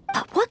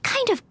 But what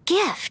kind of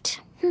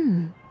gift?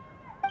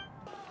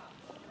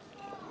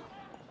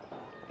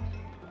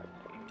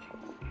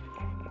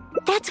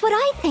 That's what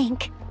I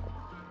think.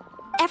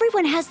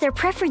 Everyone has their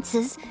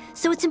preferences,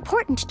 so it's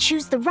important to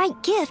choose the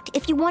right gift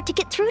if you want to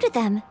get through to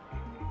them.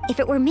 If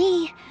it were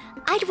me,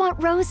 I'd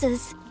want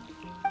roses.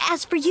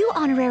 As for you,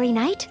 Honorary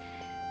Knight,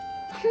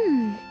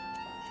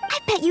 I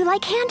bet you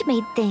like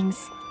handmade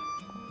things.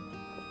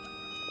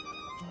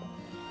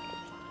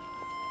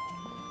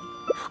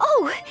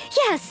 Oh,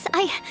 yes,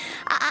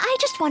 I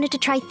just wanted to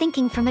try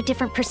thinking from a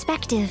different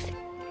perspective.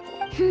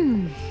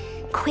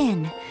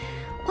 Quinn,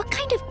 what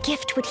kind of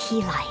gift would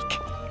he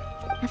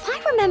like? If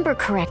I remember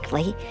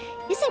correctly,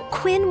 isn't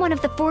Quinn one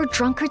of the 4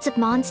 drunkards of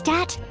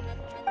Mondstadt?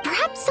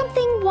 Perhaps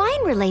something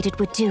wine-related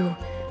would do.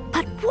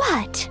 But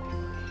what?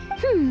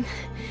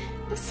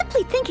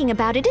 Simply thinking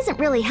about it isn't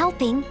really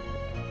helping.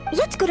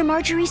 Let's go to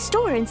Marjorie's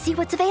store and see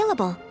what's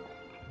available.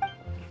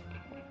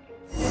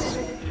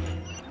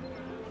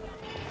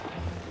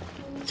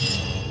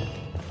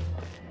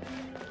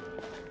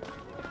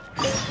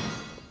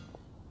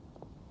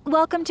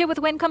 Welcome to With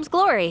Wind Comes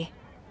Glory.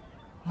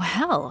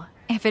 Well,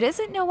 if it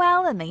isn't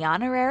Noelle and the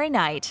Honorary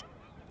Knight.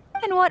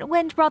 And what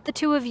wind brought the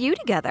two of you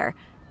together?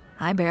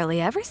 I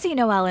barely ever see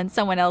Noelle in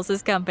someone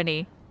else's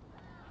company.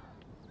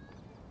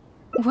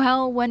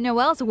 Well, when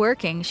Noelle's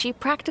working, she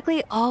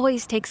practically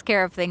always takes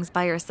care of things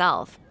by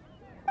herself.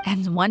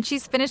 And once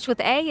she's finished with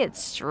A,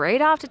 it's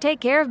straight off to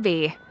take care of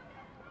B.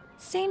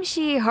 Seems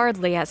she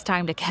hardly has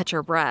time to catch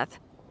her breath.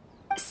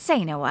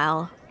 Say,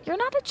 Noelle, you're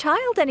not a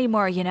child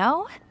anymore, you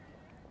know?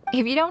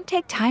 If you don't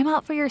take time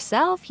out for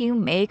yourself, you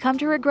may come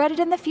to regret it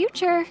in the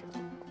future.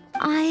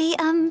 I,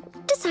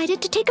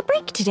 decided to take a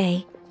break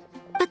today.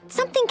 But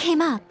something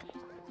came up.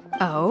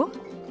 Oh?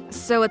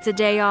 So it's a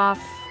day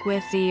off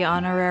with the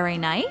Honorary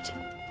Knight?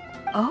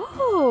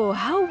 Oh,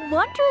 how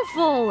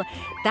wonderful!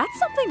 That's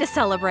something to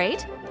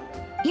celebrate.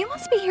 You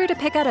must be here to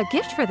pick out a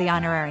gift for the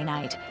Honorary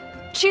Knight.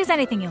 Choose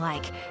anything you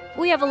like.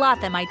 We have a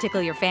lot that might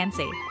tickle your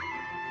fancy.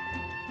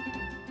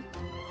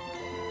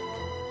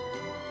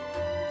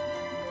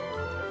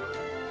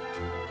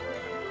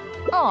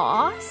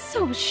 Aw,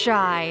 so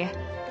shy.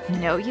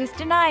 No use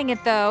denying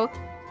it, though.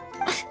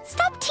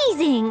 Stop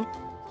teasing!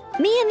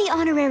 Me and the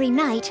Honorary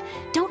Knight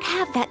don't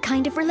have that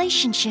kind of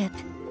relationship.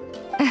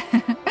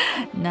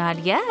 Not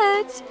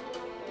yet.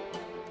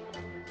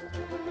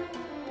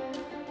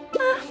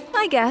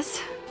 I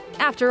guess.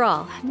 After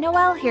all,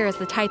 Noelle here is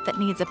the type that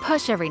needs a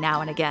push every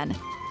now and again.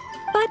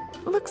 But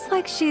looks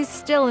like she's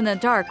still in the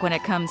dark when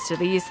it comes to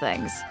these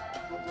things.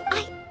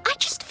 I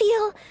just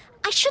feel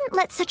I shouldn't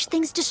let such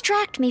things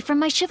distract me from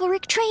my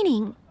chivalric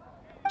training.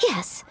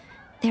 Yes,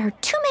 there are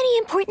too many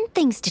important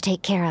things to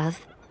take care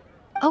of.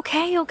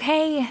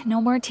 Okay,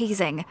 no more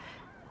teasing.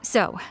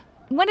 So,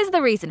 what is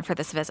the reason for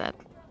this visit?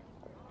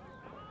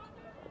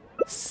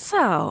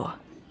 So,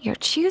 you're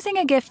choosing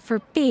a gift for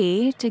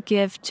B to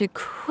give to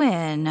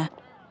Quinn.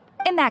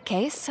 In that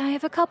case, I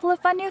have a couple of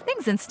fun new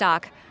things in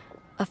stock.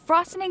 A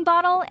frosting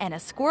bottle and a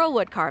squirrel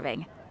wood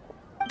carving.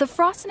 The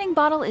frosting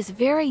bottle is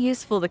very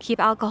useful to keep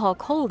alcohol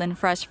cold and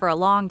fresh for a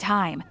long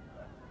time.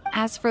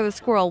 As for the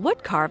squirrel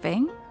wood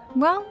carving,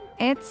 well,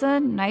 it's a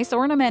nice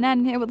ornament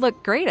and it would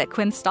look great at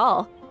Quinn's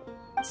stall.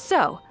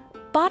 So,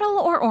 bottle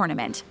or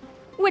ornament,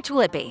 which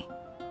will it be?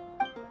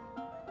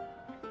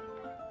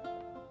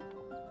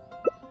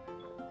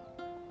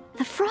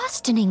 The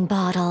frosting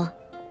bottle.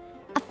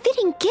 A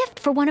fitting gift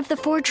for one of the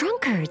 4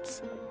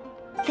 drunkards.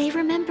 They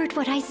remembered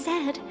what I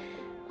said.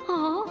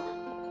 Aw.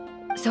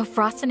 So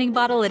frosting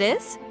bottle it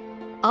is?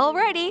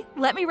 Alrighty,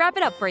 let me wrap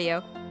it up for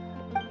you.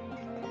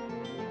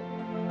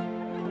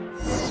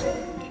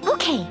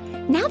 Okay,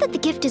 now that the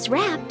gift is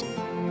wrapped,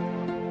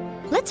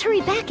 let's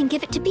hurry back and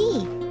give it to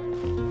B.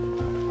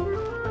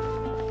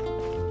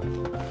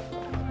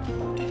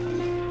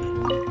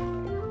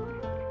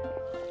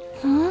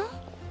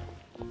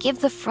 Give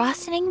the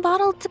frosting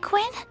bottle to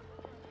Quinn?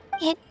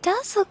 It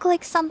does look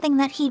like something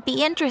that he'd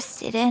be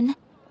interested in.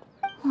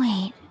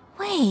 Wait.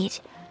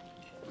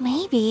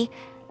 Maybe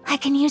I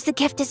can use the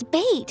gift as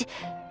bait.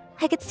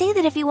 I could say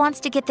that if he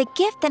wants to get the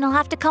gift, then he'll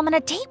have to come on a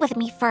date with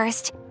me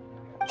first.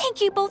 Thank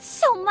you both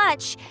so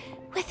much.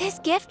 With this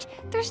gift,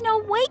 there's no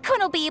way Quinn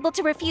will be able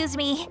to refuse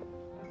me.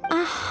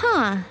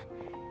 Uh-huh.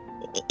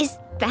 Is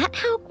that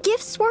how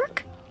gifts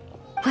work?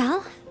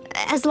 Well,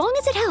 as long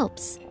as it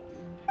helps.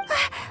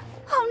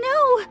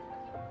 Oh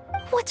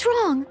no! What's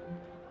wrong?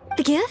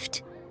 The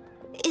gift?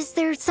 Is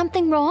there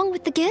something wrong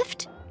with the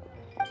gift?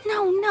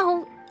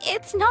 No,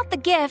 it's not the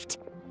gift.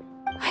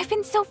 I've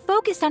been so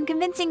focused on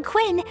convincing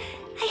Quinn,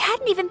 I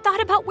hadn't even thought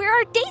about where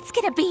our date's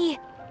gonna be.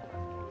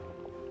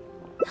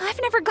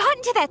 I've never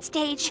gotten to that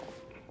stage.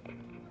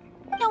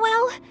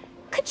 Noelle,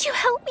 could you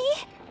help me?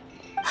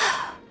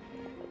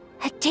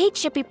 A date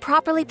should be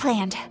properly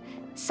planned,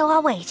 so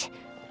I'll wait.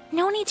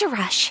 No need to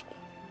rush.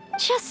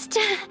 Just,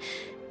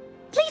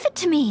 leave it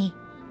to me.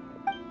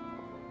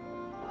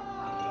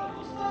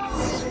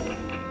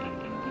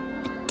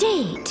 A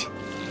date.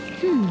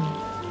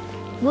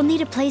 We'll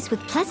need a place with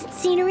pleasant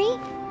scenery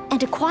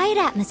and a quiet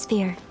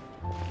atmosphere.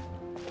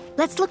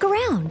 Let's look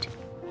around.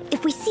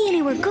 If we see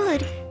anywhere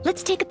good,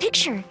 let's take a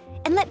picture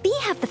and let B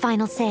have the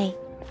final say.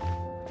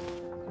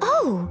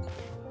 Oh,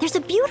 there's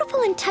a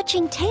beautiful and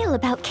touching tale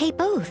about Cape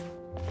Oath.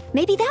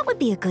 Maybe that would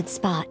be a good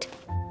spot.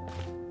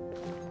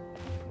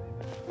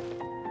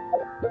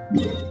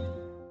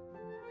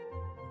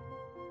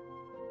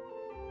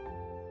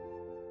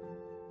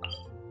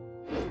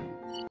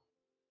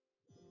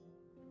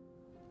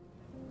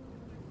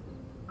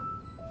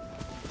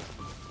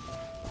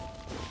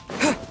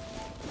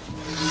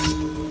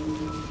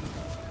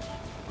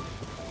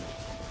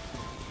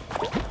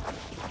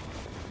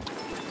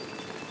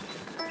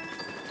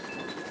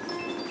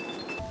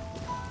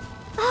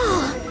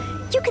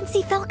 You can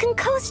see Falcon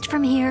Coast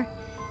from here.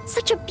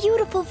 Such a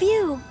beautiful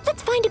view.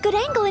 Let's find a good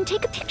angle and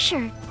take a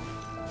picture.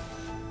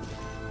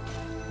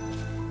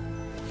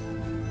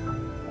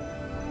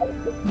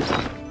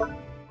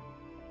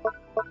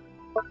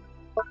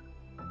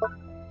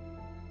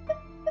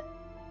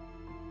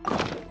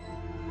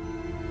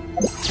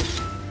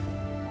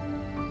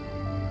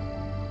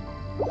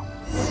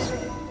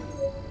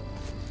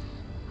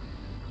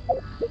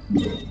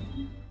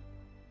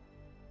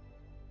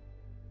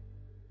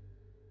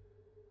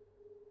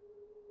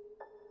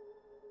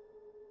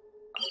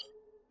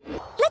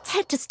 Let's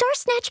head to Star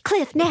Snatch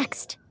Cliff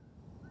next.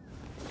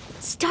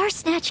 Star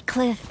Snatch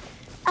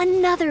Cliff,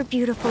 another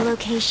beautiful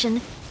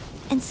location,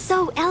 and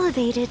so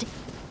elevated.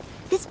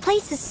 This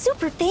place is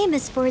super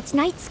famous for its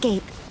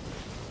nightscape.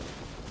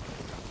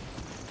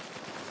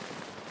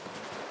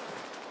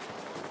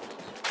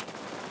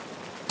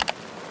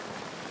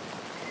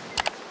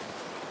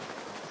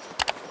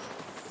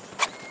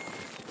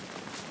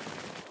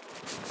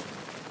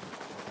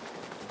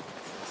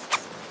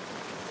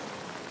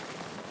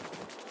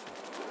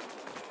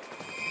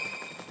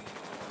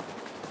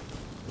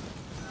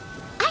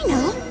 I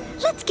know.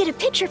 Let's get a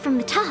picture from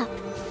the top.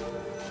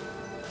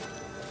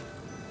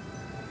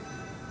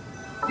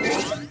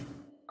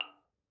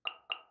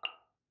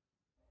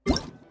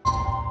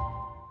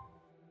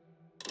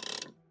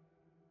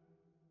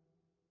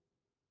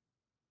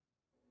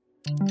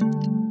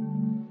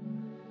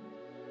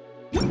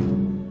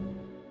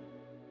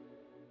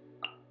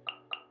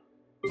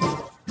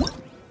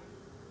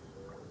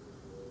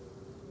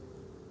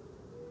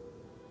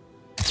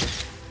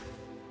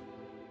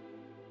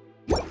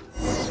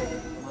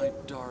 My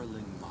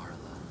darling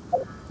Marla.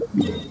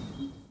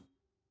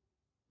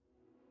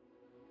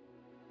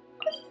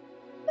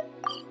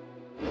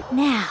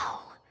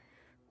 Now,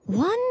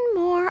 one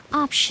more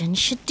option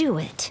should do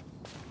it.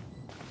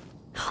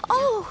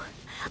 Oh,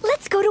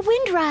 let's go to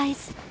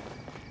Windrise.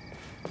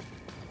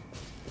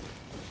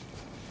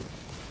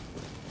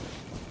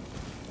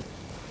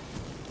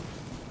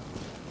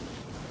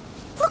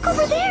 Look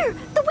over there,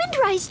 the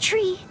Windrise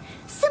tree,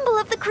 symbol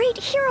of the great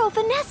hero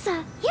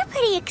Vanessa. You're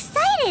pretty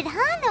excited,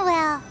 huh,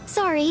 Noelle?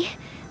 Sorry,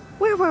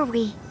 where were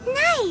we?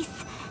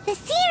 Nice! The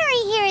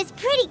scenery here is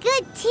pretty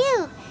good,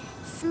 too.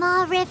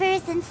 Small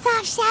rivers and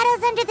soft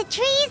shadows under the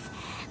trees.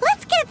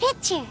 Let's get a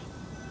picture.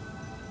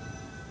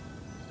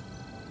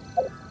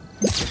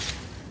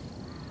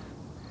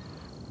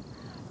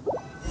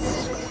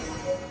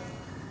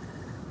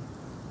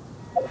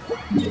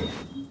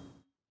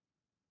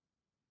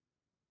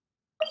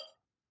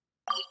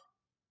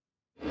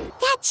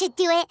 That should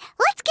do it.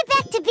 Let's get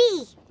back to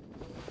B.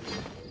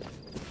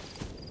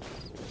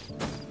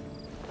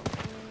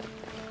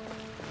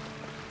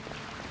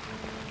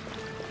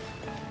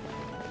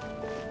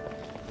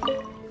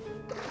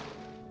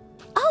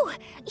 Oh,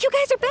 you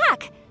guys are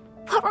back!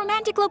 What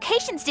romantic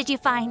locations did you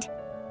find?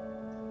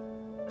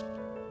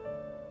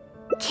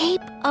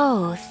 Cape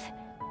Oath.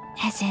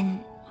 As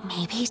in,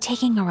 maybe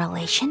taking a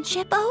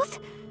relationship oath?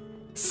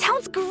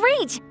 Sounds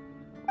great!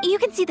 You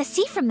can see the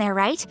sea from there,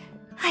 right?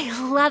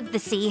 I love the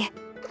sea.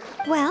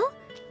 Well,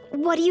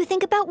 what do you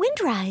think about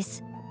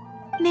Windrise?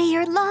 May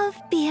your love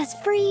be as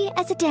free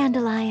as a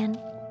dandelion.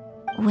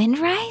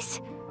 Windrise?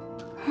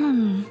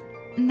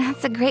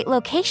 That's a great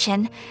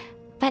location,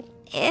 but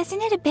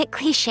isn't it a bit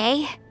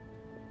cliché?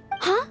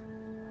 Huh?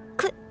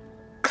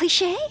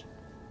 Cliché?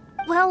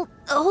 Well,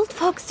 old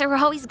folks are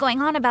always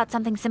going on about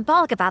something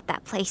symbolic about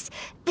that place.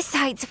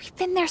 Besides, we've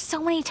been there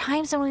so many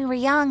times when we were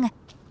young.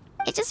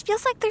 It just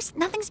feels like there's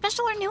nothing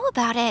special or new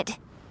about it.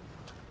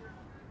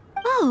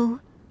 Oh.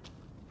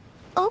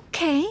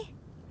 Okay.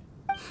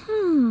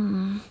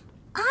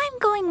 I'm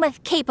going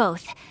with Cape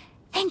Oath.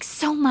 Thanks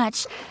so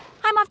much.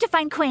 I'm off to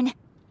find Quinn.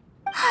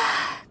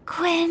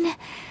 Quinn,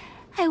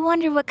 I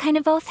wonder what kind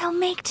of oath he'll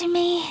make to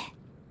me.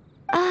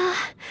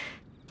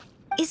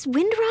 Is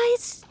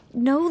Windrise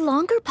no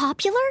longer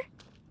popular?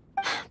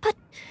 But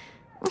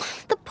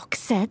the book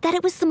said that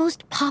it was the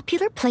most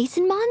popular place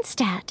in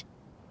Mondstadt.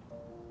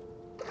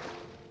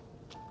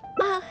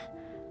 I'm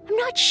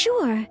not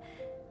sure.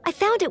 I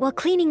found it while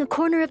cleaning a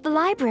corner of the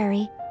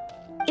library.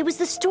 It was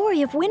the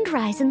story of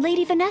Windrise and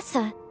Lady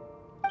Vanessa.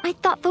 I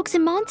thought folks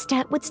in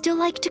Mondstadt would still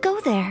like to go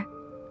there.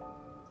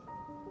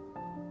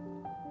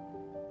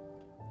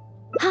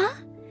 Huh?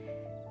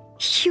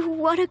 You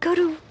want to go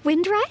to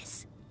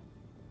Windrise?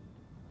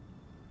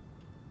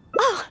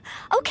 Oh,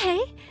 okay.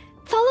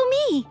 Follow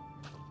me.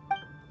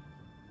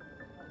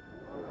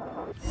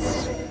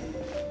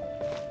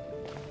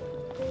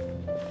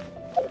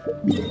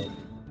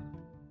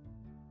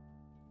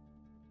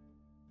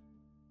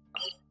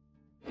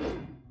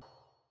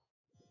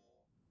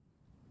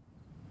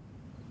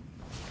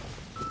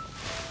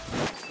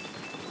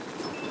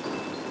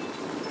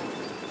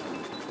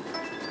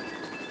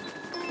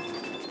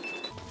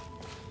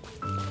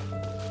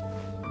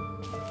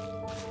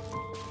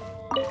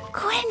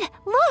 Quinn,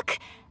 look!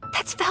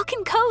 That's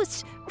Falcon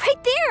Coast, right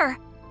there!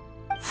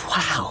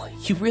 Wow,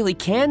 you really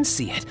can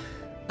see it.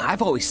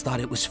 I've always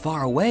thought it was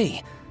far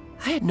away.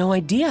 I had no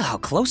idea how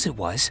close it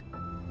was.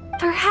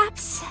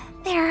 Perhaps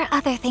there are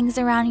other things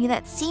around you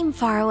that seem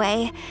far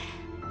away,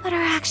 but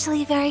are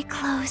actually very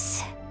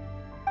close.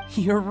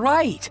 You're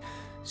right.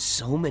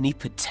 So many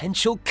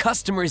potential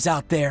customers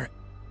out there.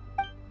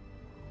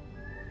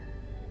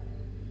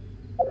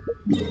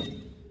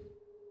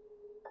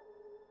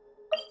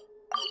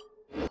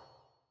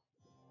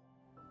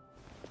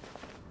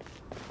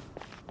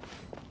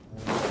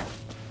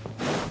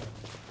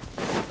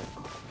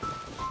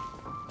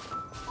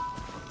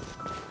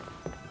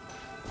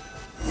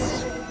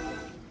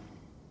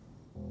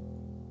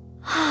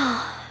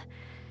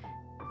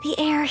 The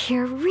air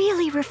here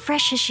really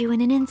refreshes you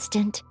in an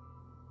instant.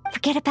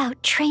 Forget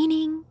about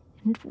training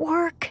and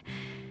work.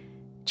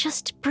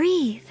 Just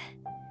breathe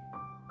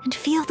and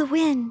feel the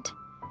wind.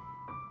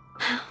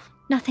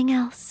 Nothing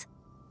else.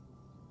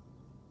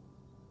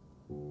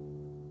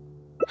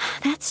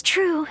 That's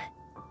true.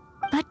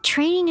 But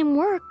training and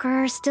work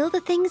are still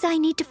the things I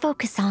need to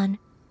focus on.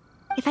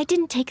 If I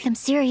didn't take them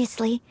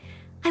seriously,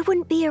 I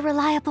wouldn't be a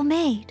reliable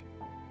maid.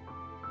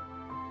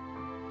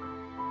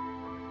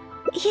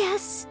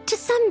 Yes, to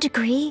some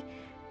degree.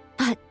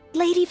 But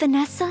Lady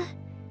Vanessa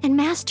and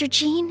Master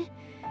Jean,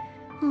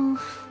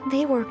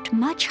 they worked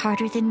much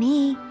harder than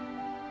me.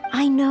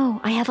 I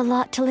know I have a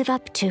lot to live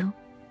up to.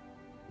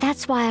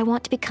 That's why I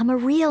want to become a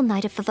real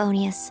Knight of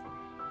Favonius,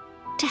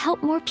 to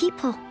help more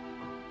people.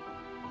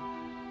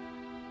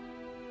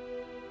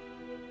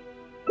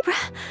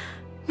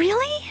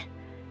 Really?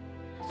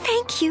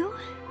 Thank you.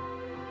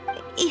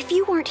 If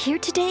you weren't here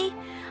today,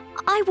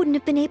 I wouldn't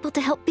have been able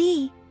to help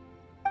Bea.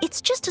 It's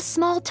just a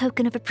small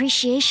token of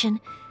appreciation,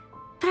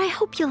 but I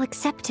hope you'll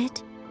accept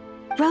it.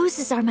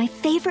 Roses are my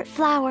favorite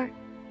flower.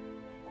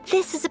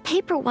 This is a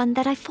paper one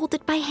that I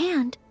folded by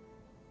hand.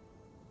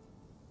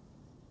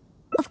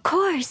 Of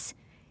course,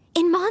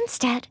 in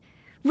Mondstadt,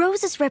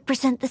 roses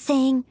represent the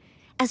saying,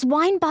 "As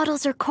wine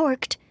bottles are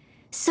corked,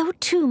 so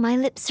too my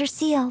lips are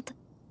sealed."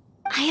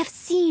 I have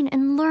seen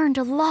and learned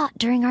a lot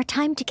during our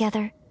time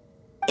together.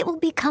 It will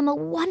become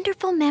a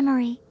wonderful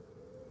memory,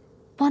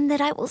 one that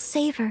I will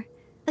savor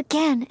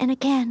again and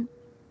again.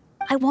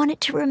 I want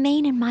it to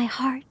remain in my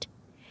heart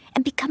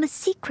and become a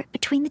secret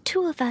between the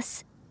two of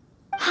us.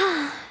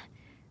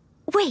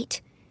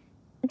 Wait,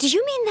 do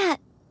you mean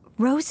that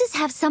roses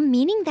have some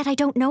meaning that I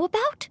don't know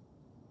about?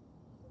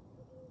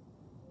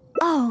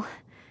 Oh,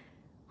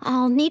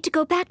 I'll need to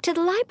go back to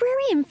the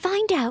library and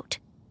find out.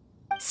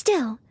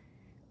 Still,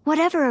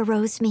 whatever a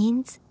rose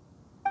means,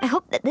 I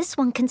hope that this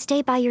one can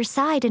stay by your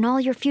side in all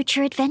your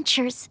future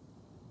adventures.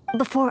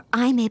 Before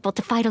I'm able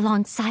to fight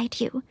alongside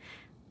you,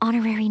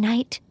 Honorary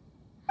Knight.